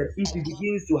validated if he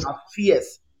begins to have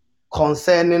fears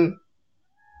concerning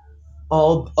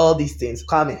all these things?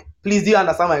 Kwame, please, do you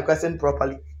understand my question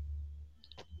properly?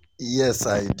 Yes,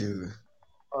 I do.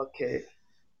 Okay.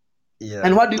 Yeah.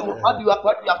 And what do you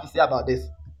have to say about this?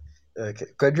 Okay.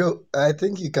 Kwadwo, I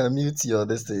think you can mute your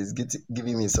this thing. It's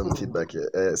giving me some feedback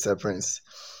here. Sir Prince.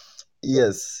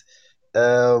 Yes.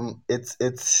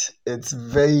 It's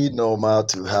very normal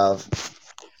to have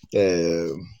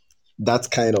um that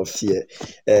kind of fear.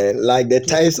 Like the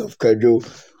types of Kwejo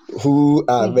who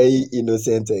are mm, very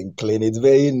innocent and clean, it's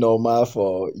very normal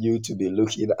for you to be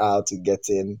looking out to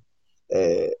getting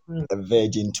uh, mm, a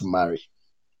virgin to marry.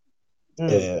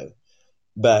 mm. Uh,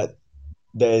 but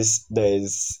there's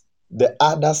the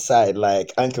other side,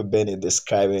 like Uncle Benny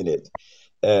describing it.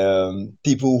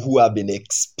 People who have been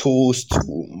exposed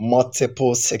to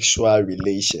multiple sexual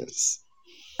relations.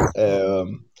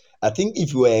 Um, I think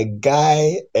if you are a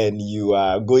guy and you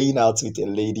are going out with a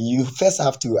lady, you first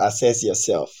have to assess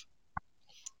yourself.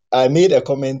 I made a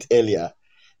comment earlier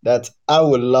that I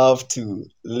would love to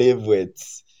live with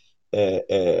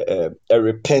a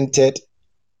repented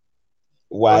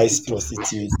wise Prostitute.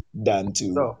 prostitute than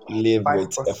to So, live five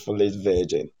with a prostitute. foolish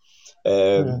virgin.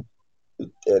 Mm,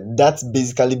 Um, that's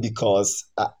basically because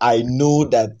I know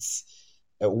that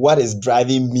what is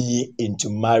driving me into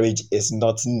marriage is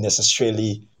not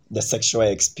necessarily the sexual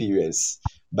experience,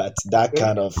 but that okay.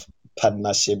 kind of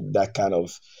partnership, that kind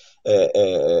of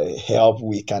help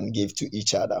we can give to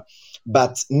each other.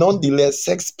 But nonetheless,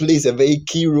 sex plays a very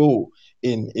key role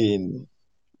in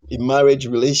marriage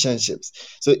relationships.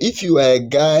 So if you are a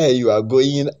guy, you are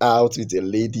going out with a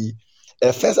lady,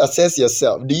 first assess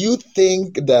yourself. Do you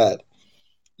think that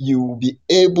you will be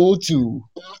able to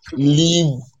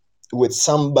live with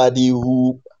somebody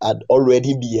who had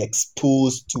already been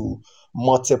exposed to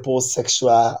multiple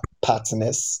sexual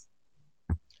partners?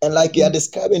 And like you are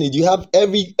describing it, you have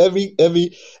every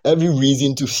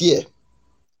reason to fear.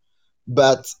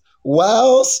 But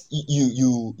whilst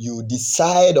you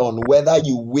decide on whether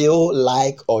you will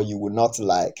like or you will not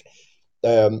like,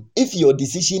 if your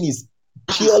decision is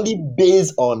purely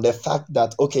based on the fact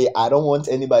that okay, I don't want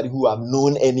anybody who have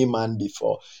known any man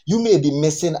before, you may be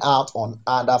missing out on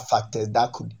other factors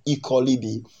that could equally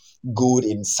be good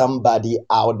in somebody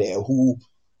out there who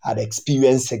had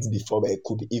experienced sex before, but it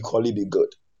could equally be good.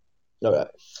 All right.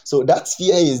 So that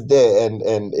fear is there,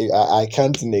 and I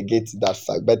can't negate that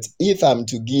fact. But if I'm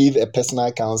to give a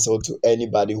personal counsel to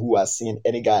anybody who has seen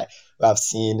any guy who have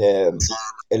seen a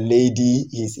lady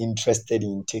he's interested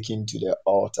in taking to the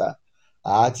altar,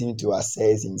 I ask him to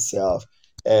assess himself.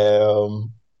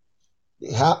 Um,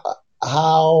 how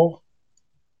how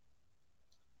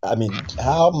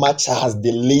how much has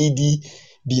the lady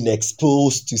been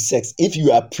exposed to sex? If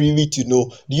you are privy to know,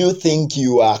 do you think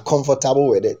you are comfortable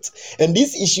with it? And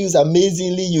these issues,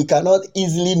 amazingly, you cannot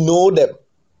easily know them.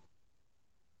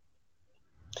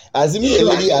 Assuming a Sure.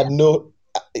 lady had no,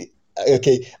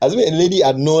 okay, assuming a lady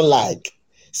had no like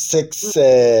Mm, six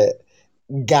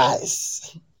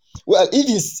guys. Well, if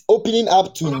he's opening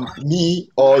up to me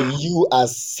or you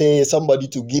as say somebody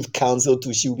to give counsel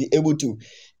to, she'll be able to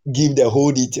give the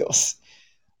whole details.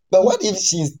 But mm, what if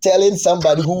she's telling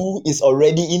somebody who is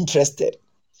already interested?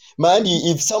 Mind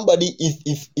you, if somebody,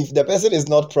 if the person is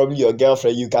not probably your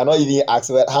girlfriend, you cannot even ask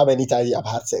well, how many times you have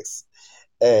had sex.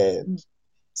 Uh, mm,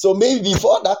 so maybe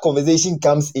before that conversation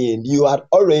comes in, you had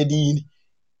already,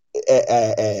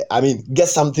 get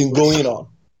something going on.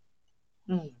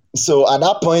 mm, So at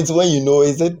that point, when you know,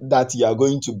 is it that you are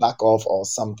going to back off or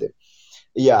something?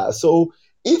 Yeah. So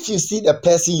if you see the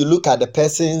person, you look at the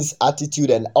person's attitude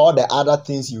and all the other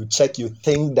things you check, you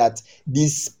think that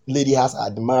this lady has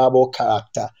admirable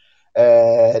character.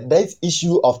 That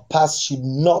issue of past should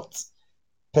not,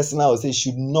 personally, I would say,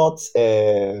 should not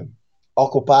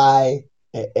occupy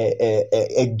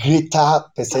a greater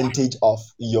percentage of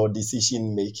your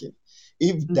decision making.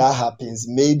 If mm. that happens,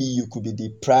 maybe you could be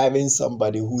depriving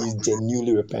somebody who is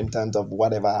genuinely repentant of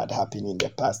whatever had happened in the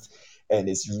past and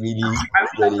is really I really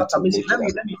like ready your to submission. make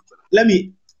it up. Let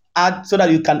me add so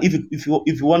that you can, if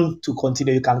you want to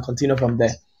continue, you can continue from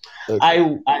there.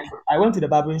 Okay. I went to the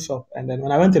barbering shop, and then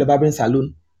when I went to the barbering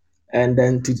salon, and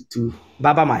then to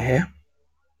barber my hair,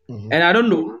 Mhm. and I don't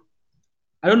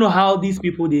know how these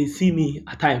people they see me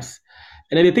at times,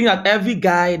 and then they think that every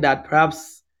guy that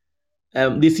perhaps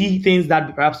they see things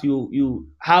that perhaps you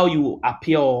how you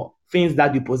appear or things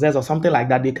that you possess or something like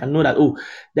that, they can know that, oh,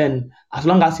 then as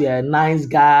long as you're a nice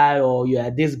guy or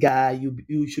you're this guy,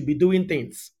 you should be doing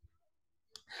things.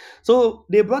 So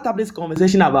they brought up this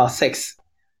conversation about sex,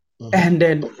 Mhm. and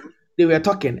then they were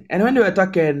talking, and when they were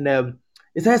talking,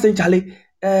 they started saying, Charlie,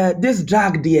 this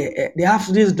drug, they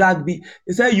have this drug. They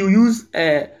said you use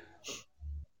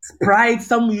Sprite,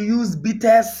 some you use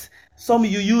bitters, some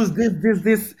you use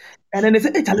this. And then they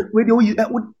say, hey, Charlie, where do you,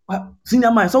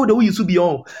 senior man, so the way you should be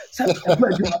on. So,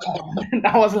 and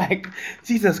I was like,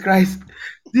 Jesus Christ,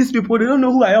 these people, they don't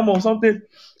know who I am or something.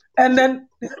 And then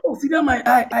they said, oh, senior man,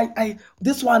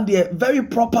 this one there, very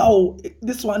proper, oh,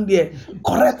 this one there,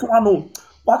 correct one, oh,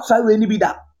 what shall we be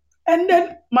that? And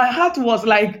then my heart was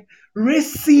like,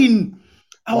 racing.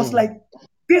 I was Mm. like,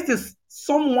 this is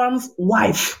someone's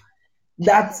wife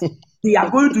that they are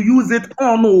going to use it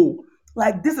on. Oh,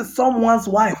 like this is someone's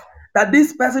wife that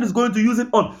this person is going to use it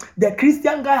on. The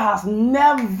Christian guy has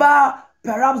never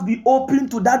perhaps been open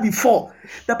to that before.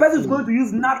 The person is going Mm. to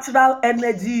use natural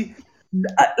energy,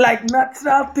 like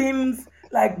natural things,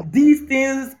 like these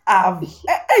things are.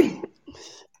 Hey,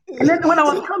 and then when I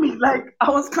was coming, like I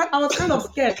was kind of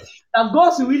scared that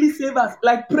God should really save us.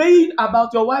 Like praying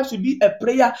about your wife should be a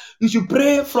prayer. You should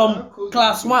pray from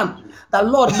class one. That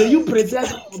Lord, may you preserve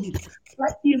her for me.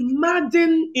 Like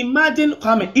imagine,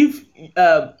 Kwame, if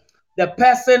the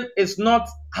person is not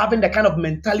having the kind of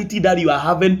mentality that you are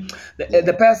having, the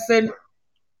Yeah. person.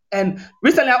 And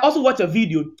recently, I also watched a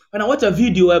video. When I watched a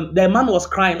video, the man was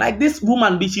crying. Like this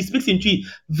woman, she speaks in tree.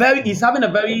 He's Mhm. having a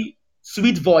very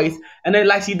sweet voice. And then,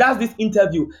 like, she does this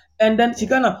interview. And then she Mm.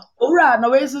 kind of, Ora, now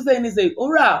where is she saying? He say,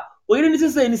 Ora, what you didn't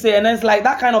say? And then it's like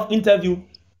that kind of interview.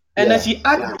 And then Yeah. she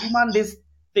asked the woman this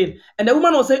thing. And the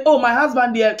woman will say, oh, my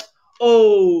husband there,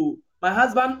 oh, my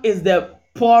husband is the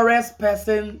poorest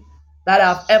person that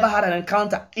I've ever had an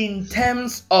encounter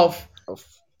Of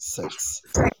sex.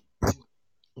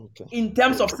 Okay. in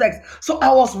terms of sex. So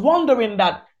I was wondering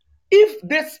that if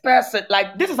this person,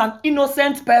 like this is an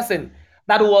innocent person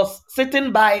that was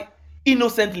sitting by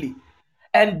innocently,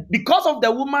 and because of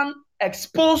the woman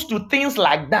exposed to things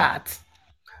like that,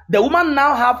 the woman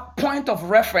now have point of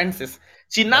references.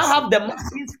 She I now see. have the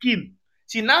masking skill.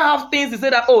 She now have things to say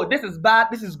that, oh, this is bad,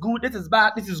 this is good, this is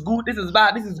bad, this is good, this is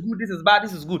bad, this is good, this is bad,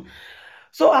 this is good.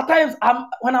 So at times,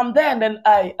 when I'm there, and then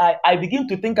I begin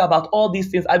to think about all these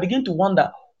things. I begin to wonder,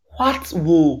 what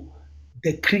will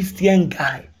the Christian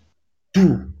guy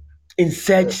do in Uh,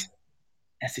 such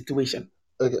a situation?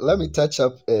 Okay, let me touch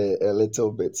up a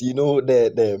little bit.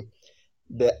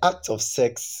 The act of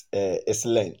sex is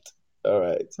learned, all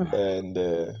right, and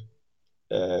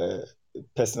uh,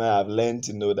 personally, I've learned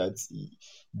to know that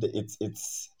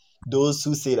it's those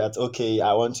who say that, okay,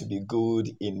 I want to be good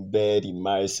in bed in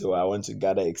marriage, so I want to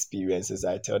gather experiences.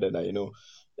 I tell them that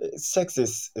sex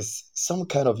is some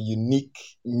kind of unique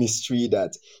mystery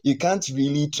that you can't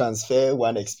really transfer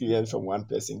one experience from one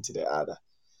person to the other.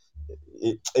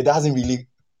 It doesn't really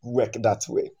work that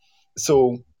way.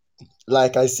 So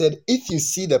like I said, if you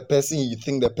see the person, you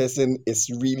think the person is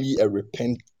really a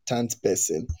repentant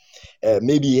person,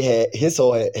 maybe his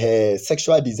or her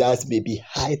sexual desires may be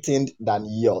heightened than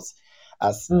yours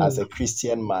as Mm, a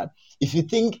Christian man. If you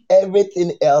think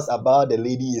everything else about the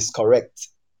lady is correct,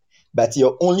 but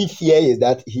your only fear is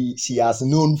that she has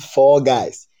known four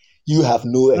guys, you have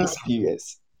no mm,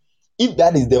 experience. If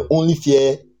that is the only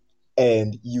fear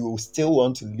and you still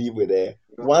want to live with her,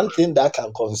 one thing that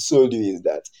can console you is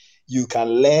that you can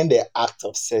learn the act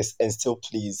of sex and still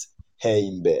please her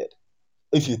in bed.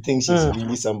 If you think she's mm.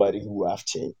 really somebody who have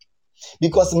changed,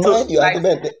 because So, mind you, like,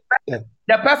 argument.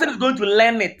 the person is going to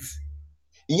learn it.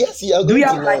 Yes, you are Do going you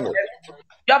to have like, learn it. do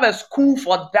you have a school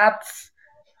for that?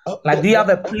 Like, do you have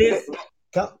The a place?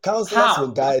 counselors How?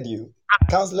 will guide you.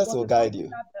 Counselors Because will it's guide something you.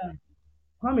 that,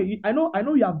 Kwame, I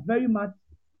know you are very much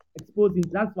exposed in.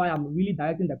 That's why I'm really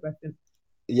directing the question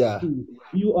Yeah, to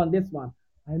you on this one.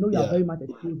 I know you are yeah, very much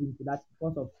exposed into that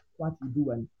because of what you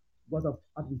do and because of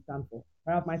what we stand for.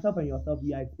 Perhaps myself and yourself,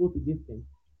 we are exposed to these things.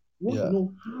 We want to yeah.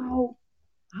 know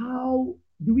how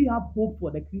do we have hope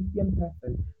for the Christian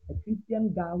person, the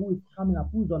Christian guy who is coming up,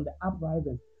 who's on the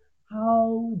uprising?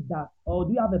 How that, or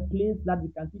do you have a place that we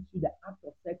can teach you the act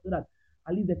of sex so that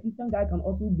at least the Christian guy can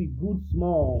also be good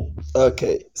small?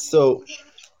 Okay, so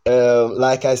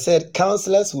like I said,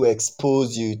 counselors will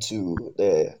expose you to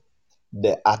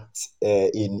the act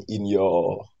in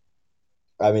your,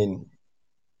 I mean,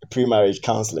 pre-marriage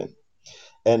counseling.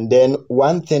 And then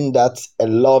one thing that a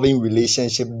loving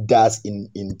relationship does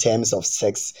in terms of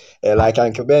sex, like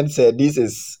Uncle Ben said, this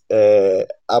is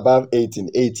above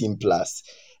 18 plus.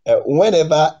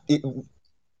 Whenever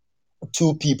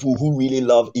two people who really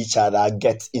love each other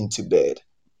get into bed,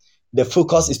 the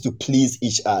focus is to please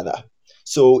each other.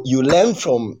 So you learn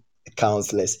from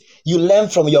counselors, you learn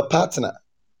from your partner.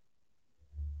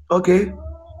 Okay.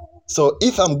 So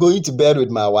if I'm going to bed with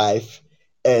my wife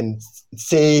and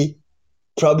say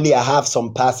probably I have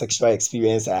some past sexual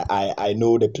experience, I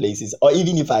know the places, or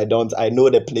even if I don't, I know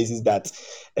the places that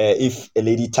if a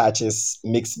lady touches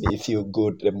makes me feel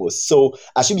good the most. So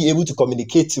I should be able to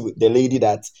communicate to the lady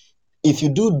that if you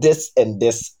do this and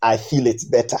this, I feel it's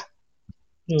better.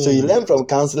 So you Hmm. learn from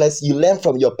counselors, you learn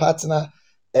from your partner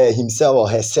himself or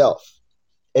herself.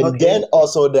 And then Okay.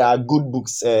 also there are good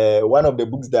books. One of the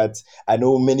books that I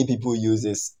know many people use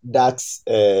is Dark's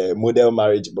Model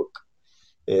Marriage book.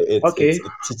 Okay.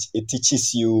 it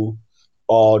teaches you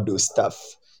all those stuff.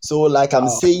 So, like I'm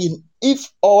Wow. saying,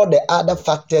 if all the other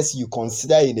factors you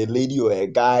consider in a lady or a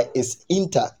guy is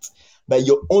intact, but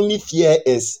your only fear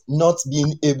is not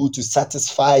being able to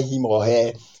satisfy him or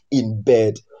her in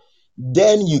bed,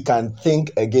 then you can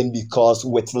think again, because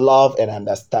with love and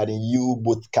understanding, you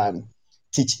both can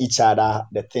teach each other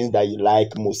the things that you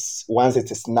like most. Once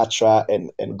it is natural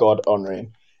and God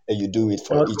honoring, and you do it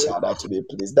for each Okay. other to be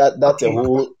pleased. That's a Okay.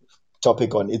 whole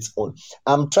topic on its own.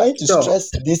 I'm trying to Sure.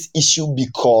 stress this issue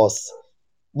because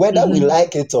whether we Mm-hmm.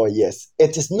 like it or yes,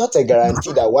 it is not a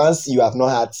guarantee that once you have not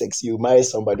had sex, you marry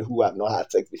somebody who have not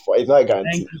had sex before. It's not a Thank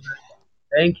guarantee. you.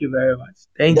 Thank you very much.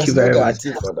 Thank you There's no very much.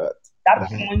 guarantee for that. That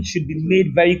Mhm. point should be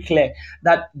made very clear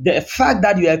that the fact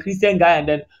that you're a Christian guy and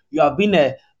then you have been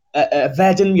a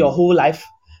virgin your whole life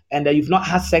and that you've not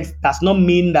had sex does not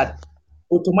mean that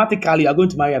automatically you're going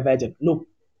to marry a virgin. No.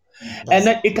 And That's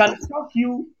then it can shock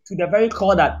you to the very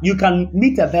core that you can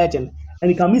meet a virgin and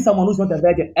you can meet someone who's not a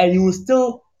virgin and you will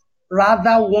still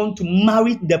rather want to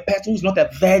marry the person who's not a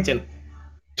virgin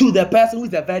to the person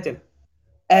who's a virgin.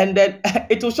 And then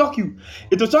it will shock you.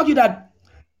 It will shock you that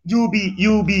you'll be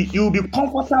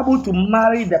comfortable to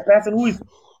marry the person who is.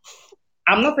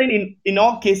 I'm not saying in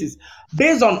all cases,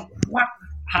 based on what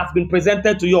has been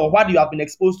presented to you or what you have been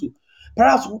exposed to.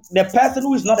 Perhaps the person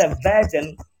who is not a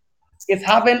virgin is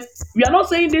having. We are not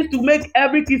saying this to make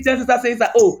every Christian sister say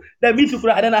that, oh, then me too,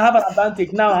 and then I have an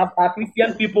advantage now. Our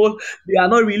Christian people, they are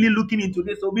not really looking into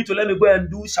this. So me to let me go and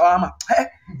do shawarma.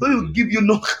 Who will give you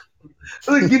knock?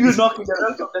 Who will give you knock in the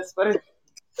realms of the spirit?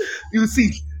 You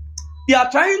see, they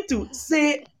are trying to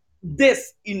say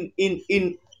this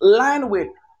in line with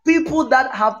people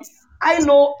that have. I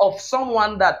know of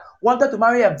someone that wanted to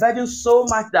marry a virgin so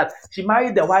much that she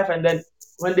married the wife, and then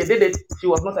when they did it, she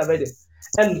was not a virgin.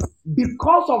 And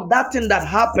because of that thing that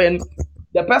happened,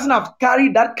 the person have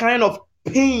carried that kind of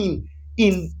pain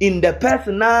in the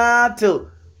person till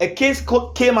a case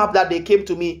came up that they came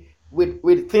to me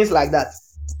with things like that.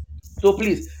 So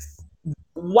please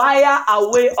wire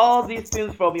away all these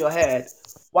things from your head.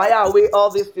 Wire away all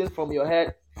these things from your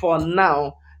head for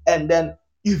now. And then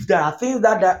if there are things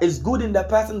that is good in the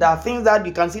person, there are things that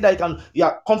you can see that you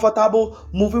are comfortable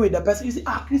moving with the person. You see,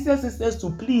 Christian sisters to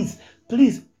please,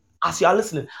 as you are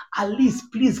listening, at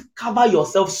least please cover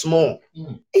yourself small.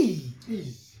 Hey,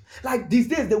 like these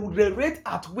days, the rate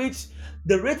at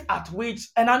which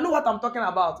and I know what I'm talking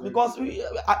about because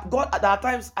God, there are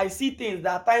times I see things,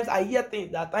 there are times I hear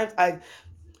things, there are times I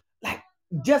like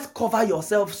just cover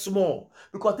yourself small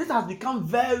because this has become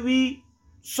very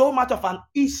so much of an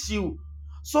issue,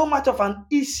 so much of an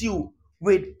issue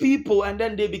with people, and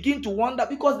then they begin to wonder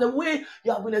because the way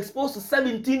you have been exposed to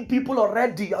 17 people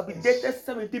already, you have been dated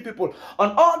 17 people,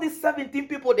 on all these 17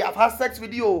 people they have had sex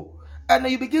with you, and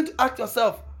then you begin to ask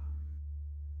yourself,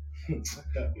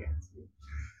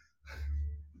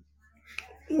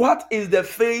 what is the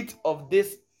fate of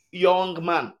this young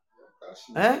man?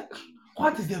 Eh?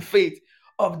 What is the fate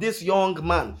of this young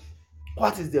man?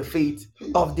 What is the fate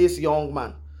of this young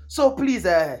man? So please,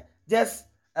 just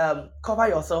cover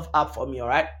yourself up for me, all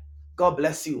right? God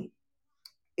bless you.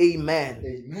 Amen.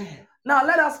 Amen. Now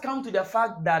let us come to the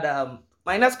fact that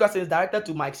my next question is directed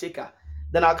to Mike Shaker.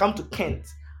 Then I'll come to Kent.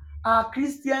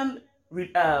 Christian,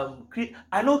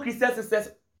 I know Christian sisters.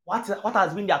 What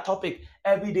has been their topic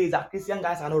every day is that Christian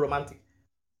guys are not romantic.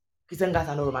 Christian guys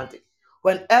are not romantic.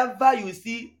 Whenever you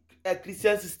see a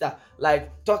Christian sister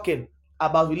like talking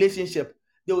about relationship,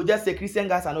 they will just say Christian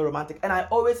guys are not romantic. And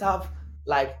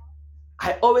like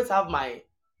I always have my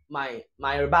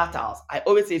rebuttals. I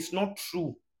always say it's not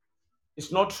true.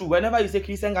 It's not true. Whenever you say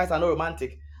Christian guys are not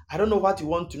romantic, I don't know what you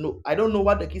want to know. I don't know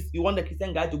what you want the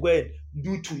Christian guy to go and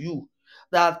do to you.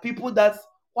 There are people that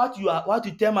what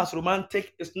you term as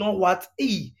romantic is not what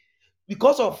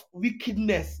because of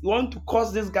wickedness, you want to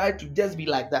cause this guy to just be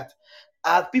like that.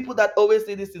 People that always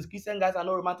say this is Christian guys are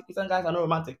not romantic, Christian guys are not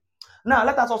romantic. Now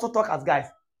let us also talk as guys.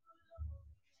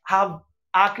 Have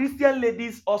Are Christian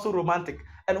ladies also romantic?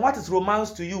 And what is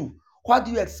romance to you? What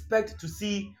do you expect to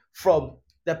see from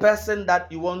the person that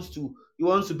you want to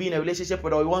be in a relationship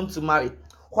with or you want to marry?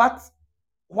 What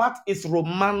what is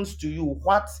romance to you?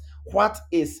 What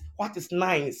is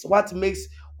nice? What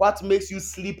makes you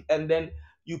sleep and then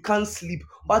you can't sleep?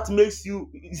 What makes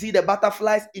you see the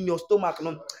butterflies in your stomach?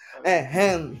 No?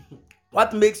 Ahem.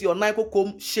 What makes your nipple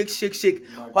comb shake, shake, shake?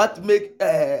 What make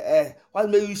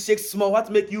you shake small? What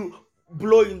make you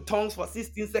blow in tongues for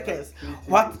 16 seconds?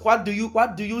 What do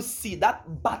you see?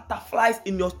 That butterflies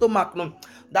in your stomach, no?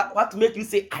 That what make you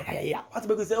say ay, ay, ay, ay. What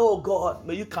make you say, oh God,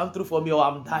 may you come through for me or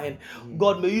I'm dying.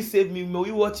 God, may you save me, may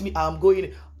you watch me, I'm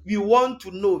going. we want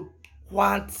to know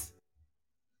what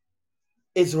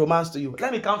is romance to you.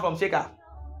 Let me come from Shaker.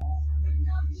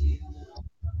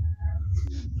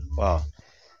 Wow.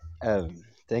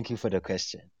 Thank you for the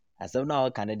question. As of now,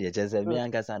 Canada just me Mm,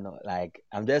 and Kasano, like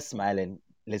I'm just smiling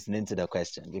listening to the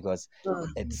question because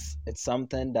it's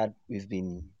something that we've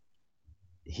been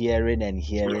hearing and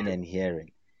hearing and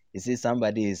hearing. You see,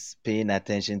 somebody is paying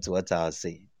attention to what I'll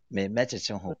say. Me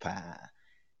mecheche ho pa.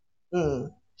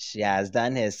 mm, She has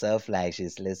done herself like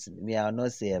she's listening. Me, I'll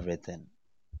not say everything.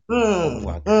 mm,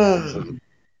 So mm,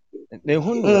 me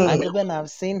who know, mm. and even I've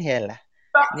seen her la.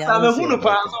 Me, I Sa me won't say hunu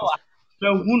pa everything. so a. Me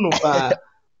hunu pa.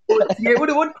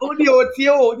 Otie, otie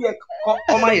o de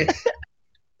koma ye.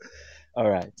 All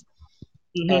right.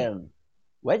 Mhm. Um,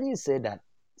 when you say that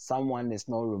someone is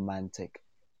not romantic,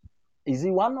 you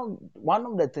see one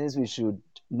of the things we should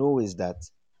know is that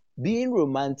being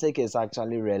romantic is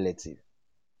actually relative.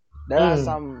 There are Mm,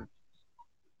 some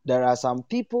there are some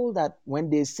people that when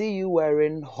they see you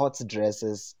wearing hot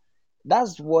dresses,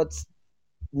 that's what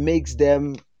makes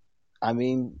them. I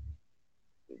mean,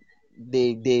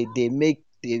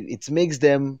 it makes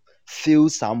them feel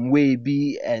some way,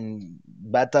 be and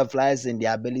butterflies in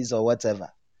their bellies or whatever.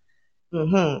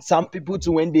 mhm. Some people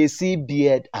too, when they see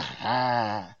beard,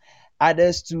 aha.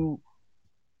 Others too.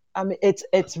 I mean,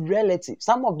 it's relative.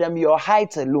 Some of them, your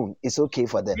height alone is okay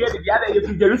for them. Yeah, the other you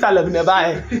from Jerusalem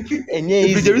nearby. And yeah, You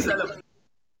from easy. Jerusalem.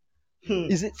 Hmm.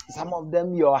 Is it some of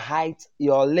them, your height,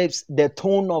 your lips, the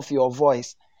tone of your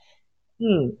voice,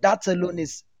 Hmm. that alone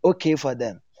is okay for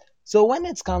them. So when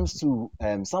it comes to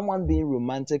someone being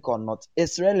romantic or not,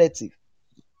 it's relative.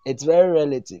 It's very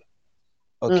relative.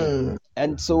 Okay. Hmm.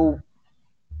 And so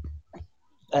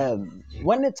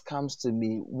when it comes to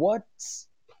me, what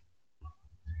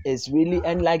is really,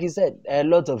 and like you said, a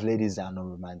lot of ladies are not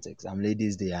romantic. Some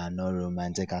ladies, they are not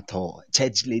romantic at all.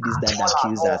 Church ladies that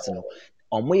accuse us,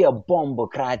 Omo ye bomb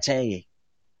krache.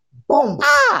 Bombs.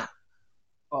 Ah,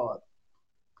 Oh,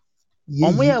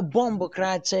 omo yeah. ye bomb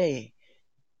krache.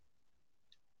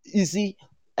 You see,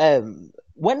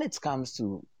 when it comes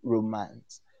to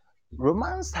romance,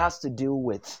 romance has to do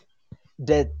with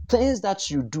the things that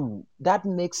you do that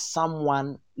makes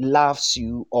someone loves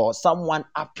you or someone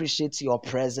appreciates your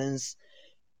presence.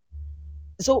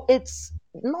 So it's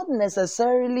not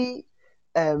necessarily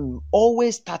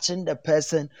always touching the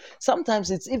person.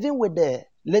 Sometimes it's even with the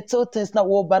little things that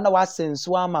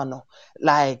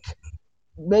like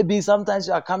maybe sometimes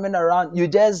you are coming around, you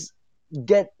just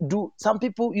get do some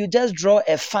people you just draw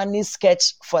a funny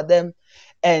sketch for them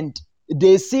and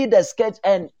they see the sketch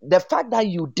and the fact that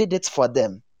you did it for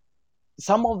them.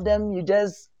 Some of them you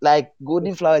just like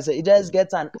golden flowers, you just get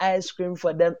an ice cream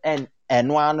for them and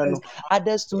one no.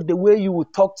 Others to the way you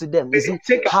would talk to them. You see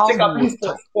how Check you up, would please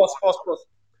pause, talk. pause, pause, pause.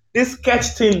 This sketch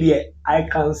thing there, I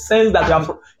can sense that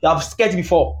you have sketched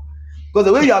before. Because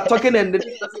the way you are talking and this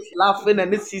person is laughing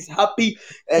and this is happy,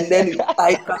 and then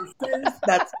I can sense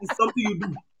that it's something you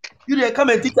do. You there come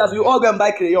and teach us, we all go and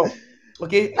buy crayon.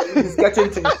 Okay, and you'll be sketching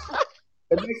things.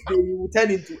 The next day you will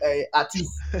turn into a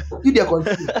artist. You there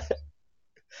continue.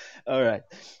 All right.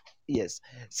 Yes.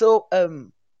 So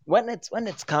when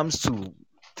it comes to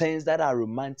things that are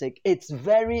romantic, it's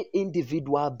very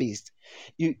individual based.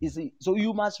 You see, so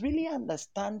you must really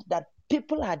understand that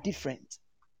people are different.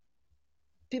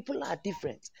 People are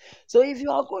different. So if you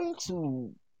are going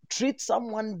to treat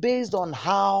someone based on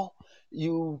how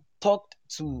you talked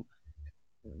to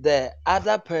the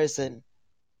other person,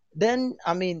 then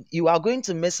I mean you are going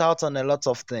to miss out on a lot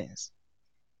of things.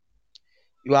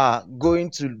 You are going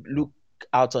to look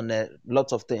out on a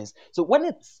lot of things. So when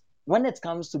it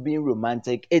comes to being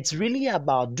romantic, it's really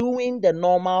about doing the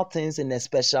normal things in a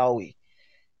special way.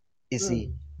 You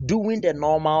see, Hmm. doing the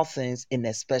normal things in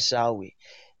a special way.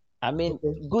 I mean,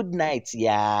 Okay. good night,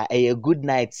 yeah, a good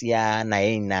night, yeah, na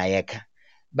yeka.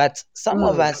 But some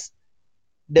of Hmm. us,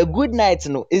 the good night,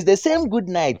 no, is the same good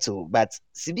night too. But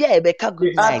Sibia Ebeka They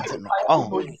good add night, no. fire Oh,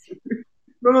 emojis.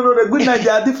 No, no, no. The good night, they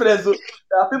are different. So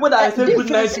there are people that say good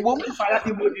night difference, and wom. send fire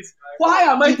emojis. Why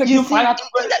am I You taking see, fire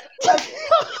emojis?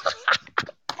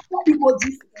 Fire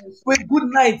emojis with good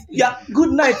night. Yeah,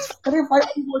 good night. Three fire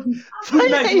emojis. Good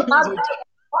night. fire You add emoji.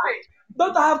 why?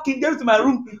 Don't I have King James to my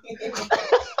room?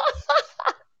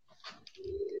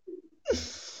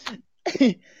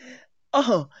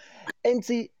 Oh, and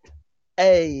see,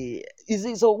 hey, you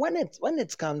see, so when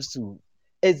it comes to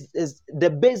is the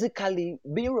basically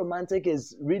being romantic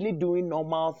is really doing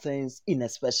normal things in a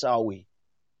special way.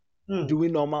 Hmm.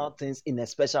 Doing normal things in a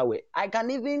special way. I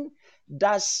can even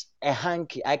dash a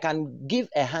hanky. I can give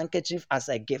a handkerchief as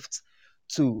a gift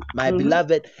to my Mm-hmm.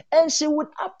 beloved, and she would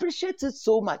appreciate it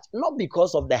so much, not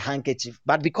because of the handkerchief,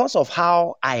 but because of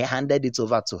how I handed it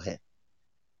over to her.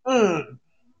 Mm.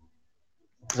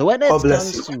 So when God it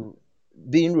bless you. comes to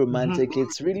being Mm-hmm. romantic,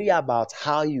 it's really about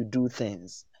how you do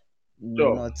things,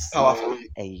 Sure. not Powerful.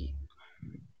 a.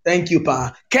 Thank you,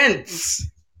 Pa. Kent,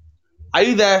 are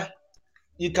you there?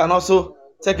 You can also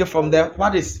take it from there.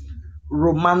 What is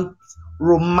romantic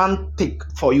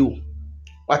for you?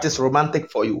 What is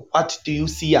romantic for you? What do you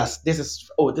see as this is?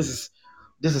 Oh, this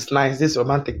is nice. This is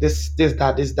romantic. This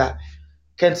that.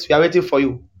 Kent, we are waiting for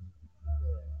you.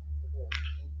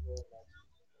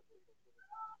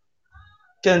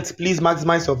 Kent, please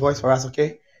maximize your voice for us,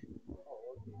 okay?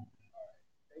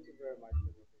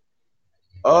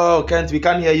 Oh, Kent, we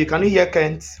can't hear you. Can you hear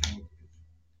Kent?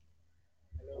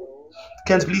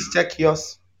 Kent, please check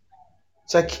yours.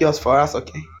 Check yours for us,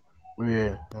 okay?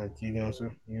 Yeah, TV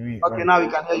also. Okay, now we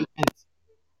can hear you, Kent.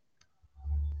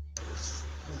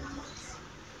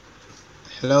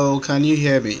 Hello, can you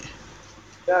hear me?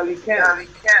 Yeah, we can.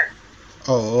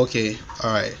 Oh, okay.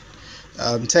 All right.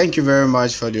 Thank you very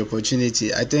much for the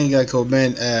opportunity. I think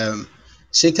Koben,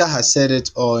 Shika has said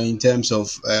it all in terms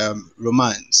of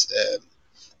romance.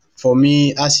 For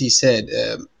me, as he said,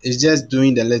 it's just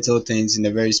doing the little things in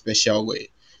a very special way.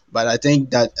 But I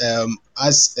think that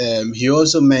as he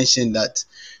also mentioned that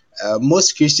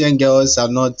most Christian girls are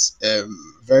not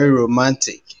very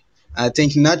romantic. I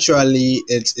think naturally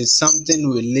it's something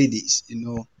with ladies, you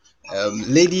know.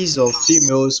 Ladies or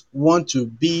females want to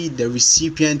be the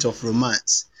recipient of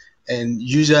romance, and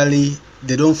usually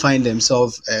they don't find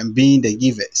themselves being the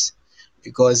givers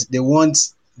because they want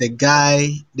the guy,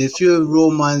 they feel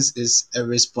romance is a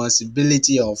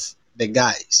responsibility of the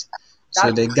guys. So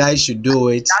That the guy should do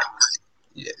it.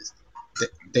 Yes,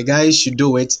 the guys should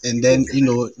do it, and then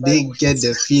they get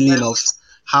the feeling of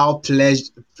how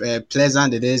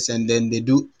pleasant it is, and then they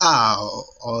do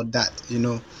or that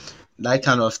that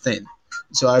kind of thing.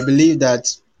 So I believe that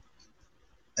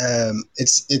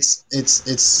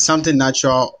it's something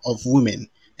natural of women,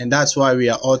 and that's why we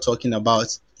are all talking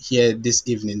about here this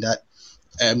evening that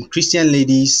Christian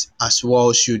ladies as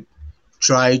well should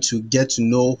try to get to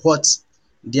know what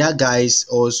their guys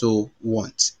also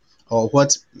want, or what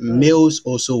mm, males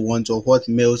also want, or what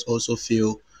males also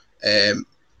feel um,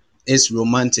 is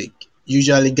romantic.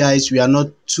 Usually, guys, we are not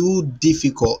too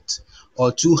difficult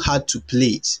or too hard to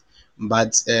please,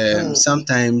 but mm,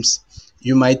 sometimes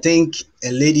you might think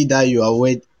a lady that you are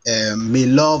with may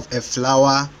love a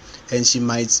flower and she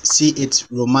might see it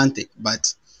romantic,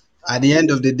 but at the end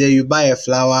of the day, you buy a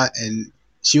flower and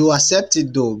she will accept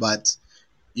it though, but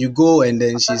you go and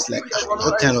then she's like,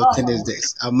 what kind of thing is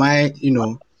this? Am I,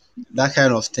 that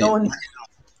kind of thing. no,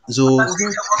 So,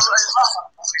 mhm.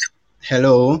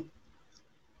 hello,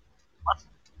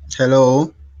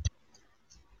 hello,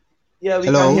 Yeah, we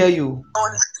can hello, hear you.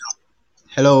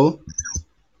 hello,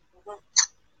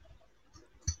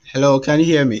 hello, can you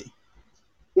hear me?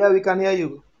 Yeah, we can hear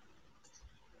you.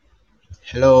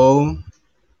 Hello,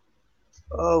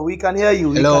 Oh, we can hear you.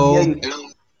 We can hear hello,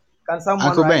 you. Can someone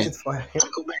Uncle write Ben. it for him?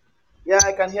 Yeah,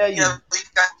 I can hear you.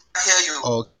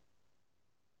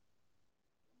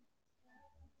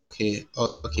 Okay,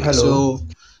 okay. Hello.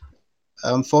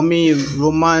 So, for me,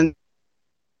 romance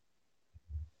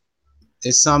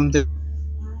is something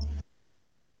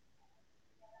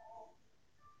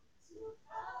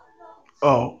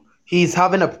Oh, he's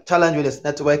having a challenge with his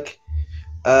network.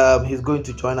 He's going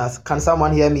to join us. Can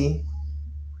someone hear me?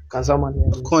 Can someone hear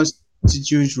me?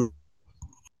 constitutes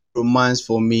romance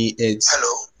for me. It's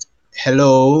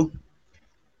hello,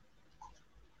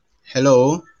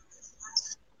 hello,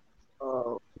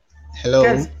 Uh, hello,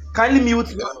 Kent, kindly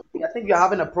mute. I think you're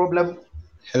having a problem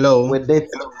hello, with it.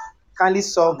 Kindly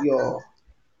solve your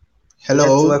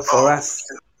hello. network for us.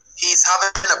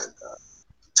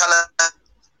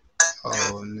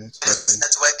 Oh, network.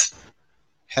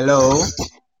 Hello,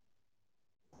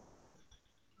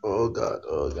 Oh God,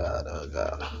 oh God, oh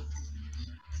God.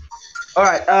 All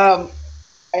right.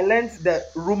 I learned the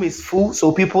room is full,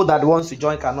 so people that wants to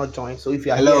join cannot join. So if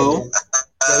you are here, hello. then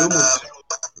the room is full.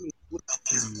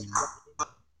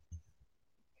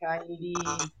 Kindly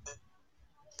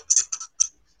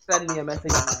send me a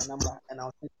message on my number, and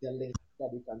I'll send you a link that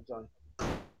you can join.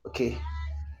 Okay.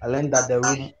 I learned that the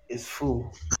room is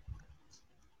full.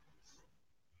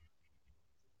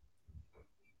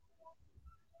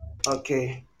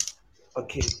 Okay.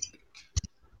 Okay.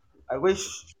 I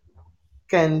wish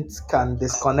Kent can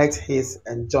disconnect his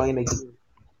and join again.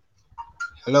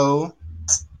 Hello.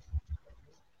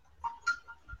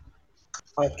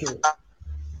 Okay.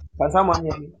 Can someone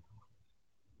hear me?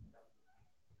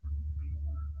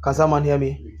 Can someone hear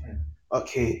me?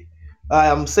 Okay. I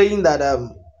am saying that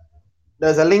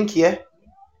there's a link here.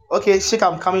 Okay, Sheikh,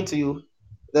 I'm coming to you.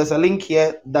 There's a link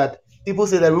here that people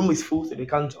say the room is full, so they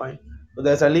can't join. But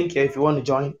there's a link here if you want to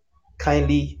join.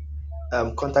 Kindly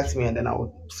contact me and then I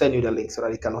will send you the link so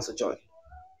that you can also join.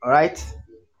 All right.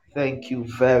 Thank you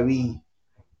very,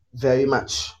 very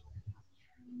much.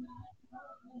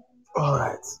 All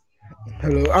right.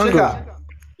 Hello, Uncle. Shika,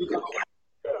 you can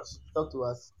talk to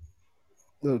us.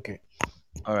 Okay.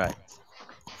 All right.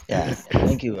 Yeah.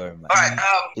 Thank you very All much. right.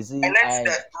 You I see, learned the I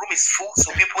room is full,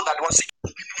 so people that want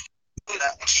to do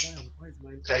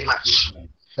that. Very much.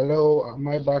 Hello, am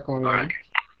I back online?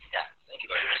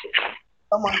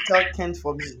 Someone tell Kent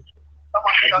for me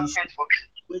that he should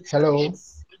switch Hello.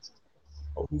 his.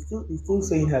 Oh, he's still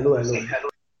saying hello, hello.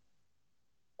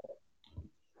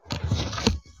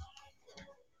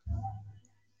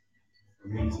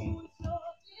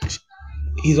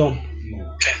 He's on.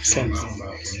 Kent.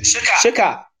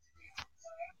 Shika,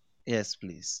 yes,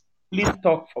 please. please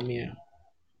talk for me.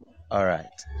 All right.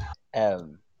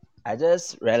 Um, I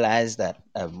just realized that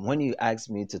when you asked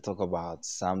me to talk about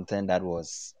something that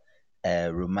was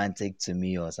romantic to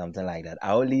me or something like that,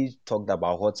 I only talked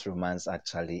about what romance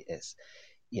actually is.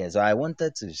 Yeah, so I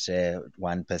wanted to share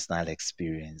one personal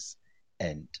experience,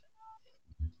 and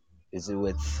is it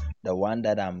with the one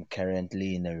that I'm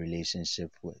currently in a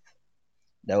relationship with.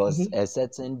 There was Mm-hmm. a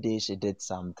certain day she did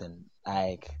something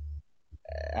like,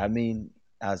 I mean,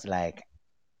 I was like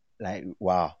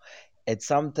wow, it's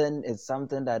something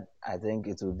that I think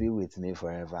it will be with me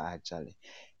forever actually.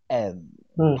 um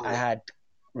I had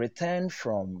returned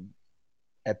from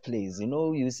a place,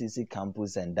 UCC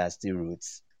campus and Dusty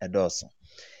Roads at Dawson.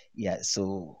 Yeah,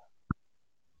 so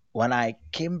when I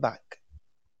came back,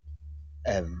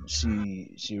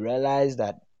 she realized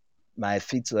that my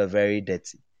feet were very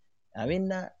dirty. I mean,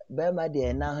 bema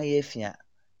deɛ na ho yɛ fia,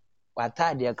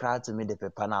 w'ataadeɛ koraa tumi de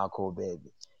pepa na akɔ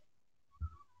baabi.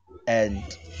 And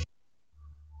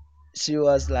she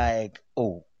was like,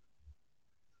 oh,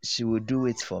 she would do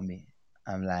it for me.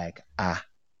 I'm like,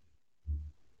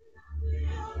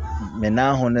 me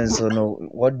now so no,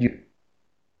 what do you?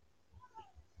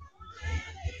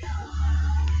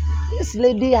 This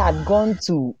lady had gone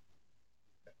to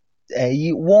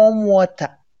warm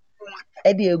water,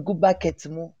 ɛde egu bucket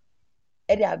mu,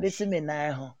 ɛde abesi me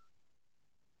nan ho.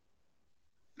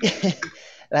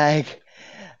 Like,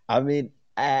 I mean,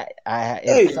 it's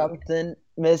Hey, something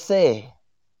me say,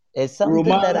 it's something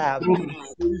that romance. I've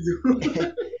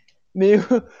me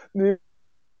me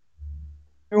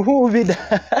who be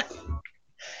that.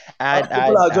 As I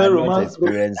people are I joining had not romance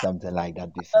group, experienced something like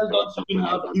that before. let's not even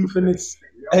have infinite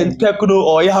and techno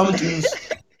or yam to use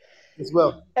as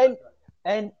well. And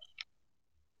and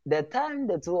the time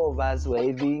the two of us were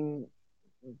even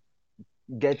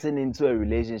getting into a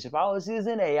relationship, I was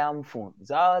using a Yam phone.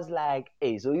 So I was like,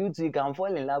 hey, so you two can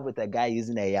fall in love with a guy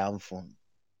using a Yam phone.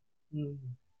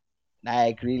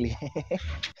 Like, really?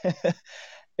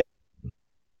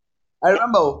 I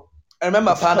remember. I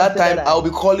remember, It's upon that something that time, I'll I be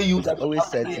calling you. always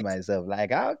said to myself,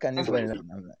 like, how can you fall in love?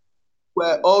 I'm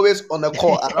We're always on the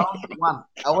call around 1.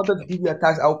 I wanted to give you a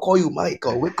text. I'll call you,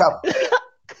 Michael. Wake up.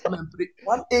 Come and pray.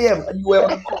 1 a.m. and you were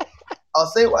on the call. I'll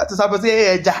say, what is happening?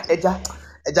 Say, hey,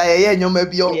 Eja, yeah, you may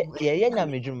be your. like, yeah, yeah,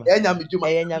 nyamejuma. Yeah, Nyamijuma.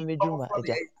 Yeah, nyamejuma,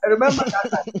 eja. I remember that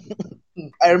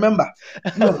time. I remember.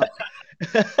 You and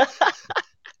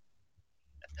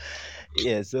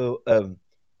Yeah, so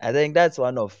I think that's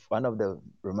one of the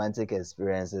romantic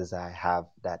experiences I have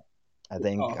that I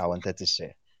think I powerful, wanted to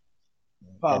share.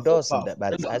 It powerful, does, powerful. but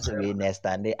Thank you as a very way, much. next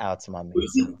stand it out, mommy. You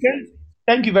see, Kent,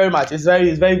 thank you very much. It's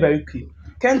very, very clear.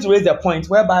 Kent raised a point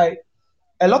whereby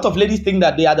a lot of ladies think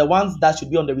that they are the ones that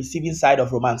should be on the receiving side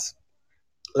of romance.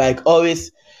 Like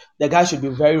always, the guy should be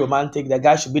very romantic. The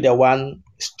guy should be the one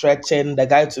stretching. The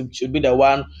guy should be the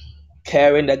one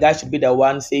caring. The guy should be the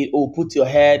one saying, "Oh, put your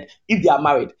head." If they are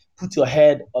married, put your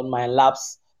head on my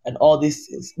laps and all these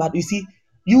things. But you see,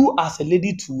 you as a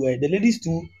lady too, the ladies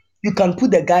too, you can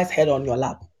put the guy's head on your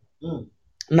lap.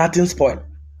 Nothing spoiled.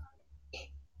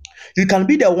 You can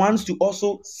be the ones to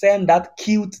also send that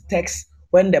cute text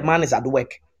when the man is at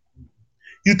work.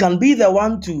 You can be the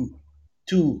one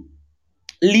to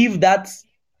leave that.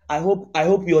 I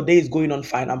hope your day is going on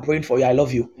fine. I'm praying for you. I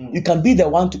love you. You can be the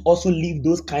one to also leave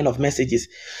those kind of messages.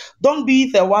 Don't be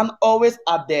the one always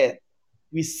at the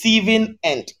receiving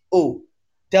end. Oh,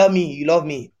 tell me you love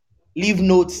me. Leave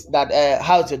notes that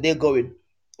how's your day going.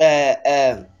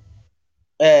 Uh,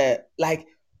 uh, like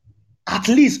at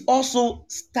least also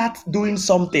start doing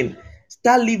something.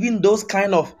 Start living those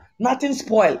kind of nothing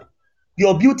spoil.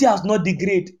 Your beauty has not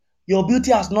degraded. Your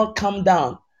beauty has not come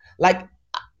down. Like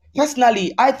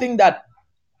Personally, I think that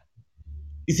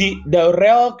you see the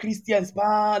real Christians,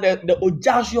 the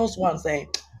audacious ones, they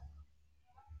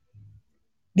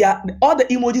are, all the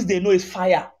emojis they know is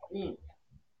fire,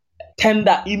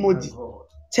 tender emoji,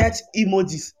 church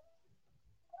emojis,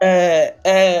 uh,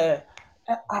 uh,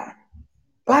 uh,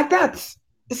 like that.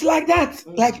 It's like that.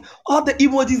 Like all the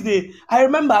emojis they. I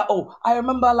remember. Oh, I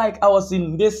remember. Like I was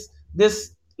in this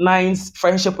nice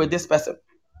friendship with this person,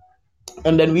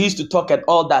 and then we used to talk and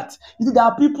all that. You see, there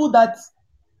are people that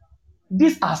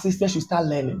these our sisters should start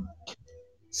learning.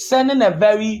 Sending a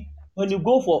very when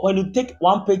you take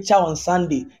one picture on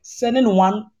Sunday, sending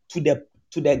one to the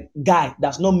guy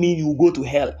does not mean you will go to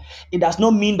hell. It does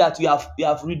not mean that you have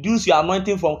reduced your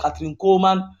anointing from Catherine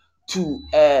Coleman to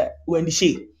Wendy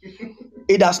Shea.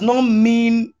 It does not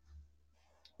mean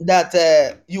that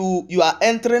you are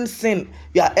entering sin.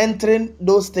 You are entering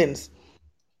those things.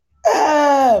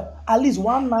 At least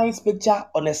one nice picture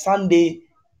on a Sunday,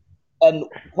 and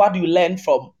what you learn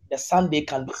from the Sunday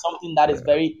can be something that is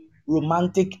very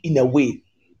romantic in a way.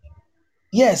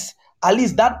 Yes, at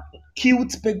least that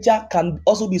cute picture can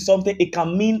also be something. It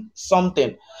can mean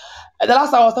something. And the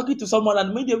last time I was talking to someone,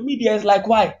 and media is like,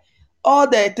 why? All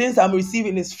the things I'm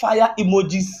receiving is fire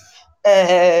emojis,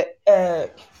 uh, uh,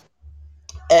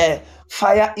 uh,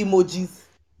 fire emojis,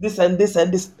 this and this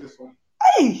and this.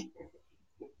 Hey,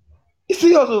 you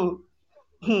see also,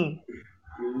 hmm,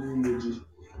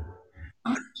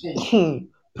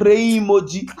 pray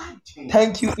emoji,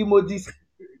 thank you emojis.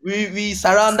 We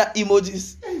surround that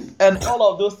emojis and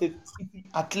all of those things.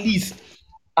 At least,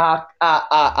 the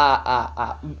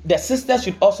sister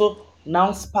should also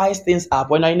now spice things up.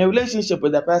 When you're in a relationship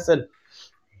with the person,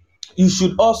 you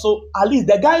should also at least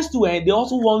the guys too. They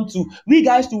also want to. We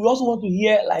guys too. We also want to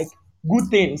hear like good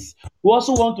things. We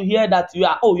also want to hear that you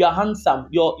are handsome.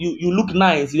 You look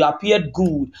nice. You appeared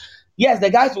good. Yes, the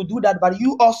guys will do that, but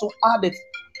you also add it.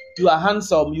 You are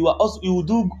handsome. You are also you will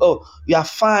do. Oh, you are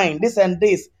fine. This and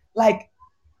this. Like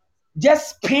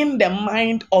just spin the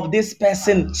mind of this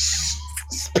person.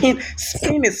 Spin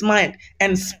his mind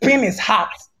and spin his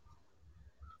heart.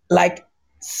 Like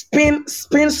spin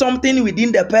something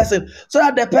within the person so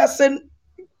that the person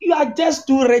you are just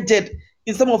too rigid.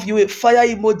 In some of you fire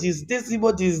emojis, this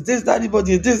that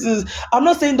emojis, this is. I'm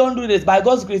not saying don't do this. By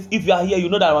God's grace, if you are here, you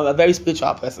know that I'm a very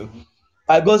spiritual person.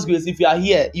 By God's grace, if you are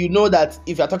here, you know that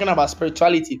if you're talking about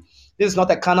spirituality, this is not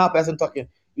a carnal person talking.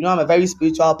 You know, I'm a very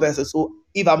spiritual person. So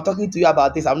if I'm talking to you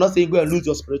about this, I'm not saying go and lose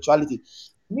your spirituality.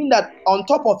 I mean that on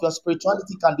top of your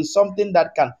spirituality can be something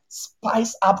that can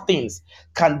spice up things,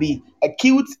 can be a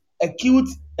cute, a cute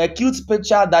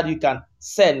picture that you can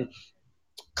send,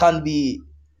 can be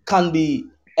can be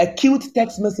a cute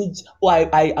text message. Oh,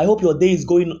 I hope your day is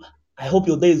going. I hope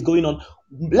your day is going on.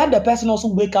 Let the person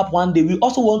also wake up one day. We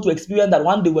also want to experience that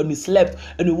one day when we slept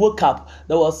and we woke up,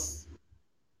 there was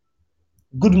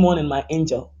good morning, my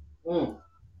angel,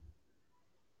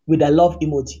 with a love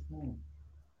emoji.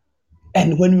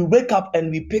 And when we wake up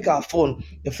and we pick our phone,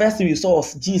 the first thing we saw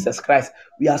was Jesus Christ.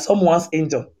 We are someone's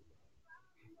angel.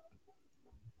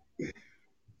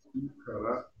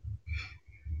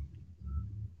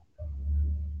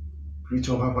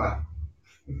 Preacher Papa.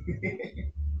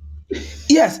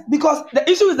 Yes, because the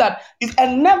issue is that is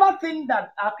and never think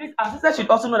that our sisters should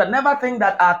also know that never think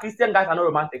that our Christian guys are not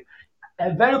romantic.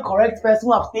 A very correct person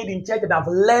who have stayed in church and have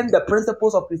learned the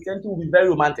principles of Christianity will be very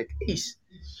romantic. Ish.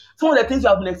 Some of the things you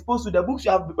have been exposed to, the books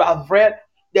have read,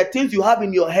 the things you have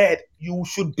in your head, you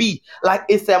should be like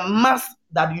it's a must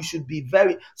that you should be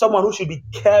very someone who should be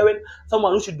caring,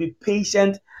 someone who should be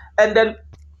patient. And then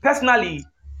personally,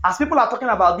 as people are talking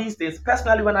about these things,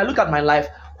 personally, when I look at my life,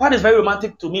 what is very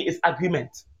romantic to me is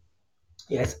agreement.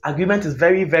 Yes, agreement is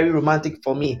very, very romantic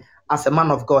for me as a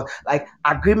man of God. Like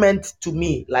agreement to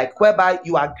me, like whereby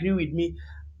you agree with me.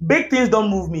 Big things don't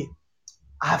move me.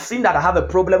 I have seen that I have a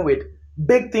problem with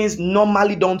big things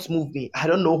normally don't move me. I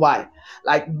don't know why.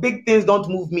 Like big things don't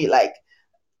move me. Like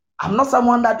I'm not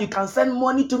someone that you can send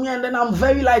money to me and then I'm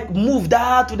very like moved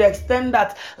out to the extent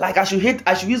that like I should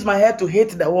use my head to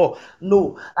hit the wall.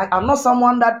 No, like I'm not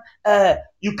someone that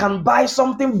you can buy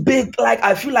something big. Like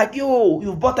I feel like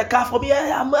you bought a car for me.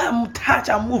 Yeah, I'm touched,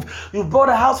 I'm moved. You bought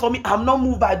a house for me. I'm not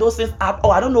moved by those things at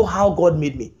all. I don't know how God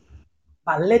made me.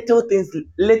 But little things,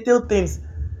 little things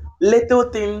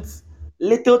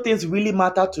really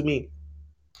matter to me.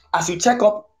 As you check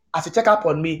up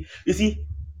on me, you see,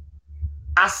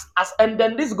 as and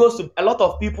then this goes to a lot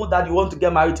of people that you want to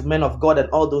get married to men of God and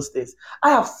all those things. I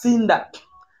have seen that.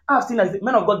 I have seen that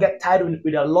men of God get tired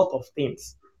with a lot of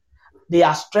things. They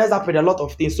are stressed up with a lot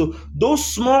of things. So those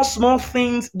small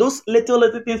things, those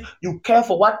little things, you care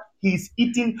for what he's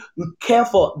eating, you care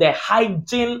for the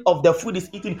hygiene of the food he's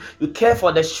eating, you care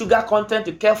for the sugar content,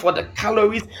 you care for the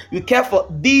calories, you care for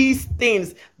these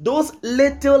things. Those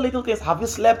little things. Have you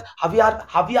slept? Have you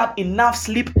had enough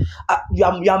sleep? You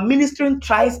are ministering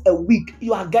thrice a week.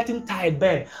 You are getting tired,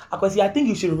 Ben. Because I think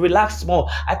you should relax more.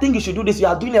 I think you should do this. You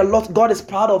are doing a lot. God is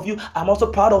proud of you. I'm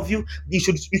also proud of you. You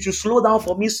should slow down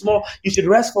for me small. You should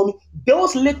rest for me.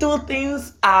 Those little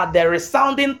things are the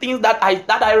resounding things that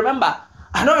I remember.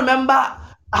 I don't remember.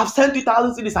 I've sent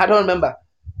 2,000 cities. I don't remember.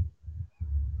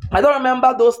 I don't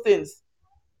remember those things.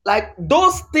 Like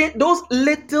those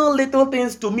little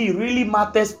things to me really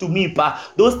matters to me, but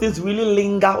those things really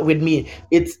linger with me.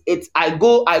 It's I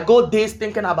go days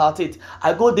thinking about it.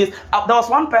 I go days. There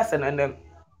was one person, and then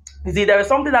you see there is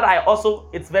something that I also,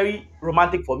 it's very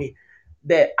romantic for me.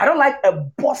 There, I don't like a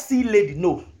bossy lady,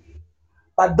 no,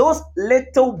 but those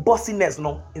little bossiness,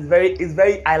 no, is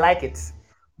very I like it.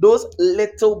 Those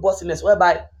little bossiness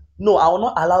whereby, no, I will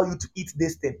not allow you to eat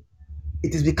this thing.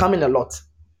 It is becoming a lot.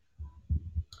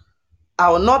 I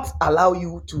will not allow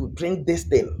you to drink this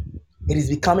thing. It is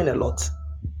becoming a lot.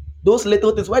 Those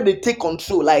little things where they take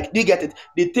control, like, do you get it?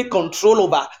 They take control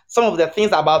over some of the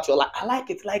things about your life. I like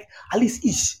it. Like, at least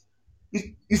ish.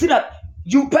 You see that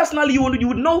you personally, you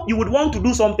would know, you would want to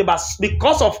do something, but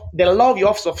because of the love you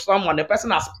have of someone, the person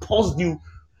has paused you,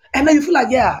 and then you feel like,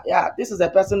 yeah, yeah, this is a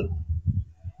person,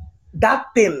 that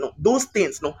thing, no, those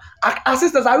things, no. Our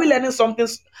sisters, are we learning something?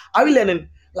 Are we learning,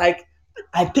 like,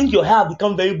 I think your hair have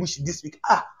become very bushy this week.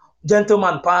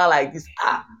 Gentleman, power like this.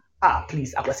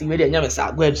 Please, I was saying, ready,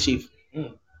 go and shave.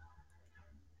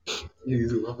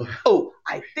 Oh,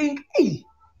 I think, hey,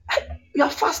 you are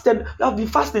fasted. You have been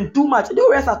fasting too much. No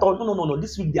rest at all. No, no, no, no.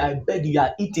 This week, I beg you, you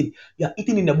are eating. You are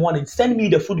eating in the morning. Send me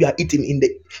the food you are eating in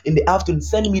the afternoon.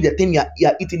 Send me the thing you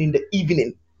are eating in the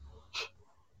evening.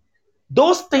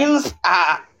 Those things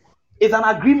are is an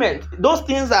agreement. Those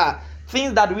things are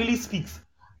things that really speaks.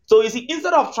 So you see,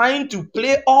 instead of trying to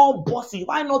play all bossy,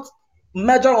 why not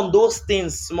measure on those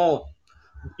things small?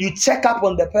 You check up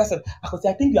on the person. Because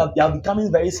I think you are becoming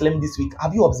very slim this week.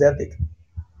 Have you observed it?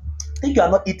 I think you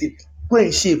are not eating. Go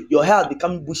and shave. Your hair is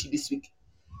becoming bushy this week.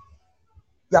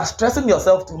 You are stressing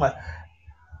yourself too much.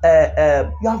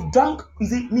 You have drunk. You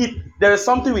see, me. There is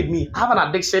something with me. I have an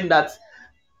addiction that's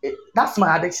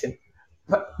my addiction.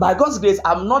 But by God's grace,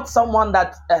 I'm not someone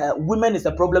that women is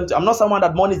a problem to. I'm not someone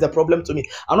that money is a problem to me.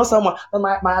 I'm not someone. But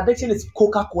my addiction is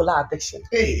Coca-Cola addiction.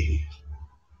 Hey.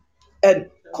 And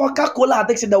Coca-Cola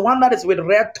addiction, the one that is with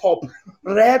red top,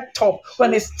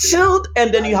 when it's chilled,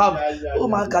 and then you have, oh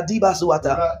my God, Dibas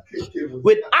water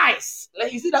with ice.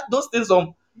 Like, you see that those things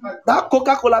on that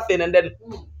Coca-Cola thing, and then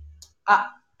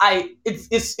I,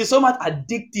 it's so much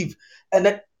addictive, and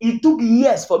then it took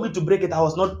years for me to break it. I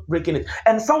was not breaking it,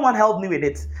 and someone helped me with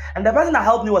it, and the person that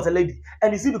helped me was a lady.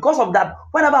 And you see, because of that,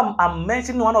 whenever I'm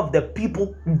mentioning one of the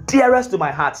people dearest to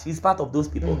my heart, she's part of those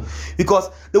people, because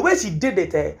the way she did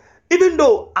it, even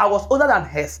though I was older than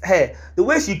her, the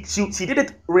way she did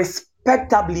it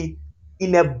respectably,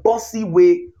 in a bossy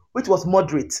way, which was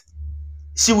moderate.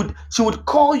 She would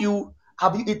call you.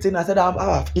 Have you eaten? I said,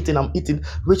 I've eaten. I'm eating.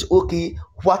 Which, okay?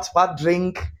 What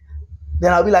drink?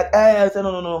 Then I'll be like, I said,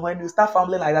 no, no, no. When you start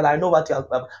fumbling like that, I know what you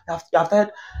have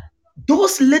said.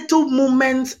 Those little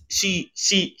moments she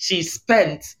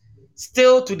spent,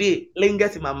 still today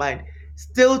lingers in my mind.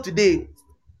 Still today,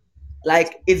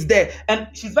 like, it's there, and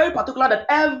she's very particular that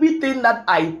everything that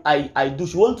I do,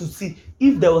 she wants to see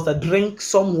if there was a drink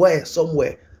somewhere.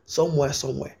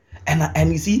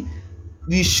 And you see,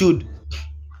 we should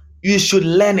you should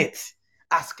learn it.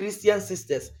 As Christian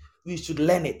sisters, we should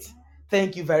learn it.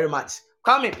 Thank you very much.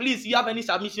 Kwame, please, you have any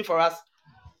submission for us?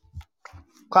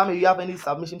 Kwame, you have any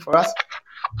submission for us?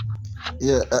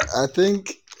 Yeah, I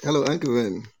think. Hello, Uncle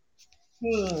Ben.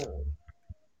 Hmm.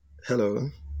 Hello.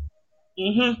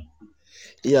 Mm-hmm.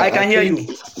 Yeah, I I can hear think,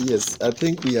 you. yes, I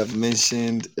think we have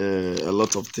mentioned a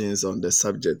lot of things on the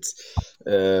subject.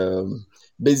 Um,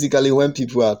 Basically, when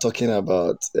people are talking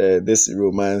about this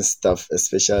romance stuff,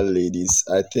 especially ladies,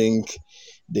 I think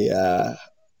they are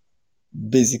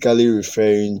basically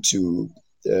referring to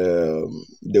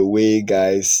the way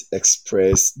guys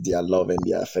express their love and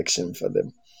their affection for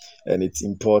them. And it's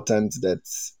important that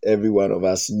every one of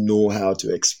us know how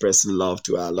to express love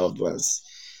to our loved ones,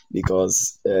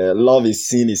 because love is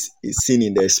seen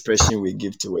in the expression we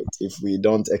give to it. If we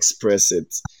don't express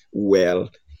it well,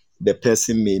 the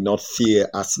person may not feel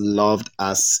as loved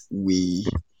as we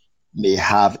may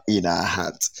have in our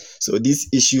heart. So this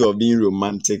issue of being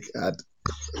romantic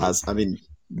has, I mean,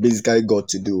 basically got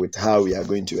to do with how we are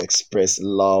going to express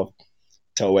love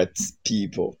towards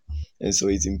people. And so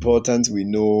it's important we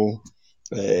know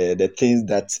the things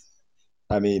that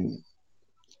I mean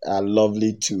are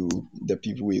lovely to the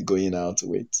people we're going out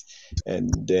with, and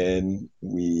then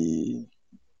we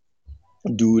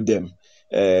do them.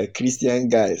 Christian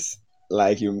guys,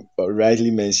 like you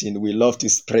rightly mentioned, we love to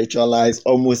spiritualize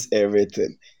almost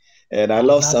everything. And I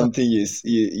love Exactly. something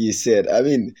you said. I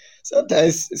mean,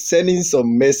 sometimes sending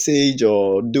some message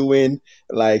or doing,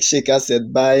 like Shaker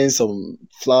said, buying some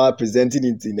flower, presenting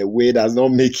it in a way does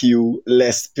not make you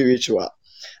less spiritual.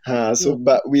 So, Mm.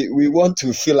 but we want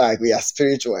to feel like we are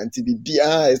spiritual and to be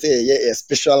say, yeah,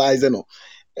 specializing.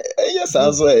 Ɛnyɛ saa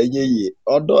Mhm. nso a ɛnyɛ yie.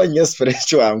 Ɔdɔ nyɛ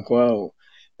spiritual nko ara o.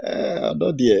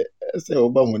 Ɔdɔ deɛ sɛ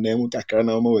woba honam mu kakra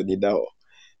na woma w'ani da hɔ.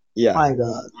 Yeah, My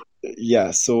God.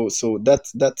 yeah. So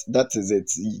that is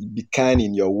it. Be kind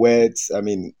in your words. I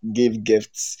mean, give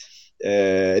gifts,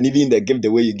 and even the gift,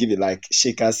 the way you give it, like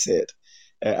Shaker said.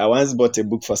 I once bought a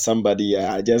book for somebody.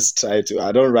 I just try to.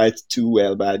 I don't write too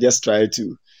well, but I just try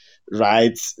to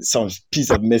write some piece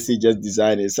of message, just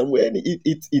design it somewhere, and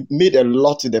it made a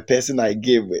lot to the person I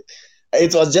gave it.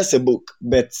 It was just a book,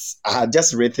 but I had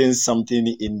just written something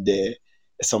in there,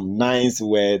 some nice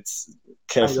words, My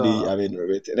carefully, God. I mean,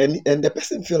 written, and the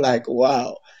person feel like,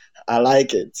 wow, I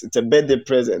like it. It's a birthday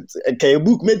present. Okay,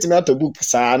 book, made me out a book.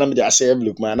 So I'm just share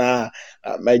book, man.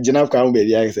 My general crown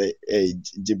baby, I say, hey,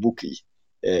 Jibuki,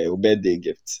 birthday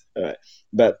gift. All right,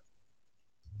 but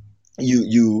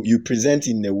you present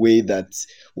in a way that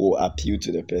will appeal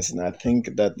to the person. I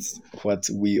think that's what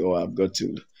we all have got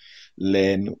to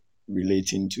learn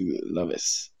relating to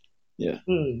lovers. Yeah.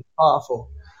 Powerful.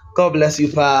 God bless you,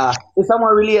 Pa. Is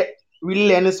someone really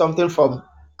learning something from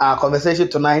our conversation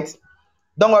tonight?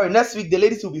 Don't worry, next week the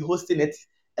ladies will be hosting it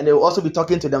and they will also be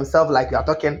talking to themselves like you are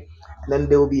talking, and then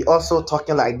they will be also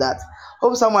talking like that.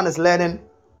 Hope someone is learning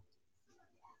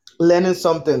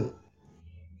something.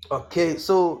 Okay,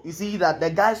 so you see that the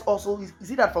guys also you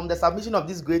see that from the submission of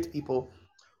these great people,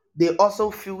 they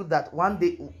also feel that one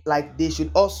day like they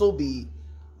should also be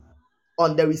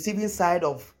on the receiving side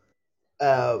of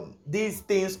these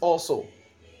things also.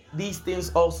 These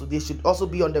things also, they should also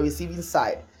be on the receiving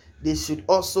side. They should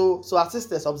also, so our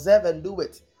sisters, observe and do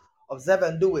it. Observe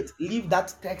and do it. Leave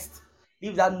that text,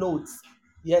 leave that note.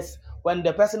 Yes, when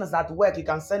the person is at work, you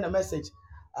can send a message.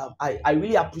 I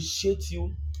really appreciate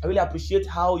you. I really appreciate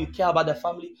how you care about the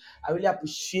family. I really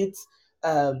appreciate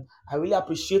I really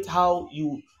appreciate how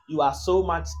you are so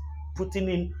much putting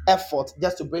in effort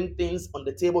just to bring things on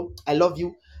the table. I love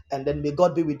you, and then may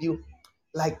God be with you.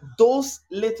 Like those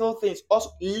little things, also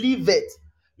leave it.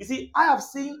 You see, I have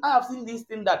seen this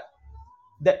thing that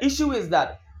the issue is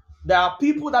that there are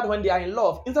people that when they are in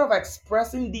love, instead of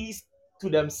expressing these to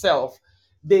themselves,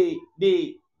 they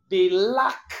they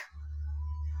lack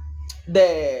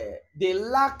the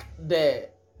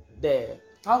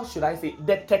how should I say,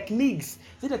 the techniques.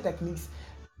 See the techniques.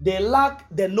 They lack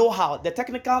the know-how, the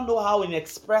technical know-how in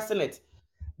expressing it.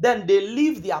 Then they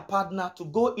leave their partner to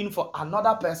go in for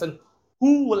another person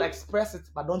who will express it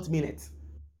but don't mean it.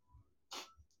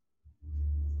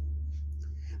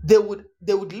 They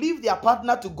would leave their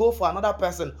partner to go for another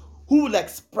person who will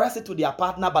express it to their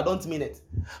partner but don't mean it.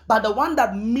 But the one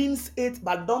that means it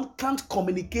but don't can't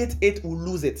communicate it will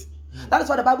lose it. That is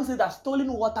why the Bible says that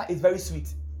stolen water is very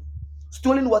sweet.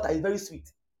 Stolen water is very sweet.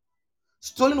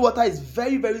 Stolen water is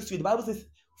very, very sweet. The Bible says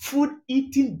food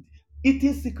eating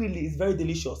secretly is very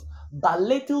delicious. But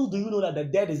little do you know that the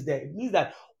dead is dead. It means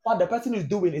that what the person is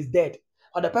doing is dead.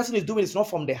 What the person is doing is not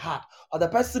from the heart. What the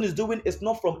person is doing is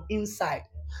not from inside.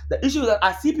 The issue is that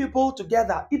I see people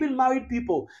together, even married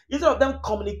people, instead of them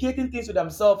communicating things to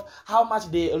themselves, how much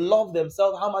they love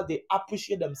themselves, how much they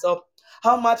appreciate themselves,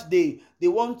 how much they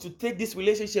want to take this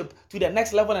relationship to the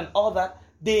next level and all that,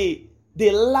 they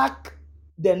lack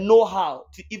the know-how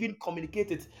to even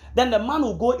communicate it. Then the man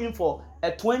will go in for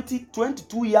a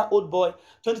 22-year-old boy,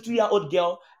 22-year-old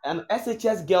girl, an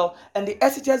SHS girl, and the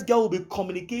SHS girl will be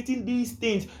communicating these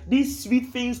things, these sweet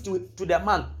things to the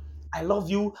man. I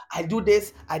love you, I do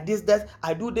this, I this,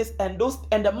 I do this, and those,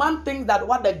 and the man thinks that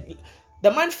what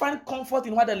the man find comfort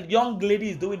in what the young lady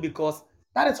is doing because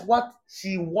that is what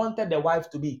she wanted the wife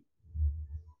to be.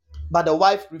 But the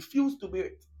wife refused to be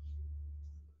it.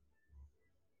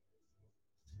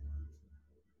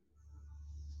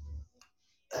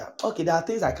 Okay, there are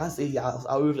things I can't say here.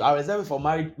 I'll reserve it for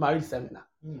married seminar.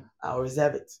 I'll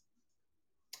reserve it.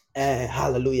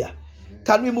 Hallelujah.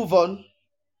 Can we move on?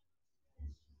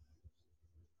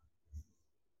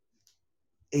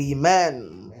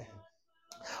 Amen.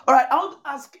 All right. I want to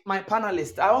ask my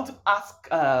panelists. I want to ask,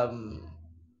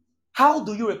 how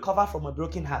do you recover from a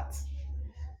broken heart?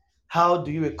 How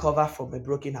do you recover from a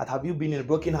broken heart? Have you been in a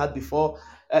broken heart before?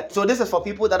 So this is for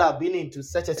people that have been into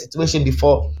such a situation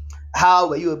before. How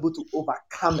were you able to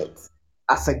overcome it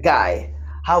as a guy?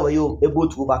 How were you able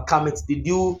to overcome it? Did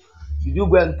you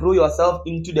go and throw yourself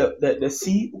into the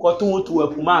sea? Kotu to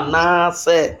a puma na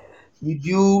say, Did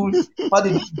you what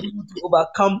did you do to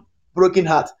overcome broken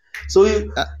heart? So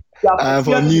I, you have I've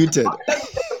experienced it. unmuted. Let me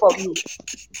take it from you.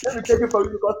 Let me take it from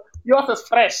you because yours is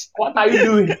fresh. What are you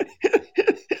doing?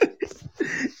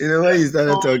 You know, when you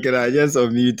started So, talking, I just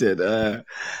unmuted.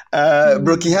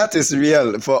 Broken hmm, heart is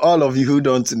real. For all of you who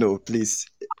don't know, please.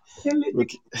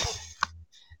 Broken,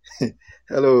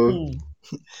 hello.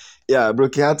 hmm, Yeah,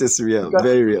 broken heart is real, because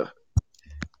very real.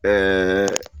 Uh,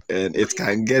 and it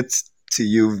can get to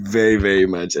you very, very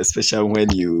much, especially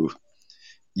when you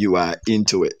are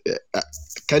into it.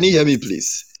 Can you hear me,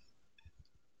 please?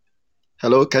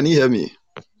 Hello, can you hear me?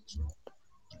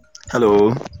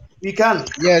 Hello. we can.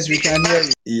 Yes, we can hear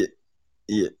you. Yeah,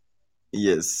 yeah,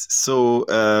 yes. So,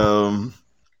 uh,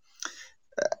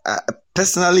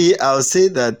 personally, I'll say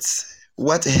that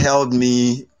what helped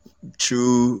me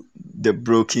through the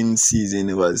broken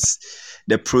season was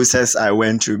the process I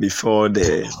went through before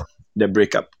the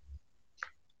breakup.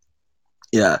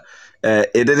 Yeah,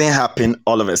 it didn't happen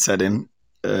all of a sudden.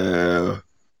 Uh,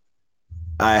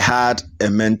 I had a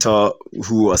mentor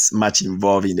who was much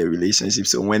involved in the relationship.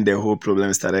 So when the whole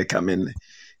problem started coming,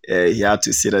 he had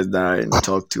to sit us down and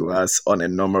talk to us on a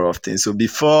number of things. So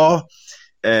before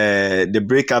the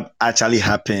breakup actually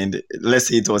happened, let's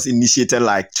say it was initiated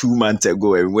like 2 months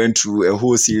ago and went through a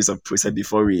whole series of process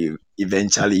before we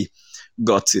eventually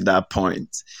got to that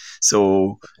point.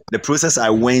 So the process I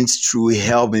went through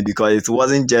helped me because it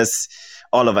wasn't just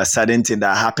all of a sudden thing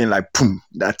that happened like boom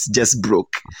that just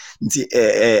broke. Nti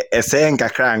ɛsɛɛ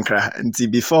nkakra nkra.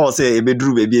 Nti before say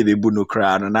ebeduru baby ebebu no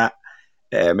kra no na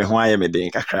me ho ayɛ me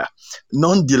den kakra.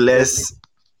 Nonetheless,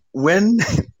 when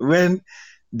when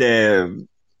the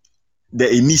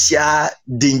the initial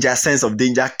danger sense of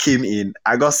danger came in,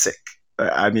 I got sick.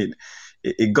 I mean,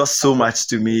 it got so much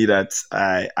to me that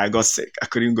I got sick. I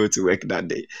couldn't go to work that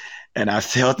day, and I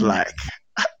felt like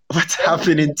what's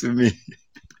happening to me.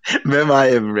 Remember, I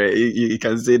am Ray. You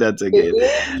can say that again.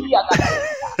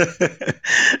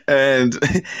 and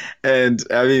and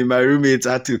I mean, my roommates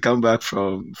had to come back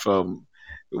from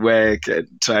work and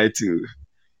try to.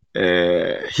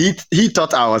 He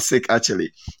thought I was sick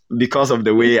actually because of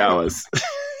the way I was.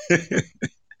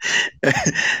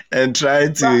 And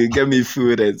trying to get me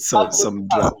food and some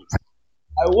drug.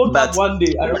 I woke up But one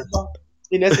day. I remember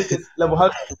in SHS level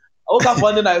 100. I woke up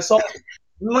one day and I saw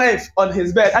knife on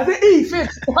his bed. I said, "Hey,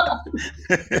 Faith, what are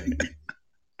you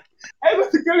able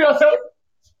to kill yourself?"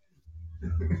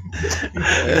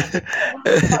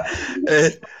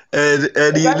 and,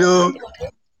 and The you guy know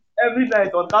every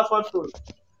night on that one phone.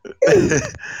 Hey,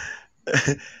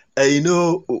 and you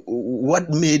know what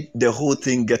made the whole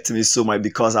thing get to me so much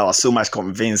because I was so much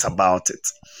convinced about it.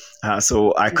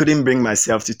 So I couldn't bring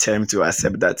myself to term to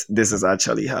accept that this is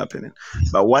actually happening.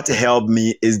 But what helped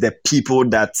me is the people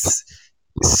that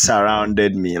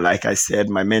surrounded me. Like I said,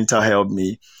 my mentor helped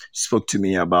me, spoke to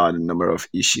me about a number of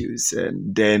issues,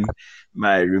 and then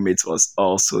my roommate was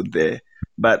also there.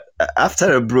 But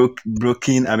after a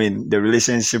broken, I mean, the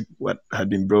relationship what had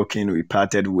been broken, we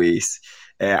parted ways.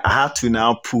 I had to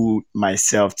now put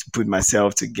myself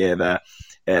together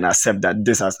and accept that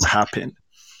this has happened.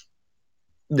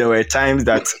 There were times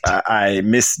that I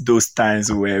missed those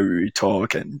times where we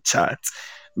talk and chat,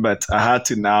 but I had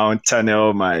to now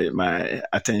channel my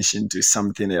attention to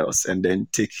something else and then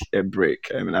take a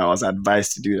break. I mean, I was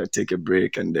advised to do that, take a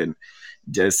break and then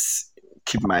just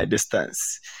keep my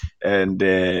distance. And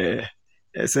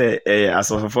say,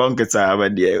 asɔfofoɔ nketewa aba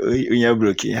deɛ wonya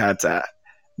broken heart a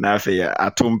na afei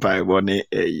ato mpaebɔ ne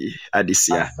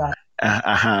adesua.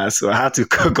 So I had to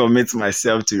commit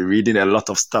myself to reading a lot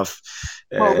of stuff.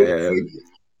 Um, Oh, and then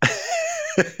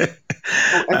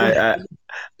I, I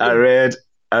I read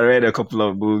I read a couple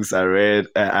of books.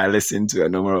 I listened to a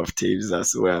number of tapes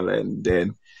as well, and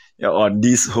then on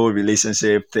this whole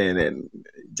relationship thing, and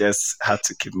just had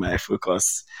to keep my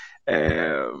focus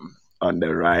on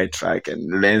the right track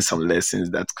and learn some lessons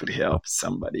that could help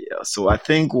somebody else. So I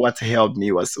think what helped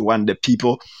me was one the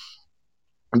people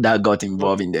that got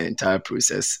involved in the entire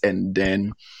process, and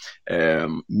then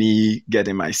me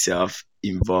getting myself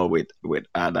involved with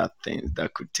other things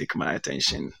that could take my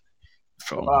attention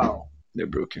from wow. the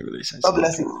broken God relationship.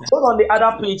 bless you. Those on the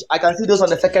other page, I can see those on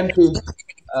the second page.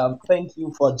 Thank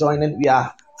you for joining. We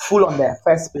are full on the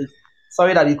first page.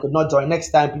 Sorry that you could not join. Next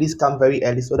time, please come very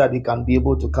early so that we can be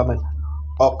able to come and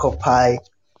occupy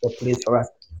the place for us.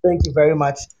 Thank you very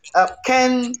much.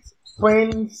 Ken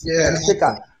Prince Yeah, and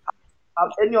Shaker. Have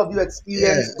any of you yeah,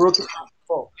 experienced broken heart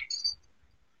before?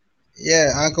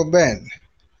 yeah, Uncle Ben.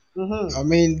 I Mm-hmm.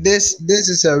 mean, this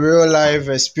is a real life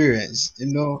experience.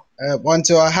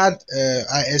 Until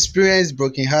I experienced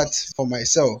broken heart for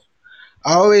myself.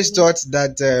 I always thought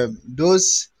that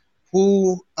those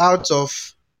who out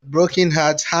of broken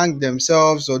heart hang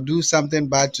themselves or do something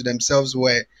bad to themselves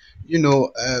were,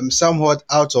 somewhat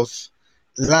out of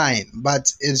line.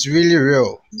 But it's really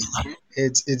real.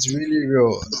 It's really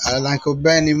real. Uncle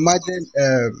Ben, imagine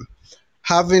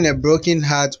having a broken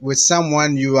heart with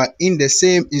someone you are in the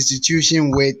same institution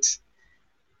with,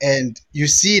 and you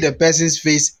see the person's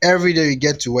face every day you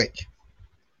get to work.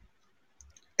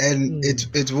 And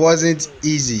it wasn't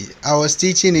easy. I was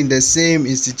teaching in the same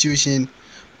institution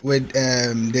with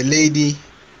the lady,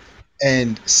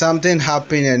 and something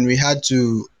happened, and we had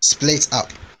to split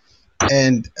up.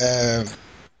 And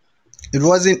it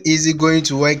wasn't easy going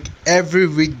to work every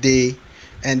weekday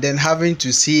and then having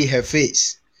to see her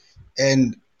face.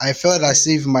 And I felt as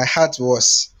if my heart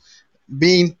was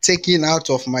being taken out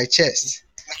of my chest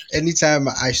anytime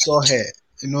I saw her,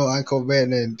 Uncle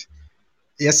Ben. And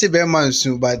yes,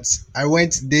 too, but I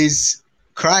went days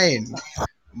crying.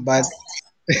 But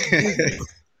Jesus.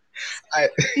 I,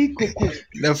 Ikuku.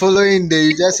 the following day,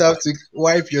 you just have to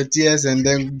wipe your tears and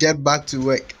then get back to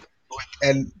work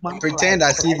and Man pretend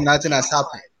life. as if nothing has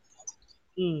happened.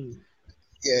 Mm.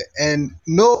 Yeah, and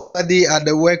nobody at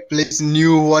the workplace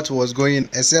knew what was going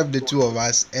except the two of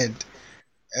us, and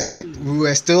we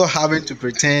were still having to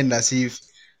pretend as if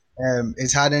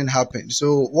it hadn't happened.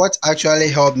 So what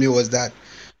actually helped me was that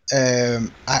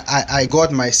I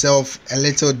got myself a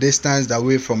little distance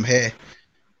away from her,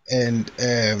 and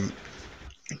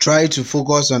try to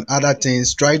focus on other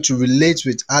things, try to relate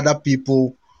with other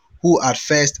people who at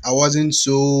first I wasn't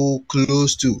so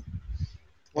close to.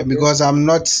 Okay. Because I'm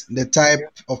not the type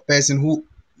of person who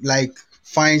like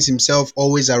finds himself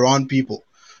always around people.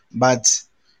 But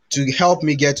to help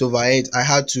me get over it, I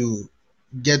had to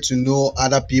get to know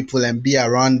other people and be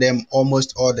around them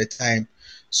almost all the time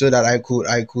so that I could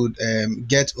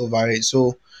get over it.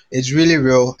 So it's really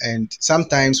real, and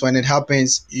sometimes when it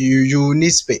happens, you need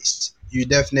space. You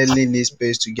definitely need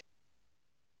space to get.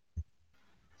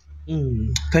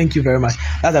 Thank you very much.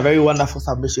 That's a very wonderful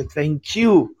submission. Thank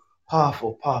you.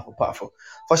 Powerful, powerful, powerful.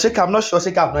 For Shaker, I'm not sure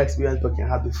Shaker have not experienced broken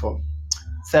heart before.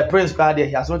 Sir Prince Cardia,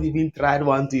 he has not even tried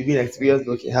one to even experience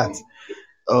broken heart.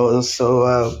 Oh,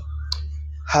 so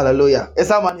hallelujah. Is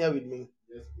someone here with me?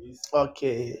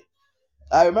 Okay.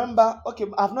 I remember, okay,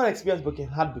 I've not experienced broken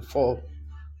heart before,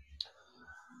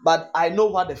 but I know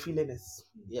what the feeling is.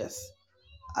 Yes.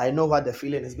 I know what the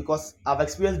feeling is because I've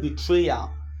experienced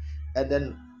betrayal, and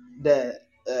then the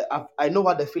I know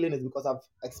what the feeling is because I've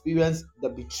experienced the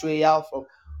betrayal from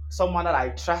someone that I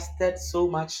trusted so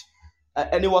much,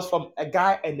 and it was from a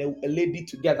guy and a lady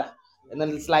together, and then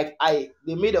it's like I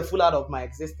they made a fool out of my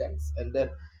existence, and then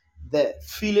the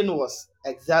feeling was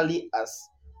exactly as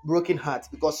broken heart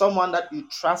because someone that you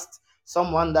trust,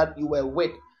 someone that you were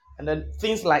with, and then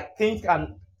things like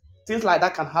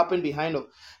that can happen behind them,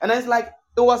 and then it's like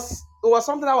it was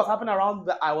something that was happening around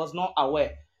that I was not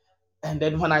aware. And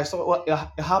then when I saw what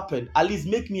it happened, at least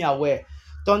make me aware.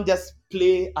 Don't just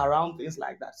play around things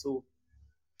like that. So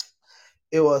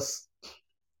it was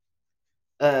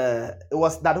it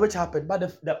was that which happened, but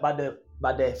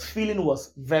the feeling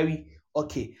was very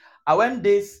okay. I went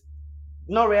days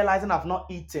not realizing I've not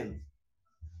eaten.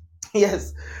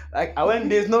 Yes, like I went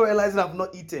days not realizing I've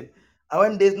not eaten. I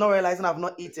went days not realizing I've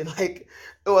not eaten. Like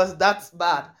it was that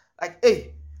bad. Like,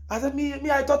 hey, I said me,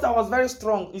 I thought I was very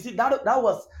strong. You see,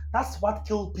 that's what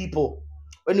killed people.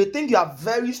 When you think you are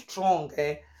very strong,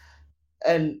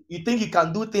 and you think you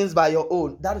can do things by your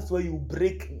own, that is where you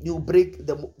break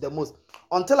the most.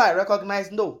 Until I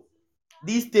recognize no,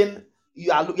 this thing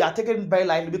you are taking it very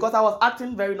lightly because I was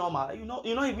acting very normal. You don't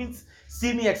even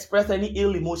see me express any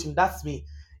ill emotion. That's me.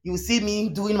 You see me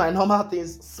doing my normal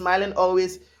things, smiling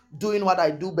always, doing what I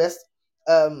do best,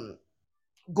 um,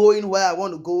 going where I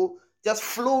want to go, just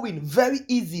flowing, very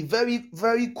easy, very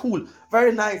very cool,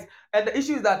 very nice. And the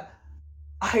issue is that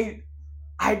I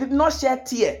I did not shed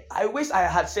tear. I wish I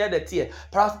had shed a tear.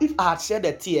 Perhaps if I had shed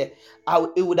a tear,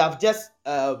 it would have just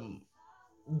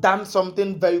done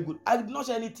something very good. I did not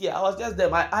shed any tear. I was just there,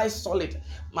 my eyes solid,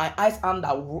 my eyes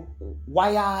under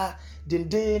wire, ding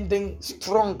ding ding,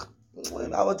 strong.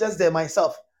 I was just there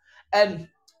myself, and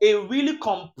it really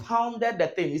compounded the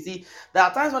thing. You see, there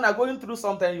are times when I'm going through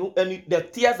something, the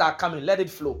tears are coming. Let it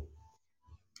flow,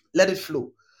 let it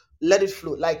flow, let it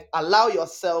flow. Like allow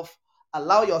yourself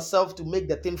to make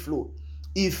the thing flow.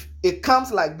 If it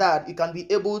comes like that, you can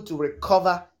be able to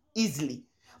recover easily.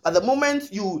 But the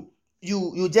moment you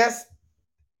just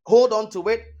hold on to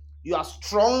it, you are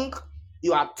strong,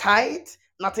 you are tight,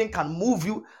 nothing can move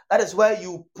you. That is where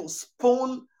you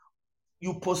postpone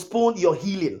your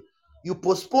healing. You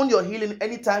postpone your healing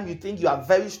anytime you think you are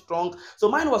very strong. So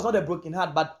mine was not a broken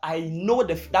heart, but I know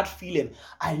that feeling.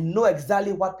 I know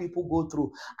exactly what people go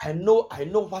through. I know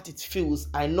what it feels.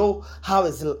 I know how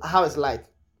it's like.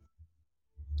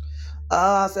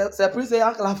 Prince say,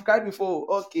 Uncle, I've cried before.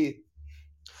 Okay.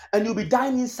 And you'll be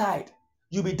dying inside.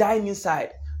 You'll be dying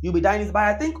inside. You'll be dying inside. But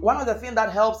I think one of the things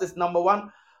that helps is number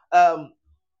one, um,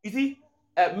 you see,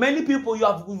 many people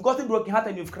you've gotten broken heart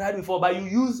and you've cried before, but you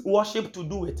use worship to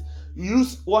do it. You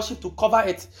use worship to cover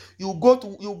it. You go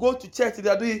to church.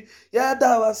 They're doing yeah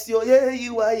that was your yeah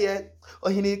you are yeah. Oh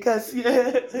he can see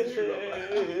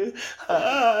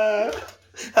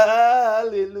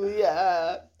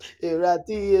hallelujah.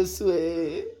 Erati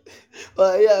Yesue.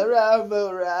 Oh yeah,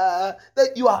 Ramara.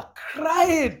 That you are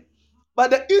crying.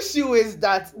 But the issue is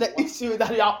that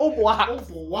you are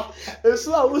over. It's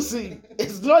not Usi.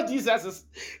 It's not Jesus'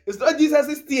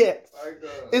 tears.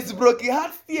 It's broken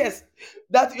heart tears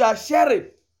that you are sharing.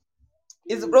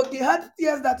 It's broken heart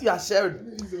tears that you are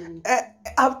sharing.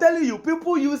 I'm telling you,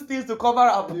 people use things to cover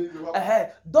up.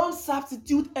 Don't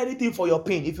substitute anything for your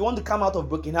pain. If you want to come out of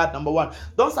broken heart, number one,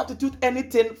 don't substitute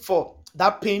anything for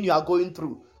that pain you are going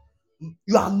through.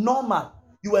 You are normal.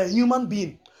 You are a human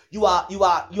being. You are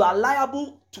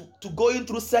liable to going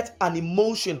through such an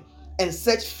emotion and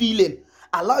such feeling.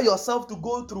 Allow yourself to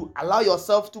go through. Allow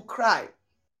yourself to cry.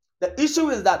 The issue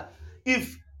is that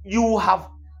if you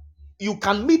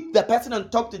can meet the person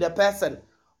and talk to the person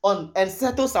on and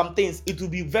settle some things, it will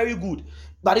be very good.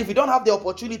 But if you don't have the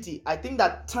opportunity, I think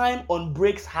that time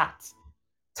unbreaks heart.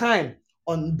 Time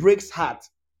unbreaks heart.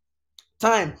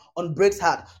 Time unbreaks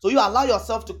heart. So you allow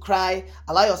yourself to cry,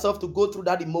 allow yourself to go through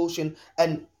that emotion,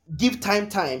 and give time.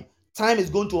 Time is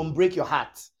going to unbreak your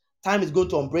heart. Time is going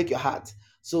to unbreak your heart.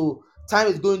 So time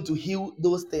is going to heal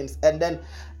those things. And then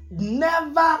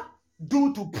never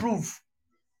do to prove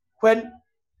when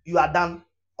you are done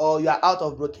or you are out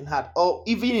of broken heart, or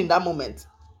even in that moment.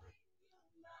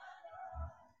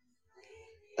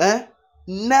 Eh?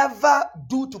 Never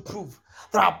do to prove.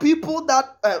 There are people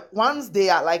that once they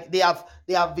are like they have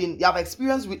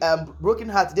experienced with broken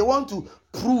hearts, they want to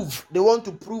prove. They want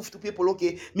to prove to people,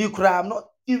 okay, me cry. I'm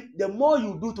not. If the more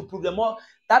you do to prove, the more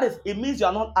that is. It means you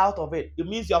are not out of it. It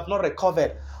means you have not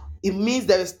recovered. It means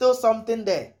there is still something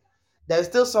there. There is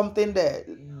still something there.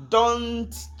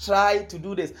 Don't try to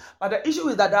do this. But the issue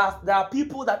is that there are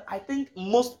people that I think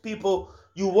most people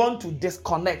you want to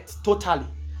disconnect totally.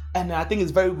 And I think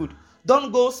it's very good.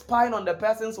 Don't go spying on the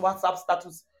person's WhatsApp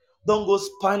status. Don't go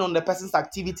spying on the person's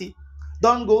activity.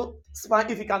 Don't go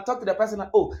spying. If you can talk to the person, like,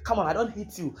 oh, come on, I don't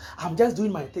hate you. I'm just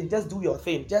doing my thing. Just do your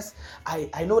thing.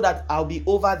 I know that I'll be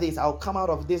over this. I'll come out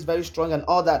of this very strong and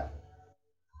all that.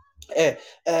 uh,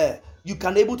 uh, you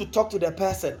can able to talk to the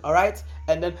person, all right.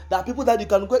 And then there are people that you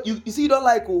can go, you see, you don't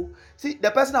like, oh, see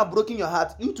the person have broken your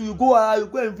heart, you go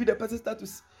and view the person's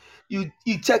status, you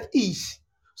check each.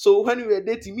 So when we were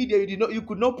dating media, you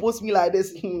could not post me like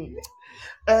this.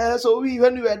 So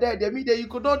when we were there, the media, you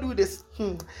could not do this.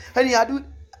 When you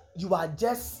are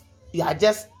just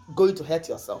going to hurt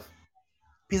yourself.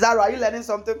 Pizarro, are you learning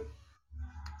something?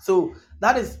 So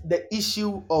that is the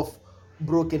issue of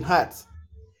broken heart.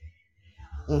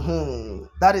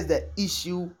 That is the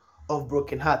issue of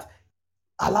broken heart.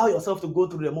 Allow yourself to go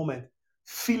through the moment.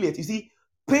 Feel it. You see,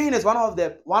 pain is one of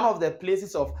the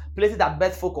places that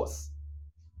best focus.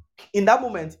 In that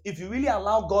moment, if you really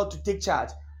allow God to take charge,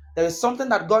 there is something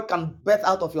that God can birth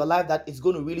out of your life that is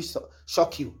going to really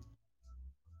shock you.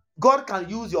 God can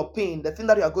use your pain, the thing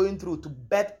that you are going through, to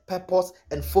birth purpose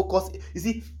and focus. You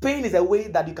see, pain is a way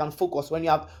that you can focus. When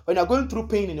you're going through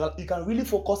pain you can really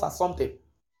focus on something.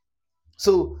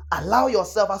 So allow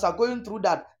yourself, as you are going through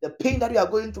that, the pain that you are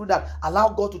going through, that allow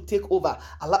God to take over.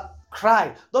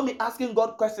 Cry. Don't be asking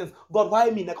God questions. God, why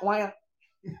me? Like, why?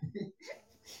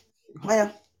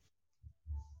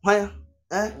 Why?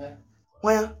 Eh?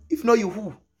 Why? If not you,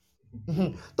 who?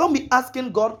 Don't be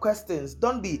asking God questions.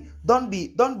 Don't be that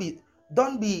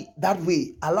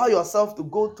way. Allow yourself to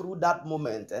go through that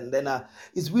moment, and then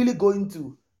it's really going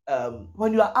to.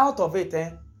 When you are out of it,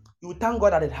 you thank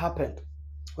God that it happened.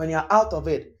 When you are out of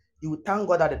it, you thank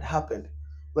God that it happened.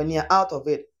 When you are out of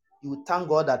it, you thank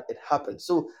God that it happened.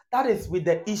 So that is with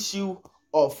the issue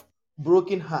of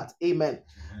broken heart. Amen.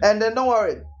 And then don't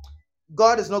worry,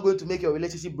 God is not going to make your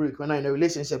relationship break when you're in a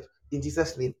relationship. In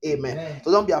Jesus' name, amen.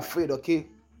 So don't be afraid, okay?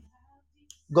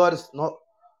 God is not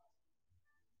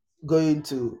going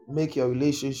to make your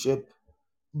relationship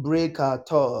break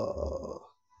at all.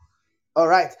 All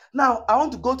right. Now I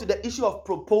want to go to the issue of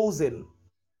proposing,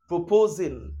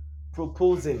 proposing,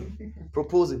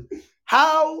 proposing.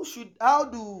 How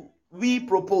do we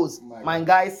propose, my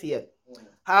guys here?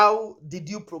 How did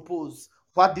you propose?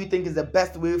 What do you think is the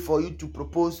best way for you to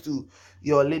propose to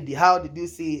your lady? How did you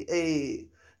say, hey,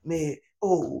 me,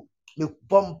 oh, me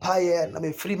bumpire, na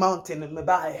me free mountain, me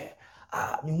buy,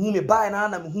 me buy na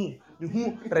me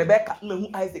hu Rebecca, me hu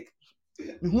Isaac,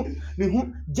 me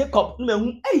hu Jacob, me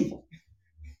hu, hey,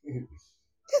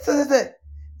 it's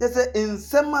a in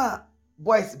summer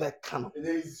boys back can.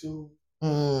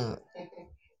 Mm.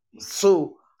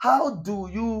 So how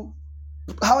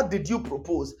did you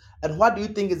propose, and what do you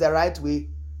think is the right way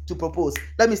to propose?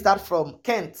 Let me start from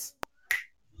Kent.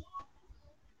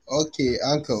 Okay,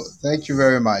 Uncle, thank you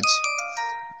very much.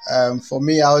 For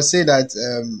me, I would say that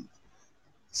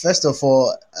first of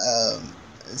all,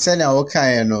 saying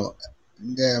okay,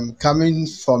 coming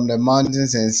from the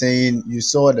mountains and saying you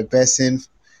saw the person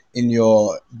in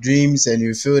your dreams and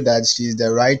you feel that she's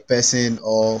the right person,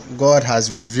 or God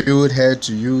has revealed her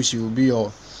to you, she will be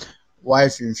your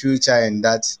wife in future, and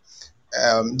that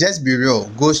just be real,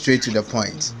 go straight to the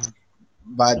point.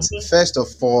 But first of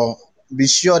all, be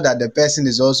sure that the person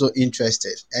is also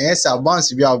interested. And yes, I bounce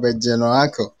to be our general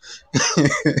uncle.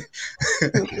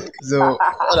 So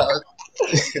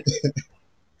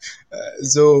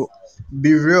so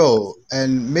be real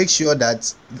and make sure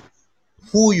that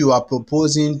who you are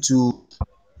proposing to,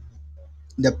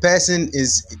 the person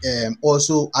is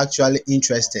also actually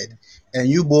interested, and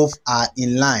you both are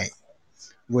in line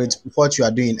with what you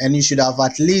are doing, and you should have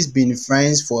at least been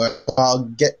friends for a while,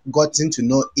 gotten to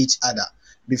know each other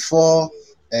before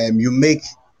you make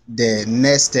the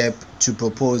next step to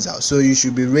proposal. So you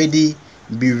should be ready,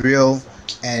 be real,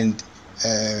 and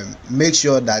make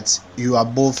sure that you are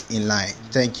both in line.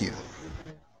 Thank you.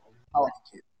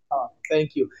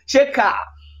 Thank you. Shaker,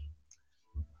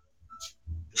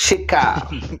 shaker,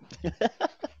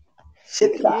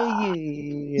 shaker. Yeah,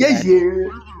 yeah, Yeah, daddy.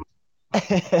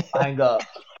 yeah. My God.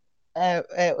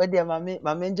 Dear,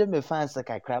 my angel me fans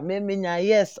kakra. Me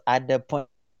yes at the point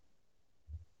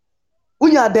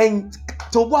When you are then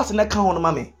to what's in the count,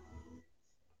 mommy?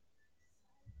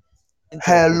 of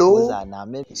Hello, proposal now.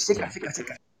 Me, shaker, shaker,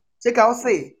 shaker. Shaker, I'll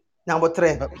say number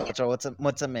three. but what's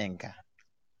a menka?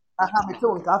 Aha, me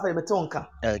too, me too.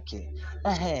 Okay.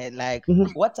 Like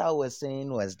Mhm, what I was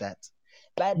saying was that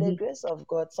by the mhm. grace of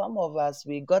God, some of us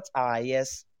we got our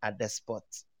yes at the spot.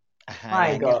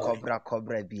 My Yeah, God.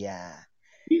 cobra biya.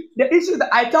 The issue is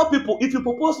that I tell people, if you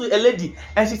propose to a lady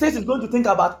and she says she's going to think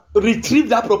about retrieve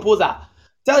that proposal,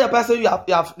 tell the person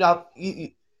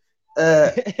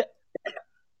uh,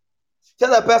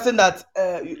 tell the person that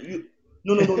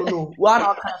no. One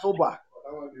hour kind of over.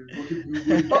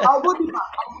 Oh, I'll go deeper.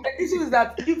 The issue is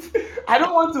that if I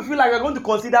don't want to feel like you're going to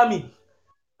consider me,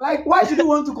 like why should you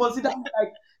want to consider me?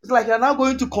 Like it's like you're now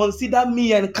going to consider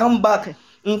me and come back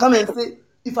and come and say,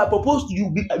 if I propose to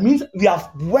you, it means we have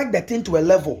worked the thing to a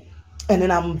level, and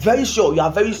then I'm very sure you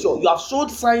are very sure you have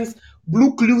showed signs,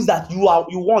 blue clues that you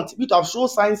want. You have shown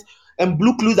signs and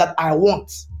blue clues that I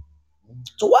want.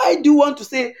 So why do you want to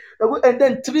say, and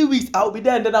then 3 weeks I'll be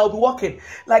there and then I'll be walking?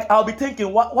 Like I'll be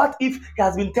thinking, what if he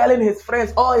has been telling his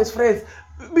friends, all his friends,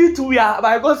 me too, we are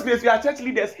by God's grace, we are church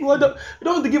leaders. You don't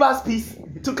want to give us peace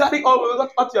to carry on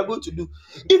with what you are going to do.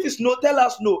 If it's no, tell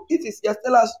us no. If it's yes,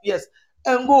 tell us yes.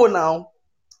 And go now.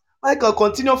 Michael,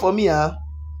 continue for me, huh?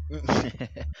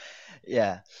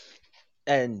 Yeah.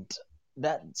 And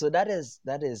that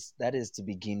is to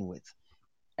begin with.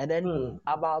 And then Hmm.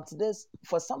 about this,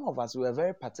 for some of us, we were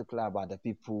very particular about the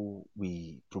people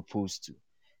we propose to.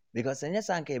 Because and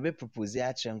yes, Anke be propose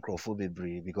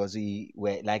because we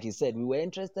were, like you said, we were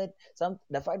interested.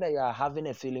 The fact that you are having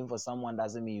a feeling for someone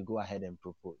doesn't mean you go ahead and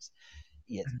propose.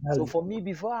 Yes. So for me,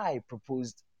 before I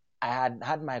proposed, I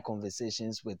had my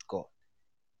conversations with God.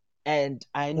 And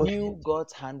I Okay. knew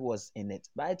God's hand was in it,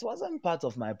 but it wasn't part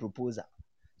of my proposal.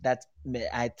 That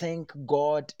I think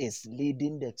God is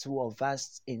leading the two of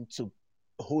us into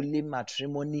holy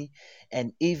matrimony,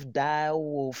 and if thou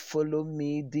will follow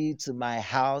me thee to my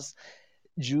house,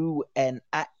 you and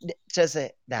I just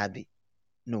say that be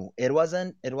no, it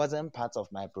wasn't part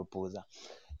of my proposal.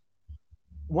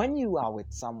 When you are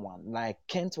with someone, like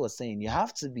Kent was saying, you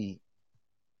have to be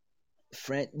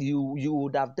friend. You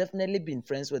would have definitely been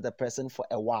friends with the person for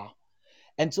a while,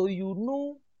 and so you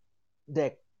know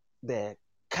the the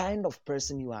kind of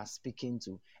person you are speaking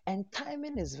to. And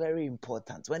timing is very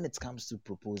important when it comes to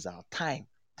proposal.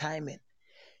 Timing.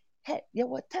 Hey, yeah,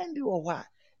 what time do you what?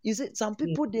 You see, some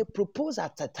people they propose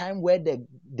at a time where the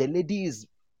lady is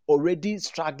already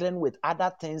struggling with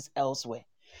other things elsewhere.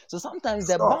 So sometimes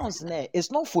the Sure. bounce there,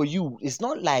 it's not for you. It's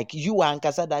not like you and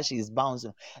Kasa that she is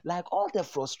bouncing. Like all the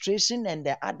frustration and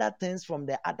the other things from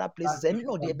the other places, and you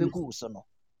know they be good, so no.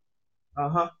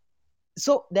 Uh-huh.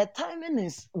 So the timing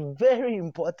is very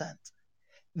important,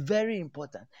 very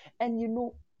important. And you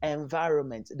know,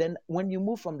 environment. Then when you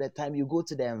move from the time, you go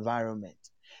to the environment.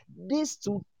 These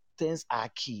two things are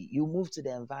key. You move to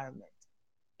the environment.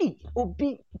 Hey,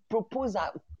 Obi propose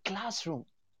a classroom.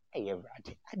 Hey,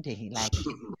 everybody, I didn't like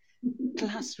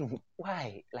classroom.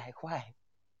 Why? Like why?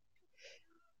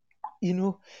 You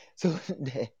know, so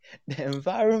the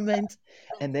environment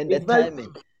and then the It's very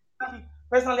timing.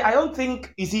 personally, I don't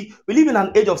think you see we live in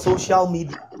an age of social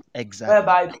media Exactly.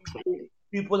 whereby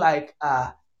people like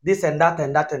this and that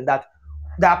and that and that.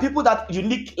 There are people that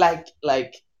unique like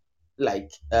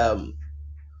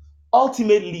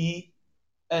ultimately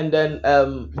and then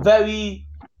very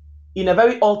in a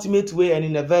very ultimate way and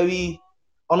in a very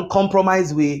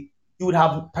uncompromised way, you would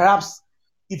have perhaps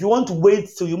if you want to wait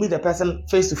till you meet the person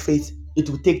face to face, it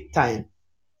will take time.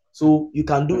 So you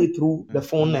can do it through the Mm.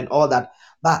 phone and all that.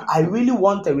 But I really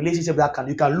want a relationship that can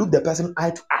you can look the person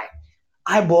eye to eye,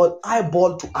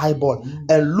 eyeball to eyeball,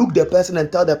 and look the person and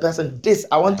tell the person this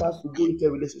I want us to go into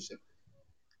a relationship.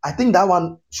 I think that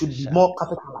one should be Sure. more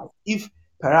capitalized. If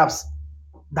perhaps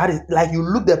that is like you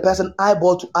look the person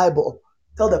eyeball to eyeball,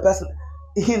 tell the person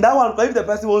in that one. If the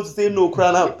person wants to say no,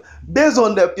 crown up based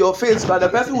on your face, but the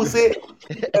person will say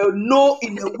no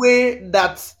in a way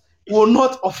that will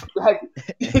not like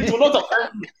it will not offend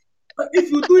you. But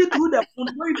if you do it through the phone,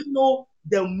 you don't even know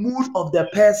the mood of the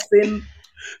person,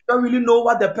 don't really know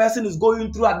what the person is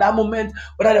going through at that moment,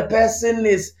 whether the person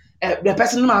is the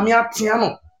person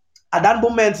at that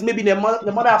moment, maybe the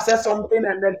mother have said something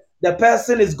and then the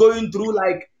person is going through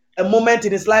like a moment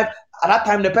in his life. At that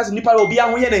time, the person will be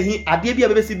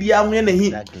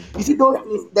Exactly. you see those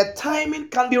things, the timing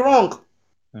can be wrong.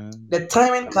 Mm. The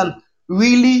timing can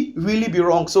really be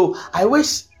wrong. So I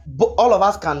wish all of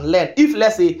us can learn. If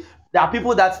let's say there are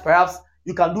people that perhaps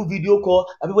you can do video call,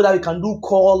 and people that you can do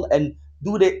call and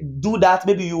do that.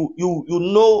 Maybe you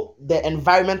know the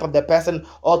environment of the person,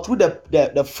 or through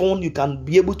the phone you can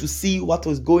be able to see what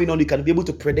was going on. You can be able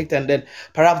to predict, and then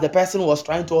perhaps the person was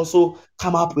trying to also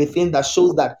come up with things that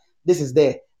shows that this is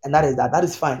there and that is that. That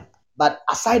is fine. But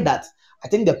aside that, I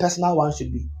think the personal one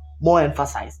should be more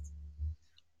emphasized.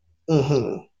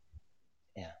 Mhm.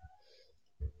 Yeah.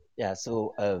 Yeah.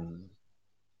 So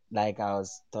like I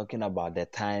was talking about the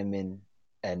timing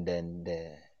and then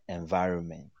the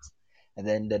environment. And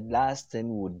then the last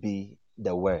thing would be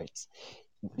the words.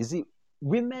 You see,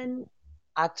 women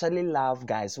actually love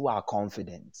guys who are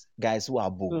confident, guys who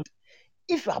are bold.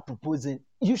 If you are proposing,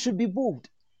 you should be bold.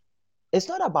 It's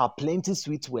not about plenty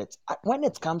sweet words. When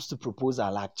it comes to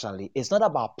proposal, actually, it's not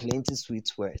about plenty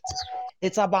sweet words.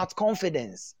 It's about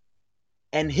confidence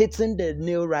and hitting the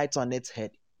nail right on its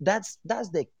head. That's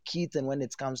the key thing when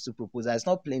it comes to proposal. It's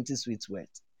not plenty sweet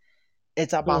words.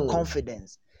 It's about Mm.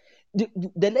 confidence.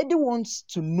 The lady wants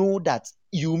to know that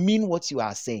you mean what you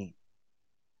are saying.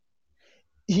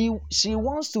 She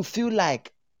wants to feel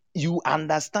like you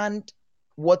understand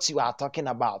what you are talking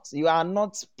about. You are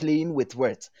not playing with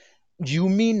words. You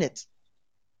mean it.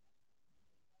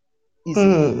 You see,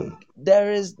 Mm.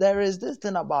 there is this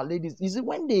thing about ladies. You see,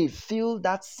 when they feel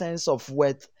that sense of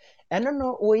worth, and no,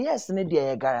 no, oh yes, they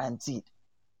are guaranteed.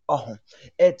 Oh,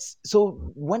 it's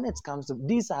so when it comes to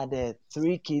these are the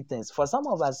three key things. For some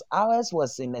of us, ours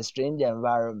was in a strange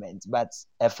environment, but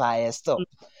FIS still.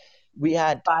 We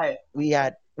had Fire. we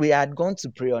had gone to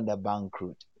pray on the bank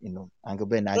road. Uncle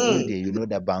Ben, Mm. you know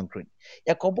the bank road.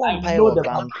 Yakobo I Empire know or the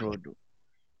back. bank road.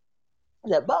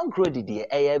 The bank road is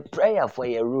a prayer for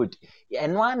a road.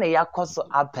 And one ya so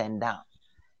up and down.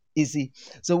 You see,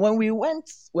 so when we went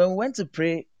to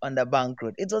pray on the bank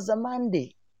road, it was a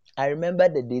Monday. I remember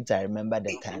the date, I remember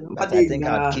the time, but I Monday, think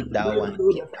I'd keep you that don't one. even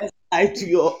know the first flight to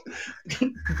your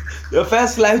your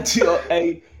first flight to your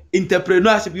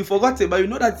entrepreneurship. You forgot it, but you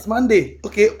know that it's Monday.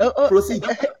 Okay, Oh, oh, proceed.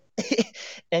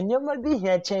 and you might be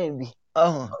here, Chambi.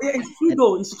 Oh, Oh, yeah, it's true and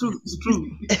though. It's true. It's true.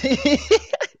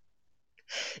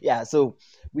 yeah. So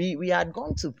we had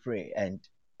gone to pray, and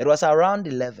it was around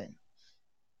 11.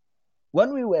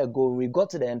 When we were going, we got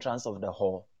to the entrance of the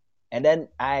hall, and then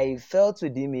I felt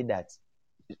within me that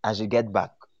I should get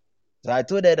back. So I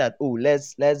told her that, oh,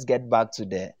 let's get back to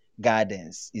the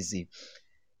gardens. You see,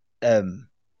 um,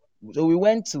 so we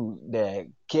went to the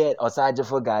K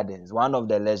Osajefo Gardens, one of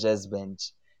the leisure's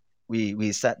bench.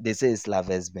 We sat. They say it's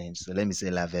Laver's bench, so let me say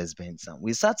Laver's bench. So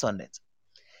we sat on it,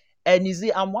 and you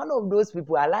see, I'm one of those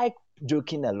people. I like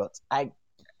joking a lot.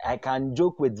 I can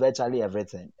joke with virtually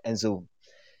everything. And so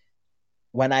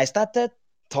when I started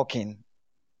talking,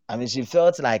 I mean, she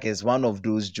felt like it's one of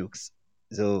those jokes.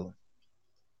 So,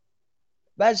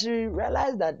 but she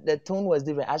realized that the tone was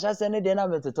different. I just said,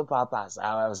 to papas.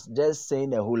 I was just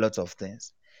saying a whole lot of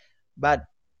things. But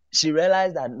she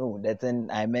realized that no, the thing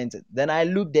I meant it. Then I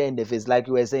looked there in the face, like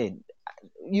you were saying.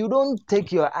 You don't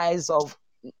take your eyes off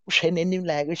Shenenim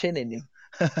like Shenenim.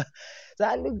 So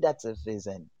I looked at her face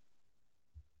and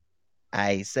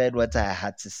I said what I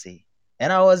had to say.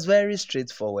 And I was very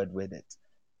straightforward with it.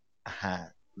 Uh-huh.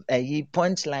 He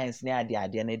punchlines near the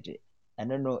idea. I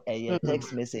don't know a Mm.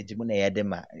 text message when I had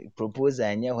my proposal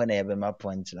and when I have my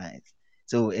punchlines.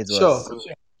 So Sure.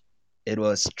 it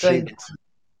was Thank straight you.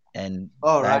 and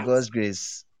All by right. God's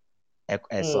grace I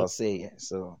Mm. saw say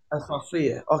so. That's for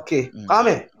free. Okay. Mm.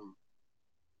 Come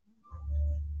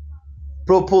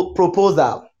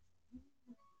proposal.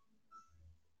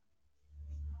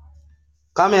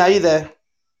 Come are you there?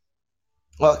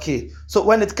 Okay. So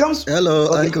when it comes, Hello,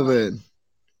 okay, Uncle Ben.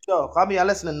 sure. Come you're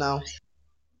listening now.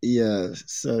 Yeah,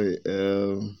 sorry.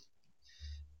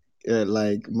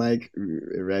 Like Mike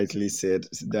rightly said,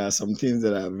 there are some things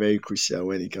that are very crucial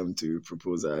when it comes to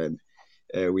proposal,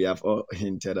 and we have all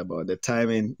hinted about the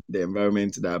timing, the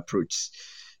environment, the approach.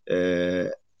 Uh,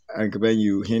 and when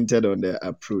you hinted on the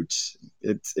approach,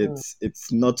 Mm.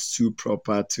 it's not too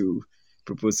proper to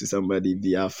propose to somebody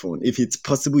via phone. If it's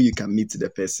possible, you can meet the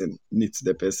person,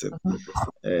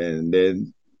 and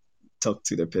then talk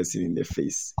to the person in the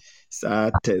face.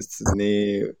 So test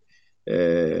ne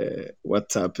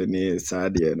WhatsApp ne saa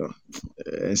deɛ no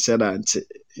nhyɛ da nkyɛ.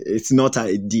 It's not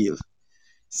ideal.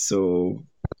 So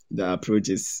the approach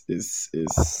is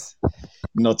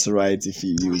not right if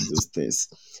you use those things.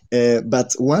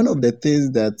 But one of the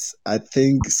things that I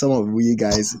think some of we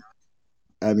guys,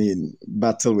 I mean,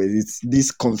 battle with is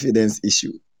this confidence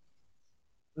issue.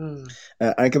 Mm.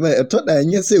 I thought that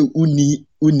you say uni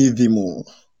vimo.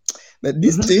 But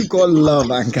this thing called love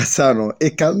and kasano,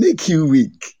 it can make you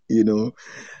weak, you know.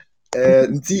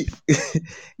 See,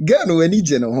 girl, when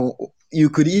you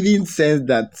could even sense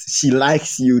that she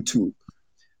likes you too.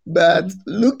 But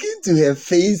looking to her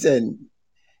face and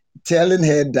telling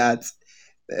her that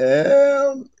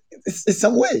it's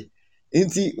some way.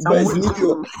 Nti Some boys way. need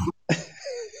you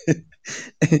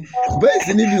boys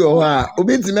need you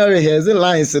obetimi rehearse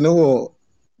lines no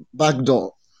back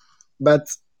door. But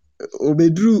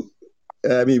obedru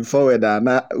I mean forward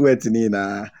na wetini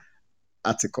na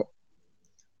article.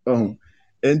 Oh.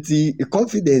 Nti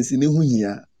confidence in ho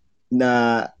hia.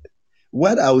 Na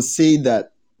what I would say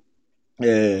that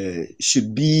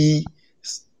should be,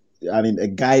 I mean, a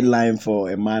guideline for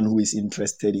a man who is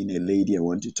interested in a lady and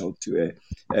want to talk to her.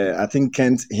 I think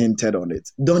Kent hinted on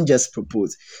it. Don't just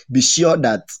propose. Be sure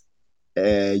that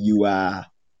you are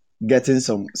getting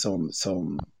some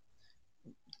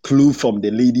clue from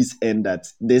the lady's end that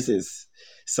this is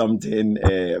something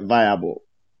viable.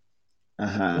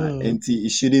 Mm. And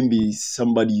it shouldn't be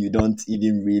somebody you don't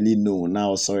even really know.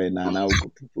 Now, sorry, now we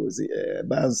could propose.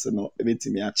 But no, a bit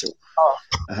me actual. Oh,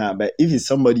 But if it's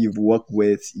somebody you've worked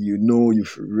with, you know,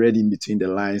 you've read in between the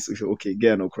lines. If you're okay,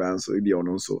 get no crown, so if you're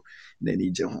also then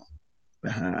you jump.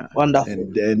 wonderful.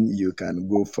 And then you can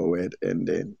go forward and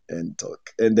then and talk.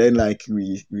 And then like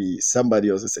we somebody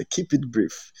also said, keep it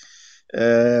brief.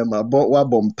 About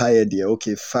what bumpire dear,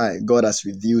 okay, fine. God has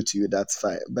revealed to you, that's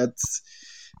fine. But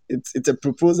it's a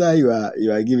proposal you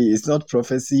are giving. It's not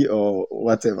prophecy or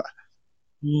whatever.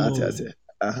 Ate Mm. ase.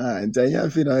 Nti ɛnyɛ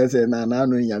afei na ɔyɛ sɛ na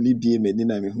ano nyame bie m'ani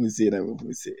na mehu sei na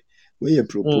mehu sei. Woyɛ Mm.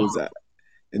 proposal.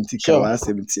 Nti ka Sure.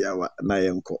 w'asɛm tia wa na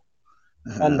yɛnkɔ.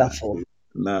 Wonderful.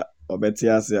 Na ɔbɛte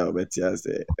ase a ɔbɛte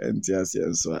ase. Ɛnte ase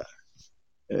nso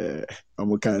a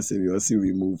ɔmo ka asɛm yi ɔse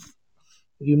remove.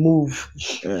 Remove.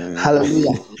 Eh,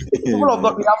 Hallelujah. People of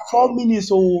God, we Amen. have 4 minutes,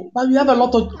 so but we have a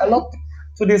lot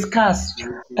to discuss.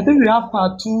 I think we have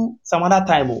part two some other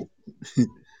time. Oh.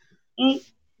 Mm.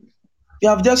 We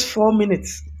have just 4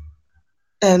 minutes,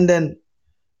 and then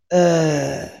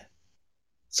uh,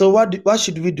 so what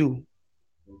should we do?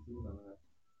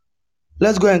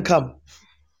 Let's go and come.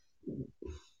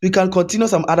 We can continue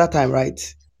some other time, right?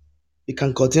 We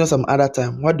can continue some other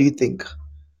time. What do you think?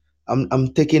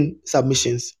 I'm taking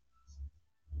submissions.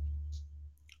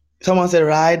 Someone said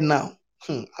right now.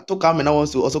 Atu Kamina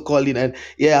wants to also call in, and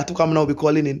yeah, Atu Kamina will be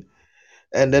calling in,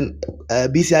 and then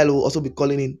BCI will also be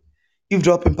calling in.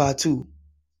 Eavesdropping part two.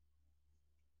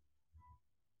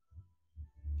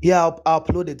 Yeah, I'll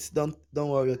upload it. Don't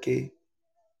worry. Okay.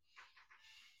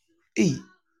 Hey,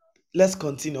 let's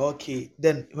continue. Okay.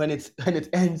 Then when it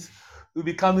ends, we'll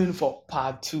be coming for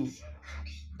part two.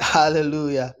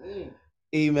 Hallelujah.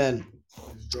 Amen.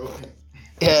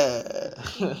 Yeah.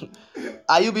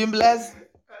 Are you being blessed?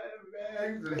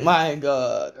 My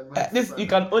God, this you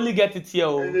can only get it here.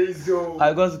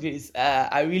 By God's grace,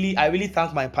 I really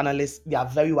thank my panelists. They are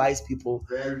very wise people.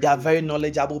 They are very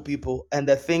knowledgeable people, and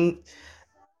the things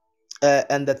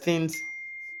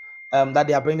that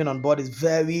they are bringing on board is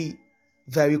very,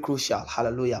 very crucial.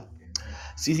 Hallelujah.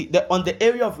 So you see, on the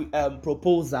area of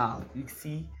proposal, you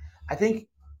see, I think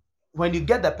when you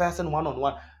get the person one on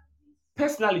one,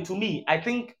 personally, to me, I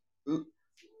think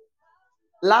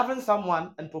loving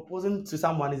someone and proposing to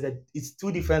someone it's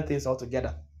two different things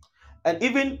altogether. And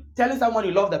even telling someone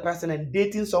you love the person and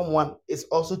dating someone is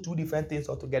also two different things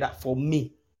altogether for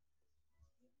me.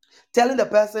 Telling the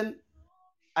person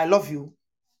I love you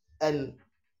and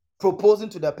proposing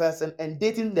to the person and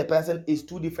dating the person is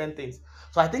two different things.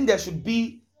 So I think there should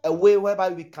be a way whereby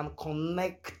we can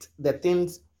connect the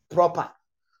things proper.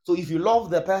 So if you love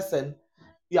the person,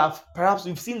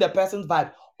 you've seen the person's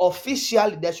vibe.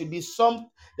 Officially, there should be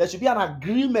an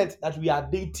agreement that we are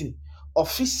dating.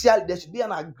 Officially, there should be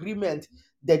an agreement.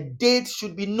 The date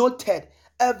should be noted.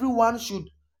 Everyone should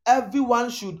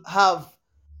have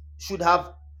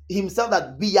himself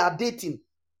that we are dating.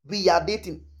 We are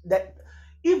dating. That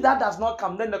if that does not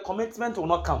come, then the commitment will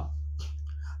not come.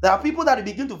 There are people that you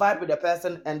begin to vibe with a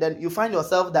person, and then you find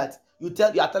yourself that you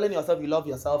are telling yourself you love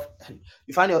yourself, and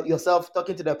you find yourself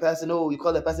talking to the person. Oh, you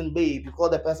call the person babe, you call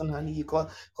the person honey, you call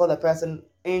the person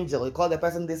angel, you call the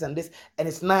person this and this, and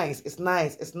it's nice, it's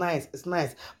nice, it's nice, it's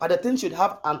nice. But the thing should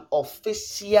have an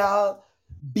official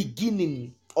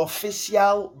beginning,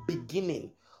 official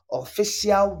beginning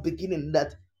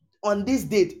that on this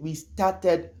date we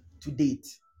started to date.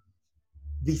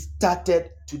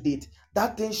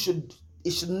 That thing should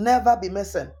never be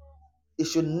missing. It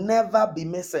should never be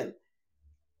missing.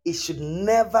 It should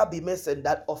never be missing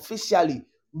that officially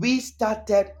we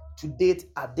started to date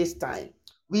at this time.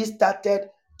 We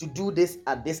started to do this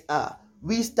at this hour.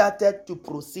 We started to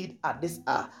proceed at this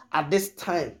hour, at this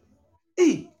time.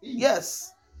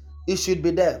 Yes, it should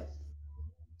be there.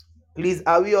 Please,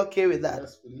 are we okay with that?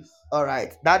 Yes, please. All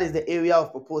right, that is the area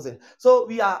of proposing. So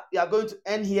we are going to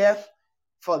end here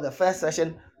for the first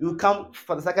session. We will come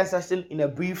for the second session in a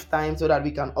brief time so that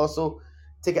we can also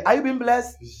take it. Are you being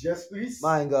blessed? Yes, please.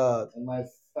 My God. And my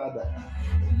Father.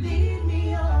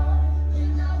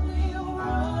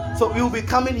 So we will be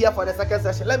coming here for the second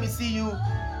session. Let me see you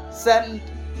send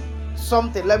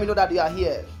something. Let me know that you are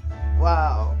here.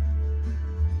 Wow.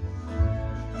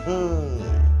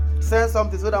 Send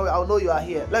something so that I'll know you are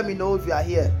here. Let me know if you are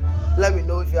here. Let me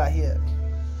know if you are here.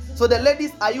 So the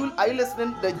ladies, are you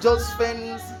listening? The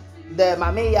Josephines, the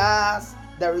Mameyas,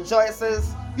 the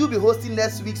Rejoices. You'll be hosting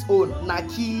next week's own.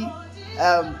 Naki,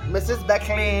 Mrs.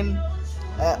 Becklin,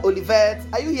 Olivette.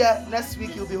 Are you here next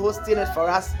week? You'll be hosting it for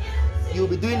us. You'll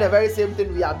be doing the very same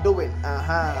thing we are doing.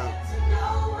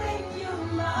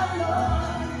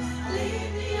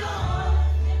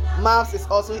 Maps is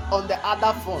also on the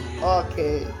other phone.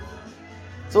 Okay.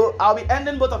 So I'll be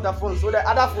ending both of the phones. So the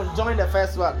other phone join the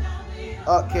first one.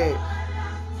 Okay.